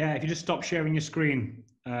 Yeah, if you just stop sharing your screen,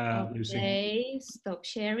 Lucy. Okay, stop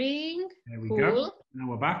sharing. There we go. Now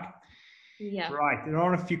we're back. Yeah. Right, there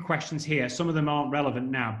are a few questions here. Some of them aren't relevant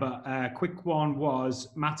now, but a quick one was,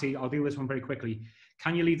 Matty, I'll do this one very quickly.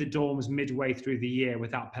 Can you leave the dorms midway through the year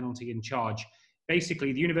without penalty and charge?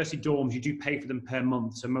 Basically, the university dorms, you do pay for them per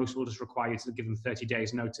month, so most will just require you to give them 30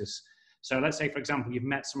 days notice. So let's say, for example, you've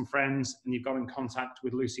met some friends and you've got in contact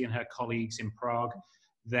with Lucy and her colleagues in Prague,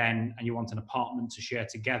 then, and you want an apartment to share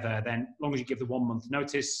together, then as long as you give the 1 month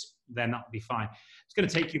notice, then that'll be fine. It's going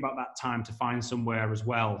to take you about that time to find somewhere as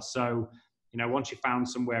well. So, you know, once you've found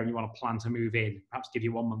somewhere and you want to plan to move in, perhaps give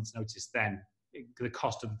you 1 month's notice then. The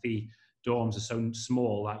cost of the dorms are so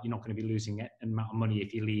small that you're not going to be losing an amount of money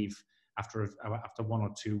if you leave after 1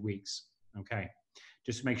 or 2 weeks. Okay,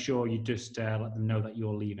 just make sure you just let them know that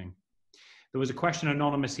you're leaving. There was a question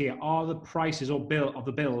anonymous here. Are the prices or bill of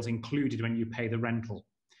the bills included when you pay the rental?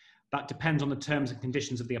 That depends on the terms and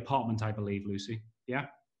conditions of the apartment, I believe, Lucy. Yeah?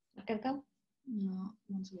 No,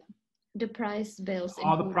 once again. The price bills.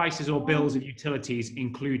 Are the prices or bills of utilities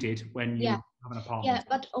included when you have an apartment? Yeah,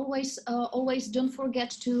 but always don't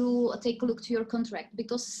forget to take a look to your contract,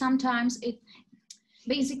 because sometimes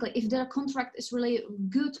basically, if the contract is really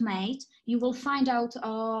good made, you will find out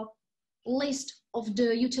a list of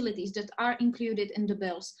the utilities that are included in the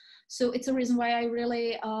bills. So it's a reason why I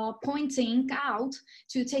really pointing out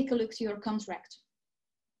to take a look to your contract.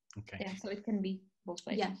 Okay. Yeah, so it can be both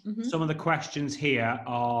ways. Yeah. Mm-hmm. Some of the questions here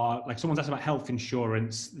are, like someone's asked about health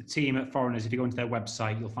insurance. The team at Foreigners, if you go into their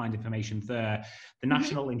website, you'll find information there. The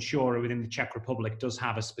national insurer within the Czech Republic does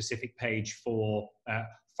have a specific page for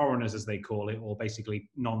foreigners, as they call it, or basically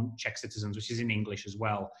non-Czech citizens, which is in English as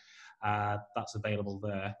well. That's available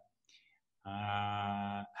there.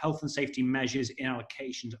 Health and safety measures in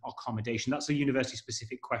allocation to accommodation. That's a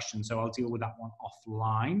university-specific question, so I'll deal with that one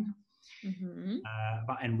offline. Mm-hmm.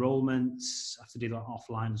 About enrollments, I have to deal with that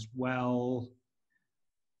offline as well.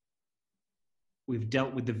 We've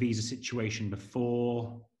dealt with the visa situation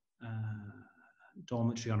before.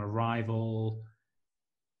 Dormitory on arrival.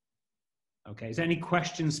 Okay, is there any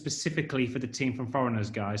questions specifically for the team from Foreigners,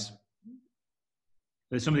 guys?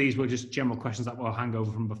 Some of these were just general questions that will hang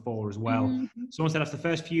over from before as well. Mm-hmm. Someone said, after the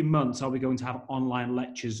first few months, are we going to have online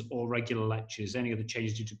lectures or regular lectures? Any other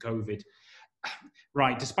changes due to COVID?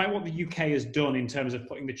 Right, despite what the UK has done in terms of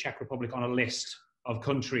putting the Czech Republic on a list of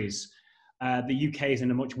countries, the UK is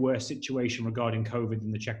in a much worse situation regarding COVID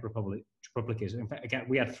than the Czech Republic is. In fact, again,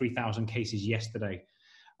 we had 3,000 cases yesterday.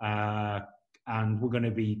 And we're going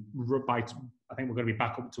to be, I think we're going to be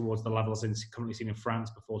back up towards the levels currently seen in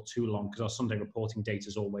France before too long, because our Sunday reporting data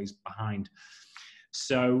is always behind.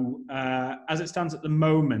 So as it stands at the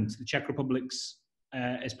moment, the Czech Republic's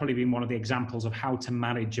has probably been one of the examples of how to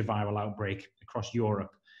manage a viral outbreak across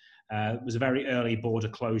Europe. It was a very early border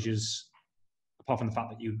closures, apart from the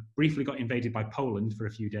fact that you briefly got invaded by Poland for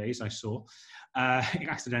a few days, I saw,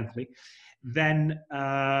 accidentally. Then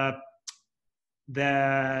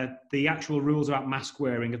the actual rules about mask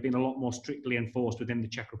wearing have been a lot more strictly enforced within the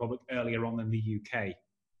Czech Republic earlier on than the UK.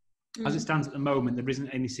 Mm-hmm. As it stands at the moment, there isn't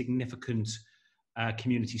any significant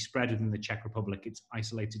community spread within the Czech Republic. It's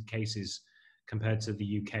isolated cases compared to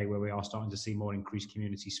the UK, where we are starting to see more increased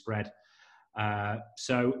community spread.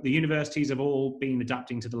 So the universities have all been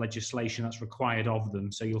adapting to the legislation that's required of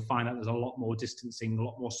them. So you'll find that there's a lot more distancing, a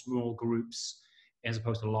lot more small groups, as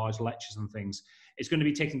opposed to large lectures and things. It's going to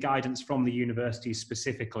be taking guidance from the universities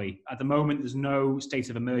specifically. At the moment, there's no state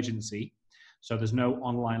of emergency, so there's no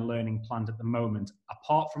online learning planned at the moment,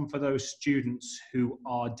 apart from for those students who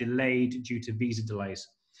are delayed due to visa delays.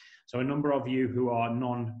 So a number of you who are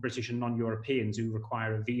non-British and non-Europeans who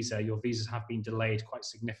require a visa, your visas have been delayed quite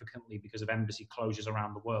significantly because of embassy closures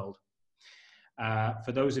around the world.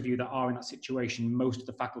 For those of you that are in that situation, most of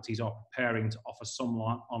the faculties are preparing to offer some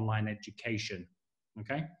online education.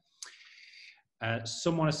 Okay.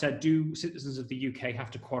 Someone has said, do citizens of the UK have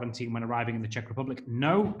to quarantine when arriving in the Czech Republic?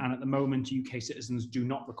 No, and at the moment, UK citizens do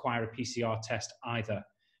not require a PCR test either,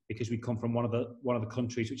 because we come from one of the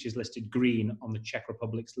countries which is listed green on the Czech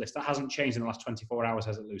Republic's list. That hasn't changed in the last 24 hours,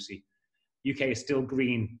 has it, Lucy? UK is still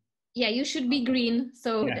green. Yeah, you should be green.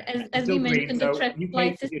 So yeah, as we mentioned, the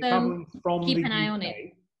flight system, keep an eye on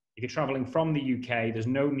it. If you're traveling from the UK, there's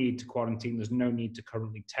no need to quarantine. There's no need to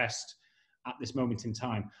currently test at this moment in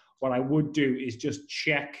time. What I would do is just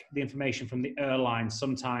check the information from the airlines.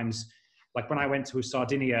 Sometimes, like when I went to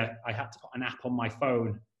Sardinia, I had to put an app on my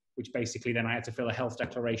phone, which basically then I had to fill a health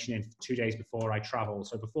declaration in 2 days before I travel.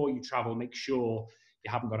 So before you travel, make sure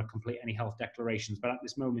you haven't got to complete any health declarations. But at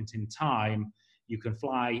this moment in time, you can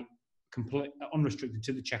fly unrestricted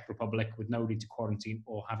to the Czech Republic with no need to quarantine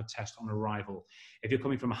or have a test on arrival. If you're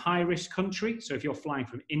coming from a high-risk country, so if you're flying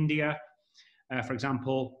from India, for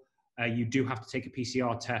example, you do have to take a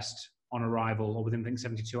PCR test on arrival, or within, I think,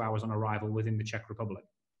 72 hours on arrival within the Czech Republic.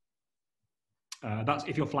 That's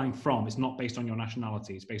if you're flying from. It's not based on your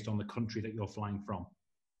nationality. It's based on the country that you're flying from.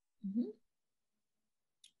 Mm-hmm.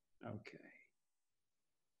 Okay.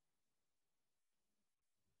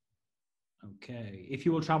 Okay. If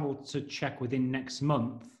you will travel to Czech within next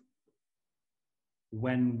month,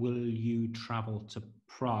 when will you travel to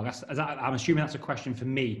Prague? I'm assuming that's a question for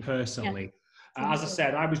me personally. Yes. As I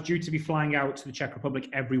said, I was due to be flying out to the Czech Republic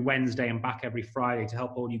every Wednesday and back every Friday to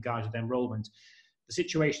help all you guys with enrollment. The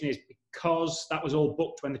situation is, because that was all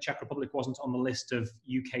booked when the Czech Republic wasn't on the list of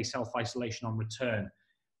UK self-isolation on return,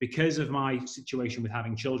 because of my situation with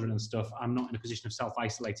having children and stuff, I'm not in a position of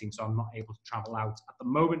self-isolating, so I'm not able to travel out at the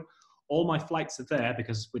moment. All my flights are there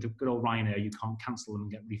because with a good old Ryanair, you can't cancel them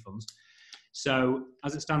and get refunds. So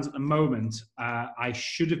as it stands at the moment, I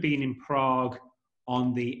should have been in Prague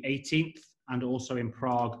on the 18th and also in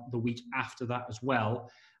Prague the week after that as well.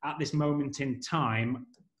 At this moment in time,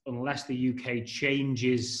 unless the UK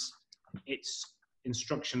changes its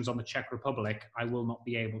instructions on the Czech Republic, I will not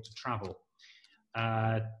be able to travel.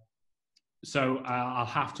 So I'll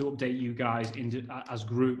have to update you guys as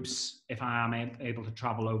groups if I am able to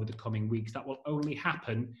travel over the coming weeks. That will only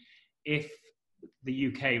happen if the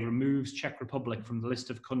UK removes Czech Republic from the list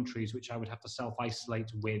of countries which I would have to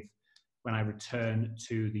self-isolate with when I return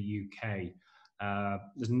to the UK.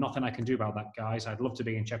 There's nothing I can do about that, guys. I'd love to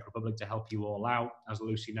be in Czech Republic to help you all out. As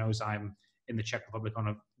Lucy knows, I'm in the Czech Republic on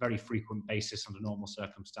a very frequent basis under normal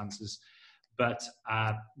circumstances. But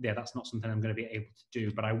yeah, that's not something I'm going to be able to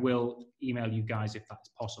do. But I will email you guys if that's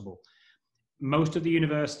possible. Most of the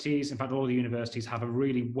universities, in fact, all the universities have a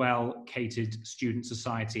really well-catered student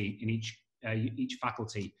society in each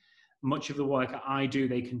faculty. Much of the work I do,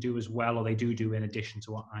 they can do as well, or they do in addition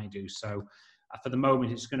to what I do. So for the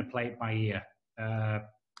moment, it's going to play it by ear. If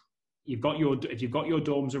you've got your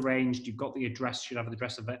dorms arranged, you've got the address, should have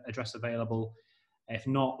the address available. If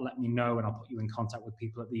not, let me know and I'll put you in contact with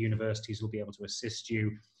people at the universities who will be able to assist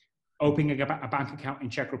you. Opening a bank account in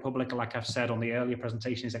Czech Republic, like I've said on the earlier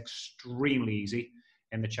presentation, is extremely easy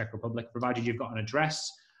in the Czech Republic, provided you've got an address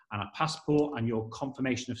and a passport and your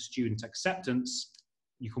confirmation of student acceptance.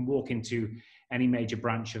 You can walk into any major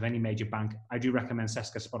branch of any major bank. I do recommend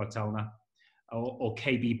Česká spořitelna or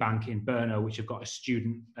KB Bank in Brno, which have got a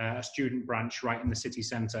student branch right in the city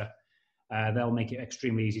centre. They'll make it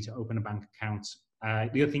extremely easy to open a bank account.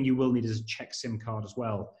 The other thing you will need is a Czech SIM card as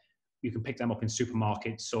well. You can pick them up in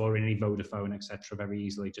supermarkets or in any Vodafone, etc. very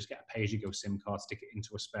easily. Just get a pay-as-you-go SIM card, stick it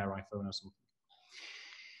into a spare iPhone or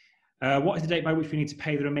something. What is the date by which we need to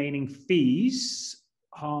pay the remaining fees,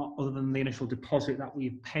 other than the initial deposit that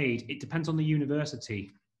we've paid? It depends on the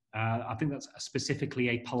university. I think that's specifically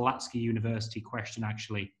a Palatsky University question,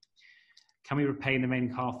 actually. Can we repay the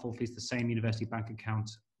remaining half full fees to the same university bank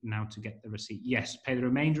account now to get the receipt? Yes, pay the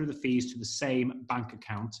remainder of the fees to the same bank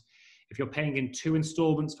account. If you're paying in 2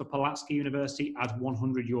 installments for Palatsky University, add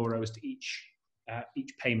 €100 to each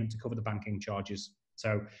payment to cover the banking charges.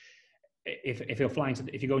 So if you're going to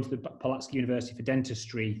the Palatsky University for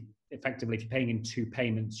dentistry, effectively, if you're paying in 2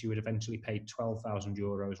 payments, you would eventually pay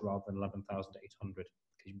 €12,000 rather than 11,800,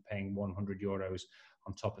 because you're paying €100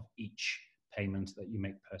 on top of each payment that you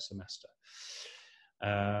make per semester.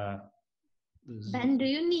 Ben, do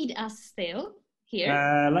you need us still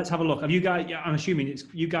here? Let's have a look. Have you guys? Yeah, I'm assuming it's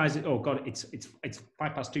you guys. Oh God, it's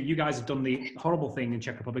 2:05. You guys have done the horrible thing in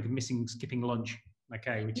Czech Republic of skipping lunch.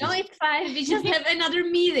 Okay. It's fine. We just have another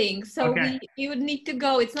meeting, so okay. we would need to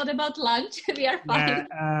go. It's not about lunch. We are fine.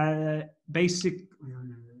 Basic.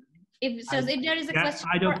 If there is a question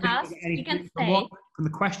for us, we can say. From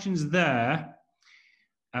the questions there.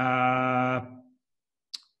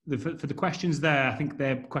 For the questions there, I think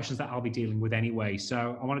they're questions that I'll be dealing with anyway.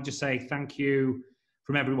 So I want to just say thank you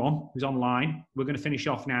from everyone who's online. We're going to finish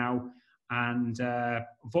off now. And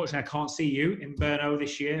unfortunately, I can't see you in Brno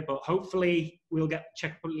this year, but hopefully we'll get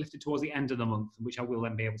Czech Republic lifted towards the end of the month, which I will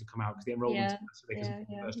then be able to come out because the enrollment is the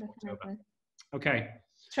 1st of October. Okay.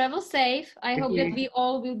 Travel safe. I hope that we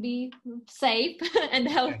all will be safe and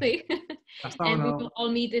healthy. And we will all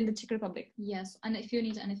meet in the Czech Republic. Yes. And if you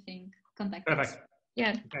need anything, contact us.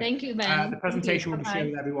 Yeah, okay. Thank you, Ben. The presentation will be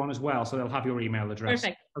shared with everyone as well, so they'll have your email address.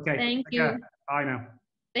 Perfect. Okay. Thank you. Bye now.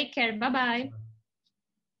 Take care. Bye-bye.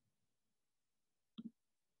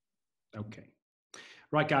 Okay.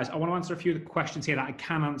 Right, guys, I want to answer a few of the questions here that I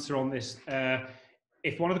can answer on this.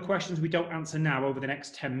 If one of the questions we don't answer now over the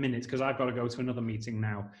next 10 minutes, because I've got to go to another meeting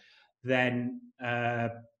now, then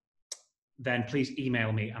please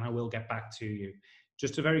email me and I will get back to you.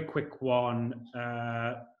 Just a very quick one.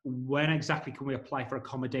 When exactly can we apply for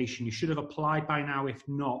accommodation? You should have applied by now. If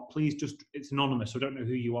not, please it's anonymous, so I don't know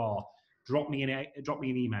who you are. Drop me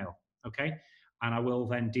an email, okay? And I will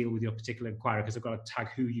then deal with your particular inquiry because I've got to tag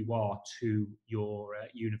who you are to your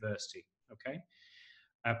university, okay?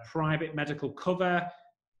 Private medical cover,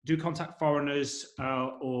 do contact foreigners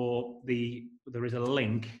or there is a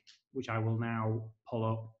link which I will now pull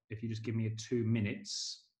up. If you just give me 2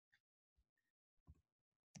 minutes.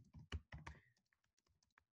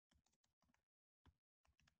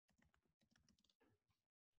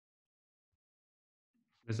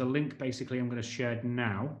 There's a link basically I'm going to share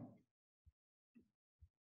now,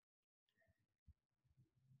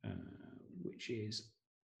 which is,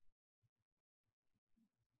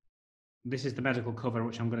 this is the medical cover,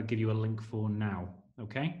 which I'm going to give you a link for now,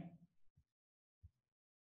 okay?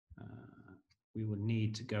 We would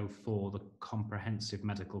need to go for the comprehensive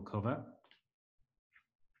medical cover.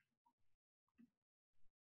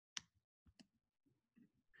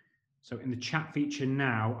 So in the chat feature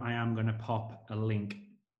now, I am going to pop a link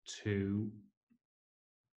to,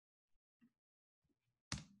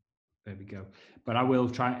 there we go. But I will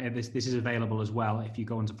try, this is available as well. If you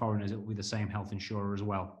go into foreigners, it will be the same health insurer as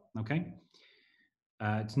well, okay?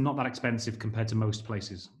 It's not that expensive compared to most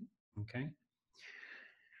places, okay?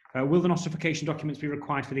 Will the notification documents be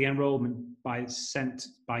required for the enrolment sent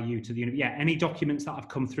by you to the university? Yeah, any documents that have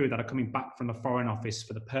come through that are coming back from the Foreign Office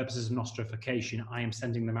for the purposes of notification, I am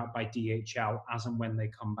sending them out by DHL as and when they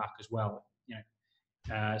come back as well. You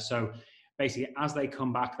know, so basically, as they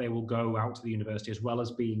come back, they will go out to the university as well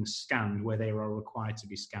as being scanned where they are required to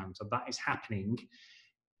be scanned. So that is happening.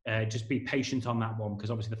 Just be patient on that one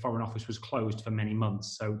because obviously the Foreign Office was closed for many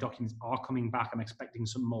months. So documents are coming back. I'm expecting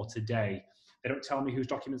some more today. They don't tell me whose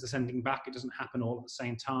documents are sending back. It doesn't happen all at the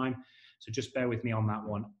same time. So just bear with me on that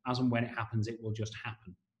one. As and when it happens, it will just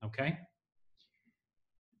happen, okay?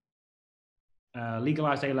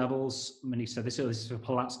 Legalized A-levels, Manisa, this is for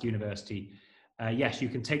Pulaski University. Yes, you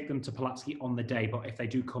can take them to Pulaski on the day, but if they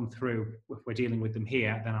do come through, if we're dealing with them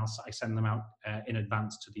here, then I send them out in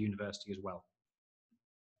advance to the university as well.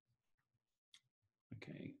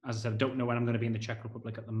 Okay, as I said, I don't know when I'm going to be in the Czech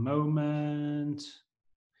Republic at the moment.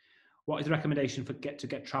 What is the recommendation for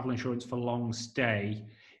get travel insurance for long stay?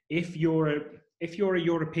 If you're a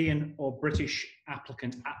European or British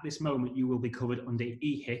applicant at this moment, you will be covered under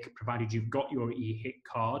EHIC, provided you've got your EHIC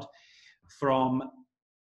card. From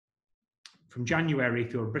January,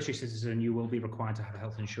 if you're a British citizen, you will be required to have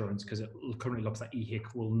health insurance because it currently looks like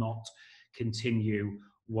EHIC will not continue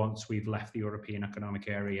once we've left the European Economic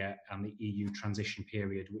Area and the EU transition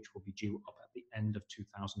period, which will be due up at the end of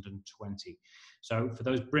 2020. So for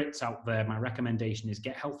those Brits out there, my recommendation is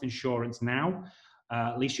get health insurance now.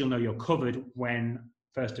 At least you'll know you're covered when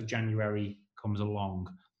 1st of January comes along.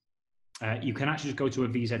 You can actually just go to a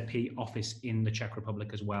VZP office in the Czech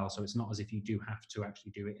Republic as well. So it's not as if you do have to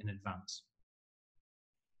actually do it in advance.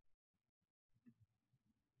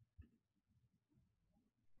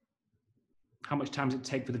 How much time does it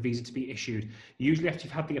take for the visa to be issued? Usually after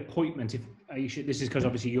you've had the appointment, this is because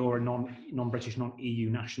obviously you're a non-British, non-EU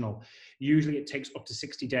national. Usually it takes up to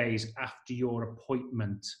 60 days after your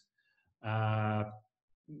appointment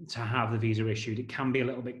to have the visa issued. It can be a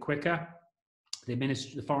little bit quicker.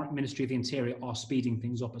 The Foreign Ministry of the Interior are speeding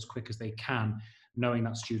things up as quick as they can, knowing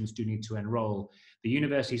that students do need to enroll. The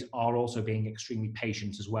universities are also being extremely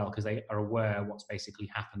patient as well because they are aware what's basically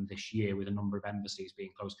happened this year with a number of embassies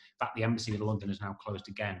being closed. In fact, the embassy in London is now closed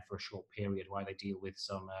again for a short period while they deal with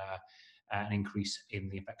an increase in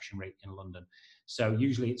the infection rate in London. So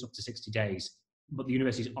usually it's up to 60 days, but the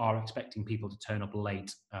universities are expecting people to turn up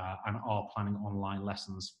late and are planning online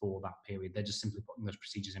lessons for that period. They're just simply putting those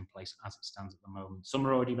procedures in place as it stands at the moment. Some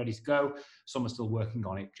are already ready to go, some are still working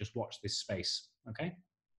on it. Just watch this space, okay?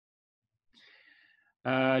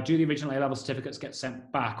 Do the original A-level certificates get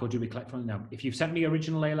sent back or do we collect from them? No. If you've sent me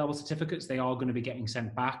original A-level certificates, they are going to be getting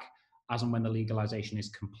sent back as and when the legalization is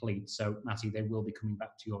complete. So, Natty, they will be coming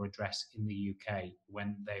back to your address in the UK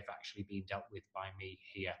when they've actually been dealt with by me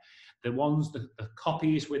here. The ones, the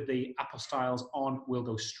copies with the apostiles on will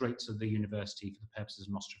go straight to the university for the purposes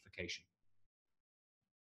of nostrification.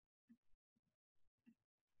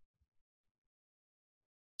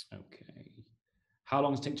 Okay. How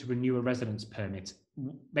long does it take to renew a residence permit?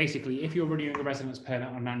 Basically, if you're renewing a residence permit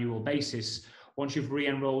on an annual basis, once you've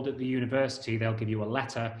re-enrolled at the university, they'll give you a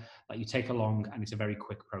letter that you take along, and it's a very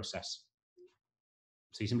quick process.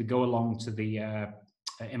 So you simply go along to the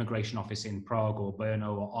immigration office in Prague or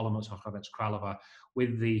Brno or Olomouc or Hradec Králové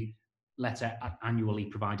with the letter annually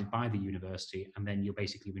provided by the university, and then you'll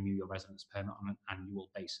basically renew your residence permit on an annual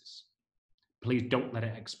basis. Please don't let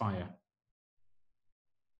it expire.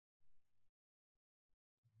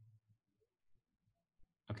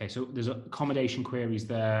 Okay, so there's accommodation queries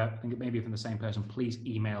there. I think it may be from the same person. Please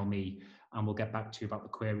email me and we'll get back to you about the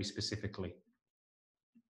query specifically.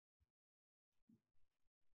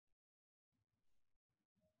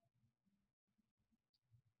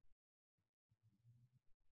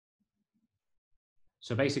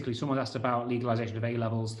 So basically, someone asked about legalization of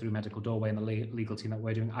A-levels through Medical Doorway and the legal team that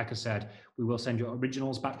we're doing. Like I said, we will send your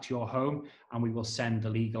originals back to your home, and we will send the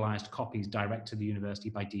legalized copies direct to the university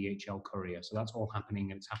by DHL courier. So that's all happening,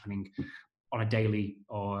 and it's happening on a daily,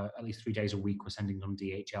 or at least 3 days a week. We're sending them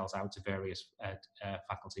DHLs out to various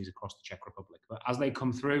faculties across the Czech Republic. But as they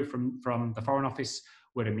come through from the Foreign Office,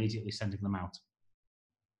 we're immediately sending them out.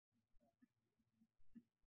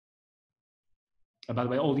 By the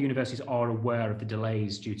way, all the universities are aware of the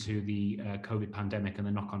delays due to the COVID pandemic and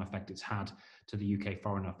the knock-on effect it's had to the UK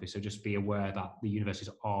Foreign Office. So just be aware that the universities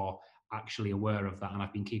are actually aware of that, and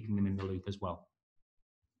I've been keeping them in the loop as well.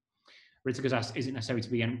 Ritika's asked, is it necessary to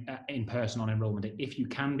be in person on enrolment day? If you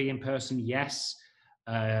can be in person, yes,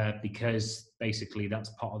 because basically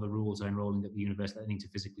that's part of the rules of enrolling at the university, that they need to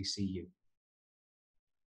physically see you.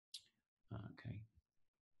 Okay.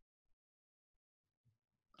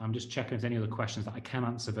 I'm just checking if there's any other questions that I can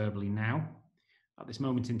answer verbally now. At this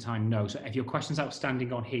moment in time, no. So if your question's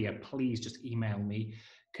outstanding on here, please just email me,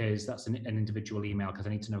 because that's an individual email, because I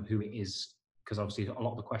need to know who it is, because obviously a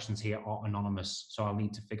lot of the questions here are anonymous. So I'll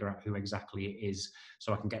need to figure out who exactly it is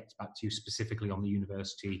so I can get back to you specifically on the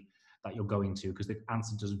university that you're going to, because the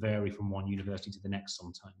answer does vary from one university to the next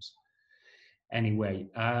sometimes. Anyway,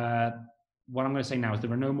 what I'm going to say now is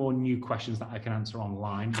there are no more new questions that I can answer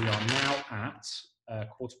online. We are now at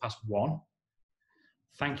 1:15.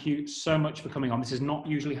 Thank you so much for coming on. This is not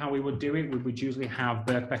usually how we would do it. We would usually have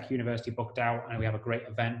Birkbeck University booked out, and we have a great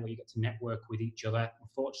event where you get to network with each other.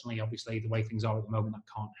 Unfortunately, obviously, the way things are at the moment, that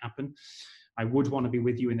can't happen. I would want to be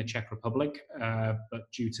with you in the Czech Republic, but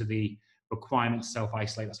due to the requirement to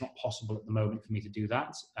self-isolate, that's not possible at the moment for me to do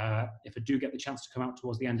that. If I do get the chance to come out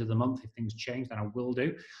towards the end of the month, if things change, then I will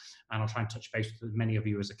do. And I'll try and touch base with as many of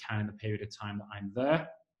you as I can in the period of time that I'm there.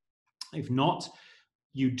 If not,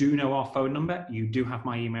 you do know our phone number. You do have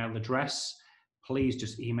my email address. Please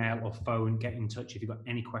just email or phone, get in touch if you've got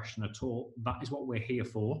any question at all. That is what we're here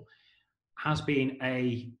for. Has been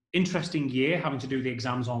an interesting year having to do the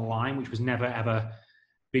exams online, which was never ever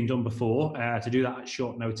been done before. To do that at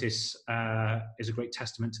short notice is a great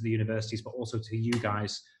testament to the universities, but also to you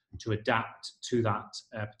guys to adapt to that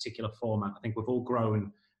particular format. I think we've all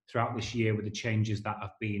grown throughout this year with the changes that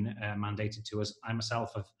have been mandated to us. I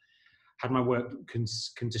myself have had my work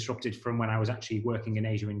disrupted from when I was actually working in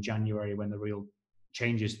Asia in January, when the real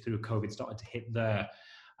changes through COVID started to hit there.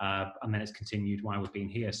 And then it's continued while we've been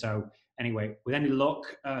here. So anyway, with any luck,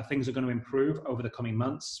 things are going to improve over the coming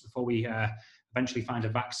months before we eventually find a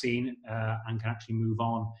vaccine and can actually move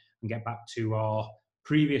on and get back to our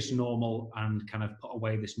previous normal and kind of put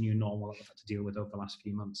away this new normal that we've had to deal with over the last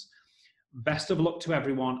few months. Best of luck to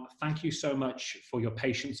everyone. Thank you so much for your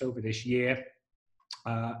patience over this year.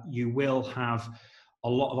 You will have a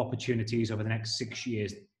lot of opportunities over the next 6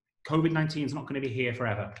 years. COVID-19 is not going to be here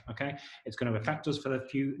forever, okay? It's going to affect us for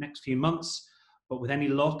the next few months, but with any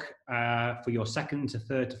luck, for your second to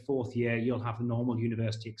third to fourth year, you'll have the normal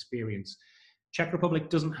university experience. Czech Republic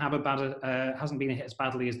doesn't have hasn't been hit as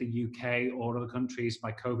badly as the UK or other countries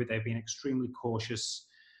by COVID. They've been extremely cautious.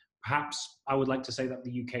 Perhaps I would like to say that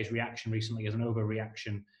the UK's reaction recently is an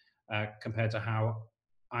overreaction compared to how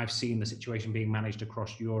I've seen the situation being managed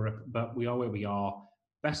across Europe, but we are where we are.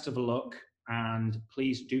 Best of luck, and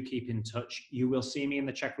please do keep in touch. You will see me in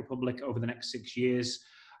the Czech Republic over the next 6 years.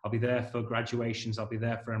 I'll be there for graduations. I'll be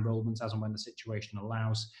there for enrollments as and when the situation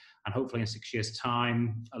allows. And hopefully in 6 years'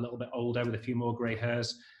 time, a little bit older with a few more grey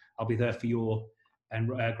hairs, I'll be there for your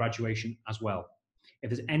graduation as well. If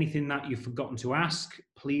there's anything that you've forgotten to ask,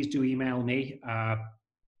 please do email me. I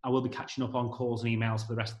will be catching up on calls and emails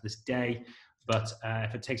for the rest of this day. But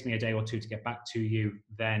if it takes me a day or two to get back to you,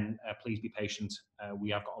 then please be patient.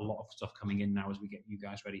 We have got a lot of stuff coming in now as we get you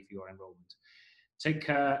guys ready for your enrollment. Take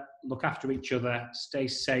care, look after each other, stay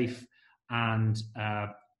safe, and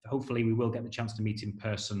hopefully we will get the chance to meet in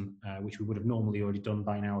person, which we would have normally already done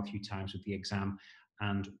by now a few times with the exam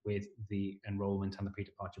and with the enrollment and the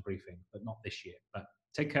pre-departure briefing, but not this year. But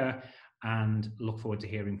take care and look forward to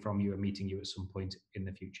hearing from you and meeting you at some point in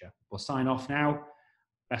the future. We'll sign off now.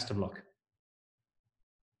 Best of luck.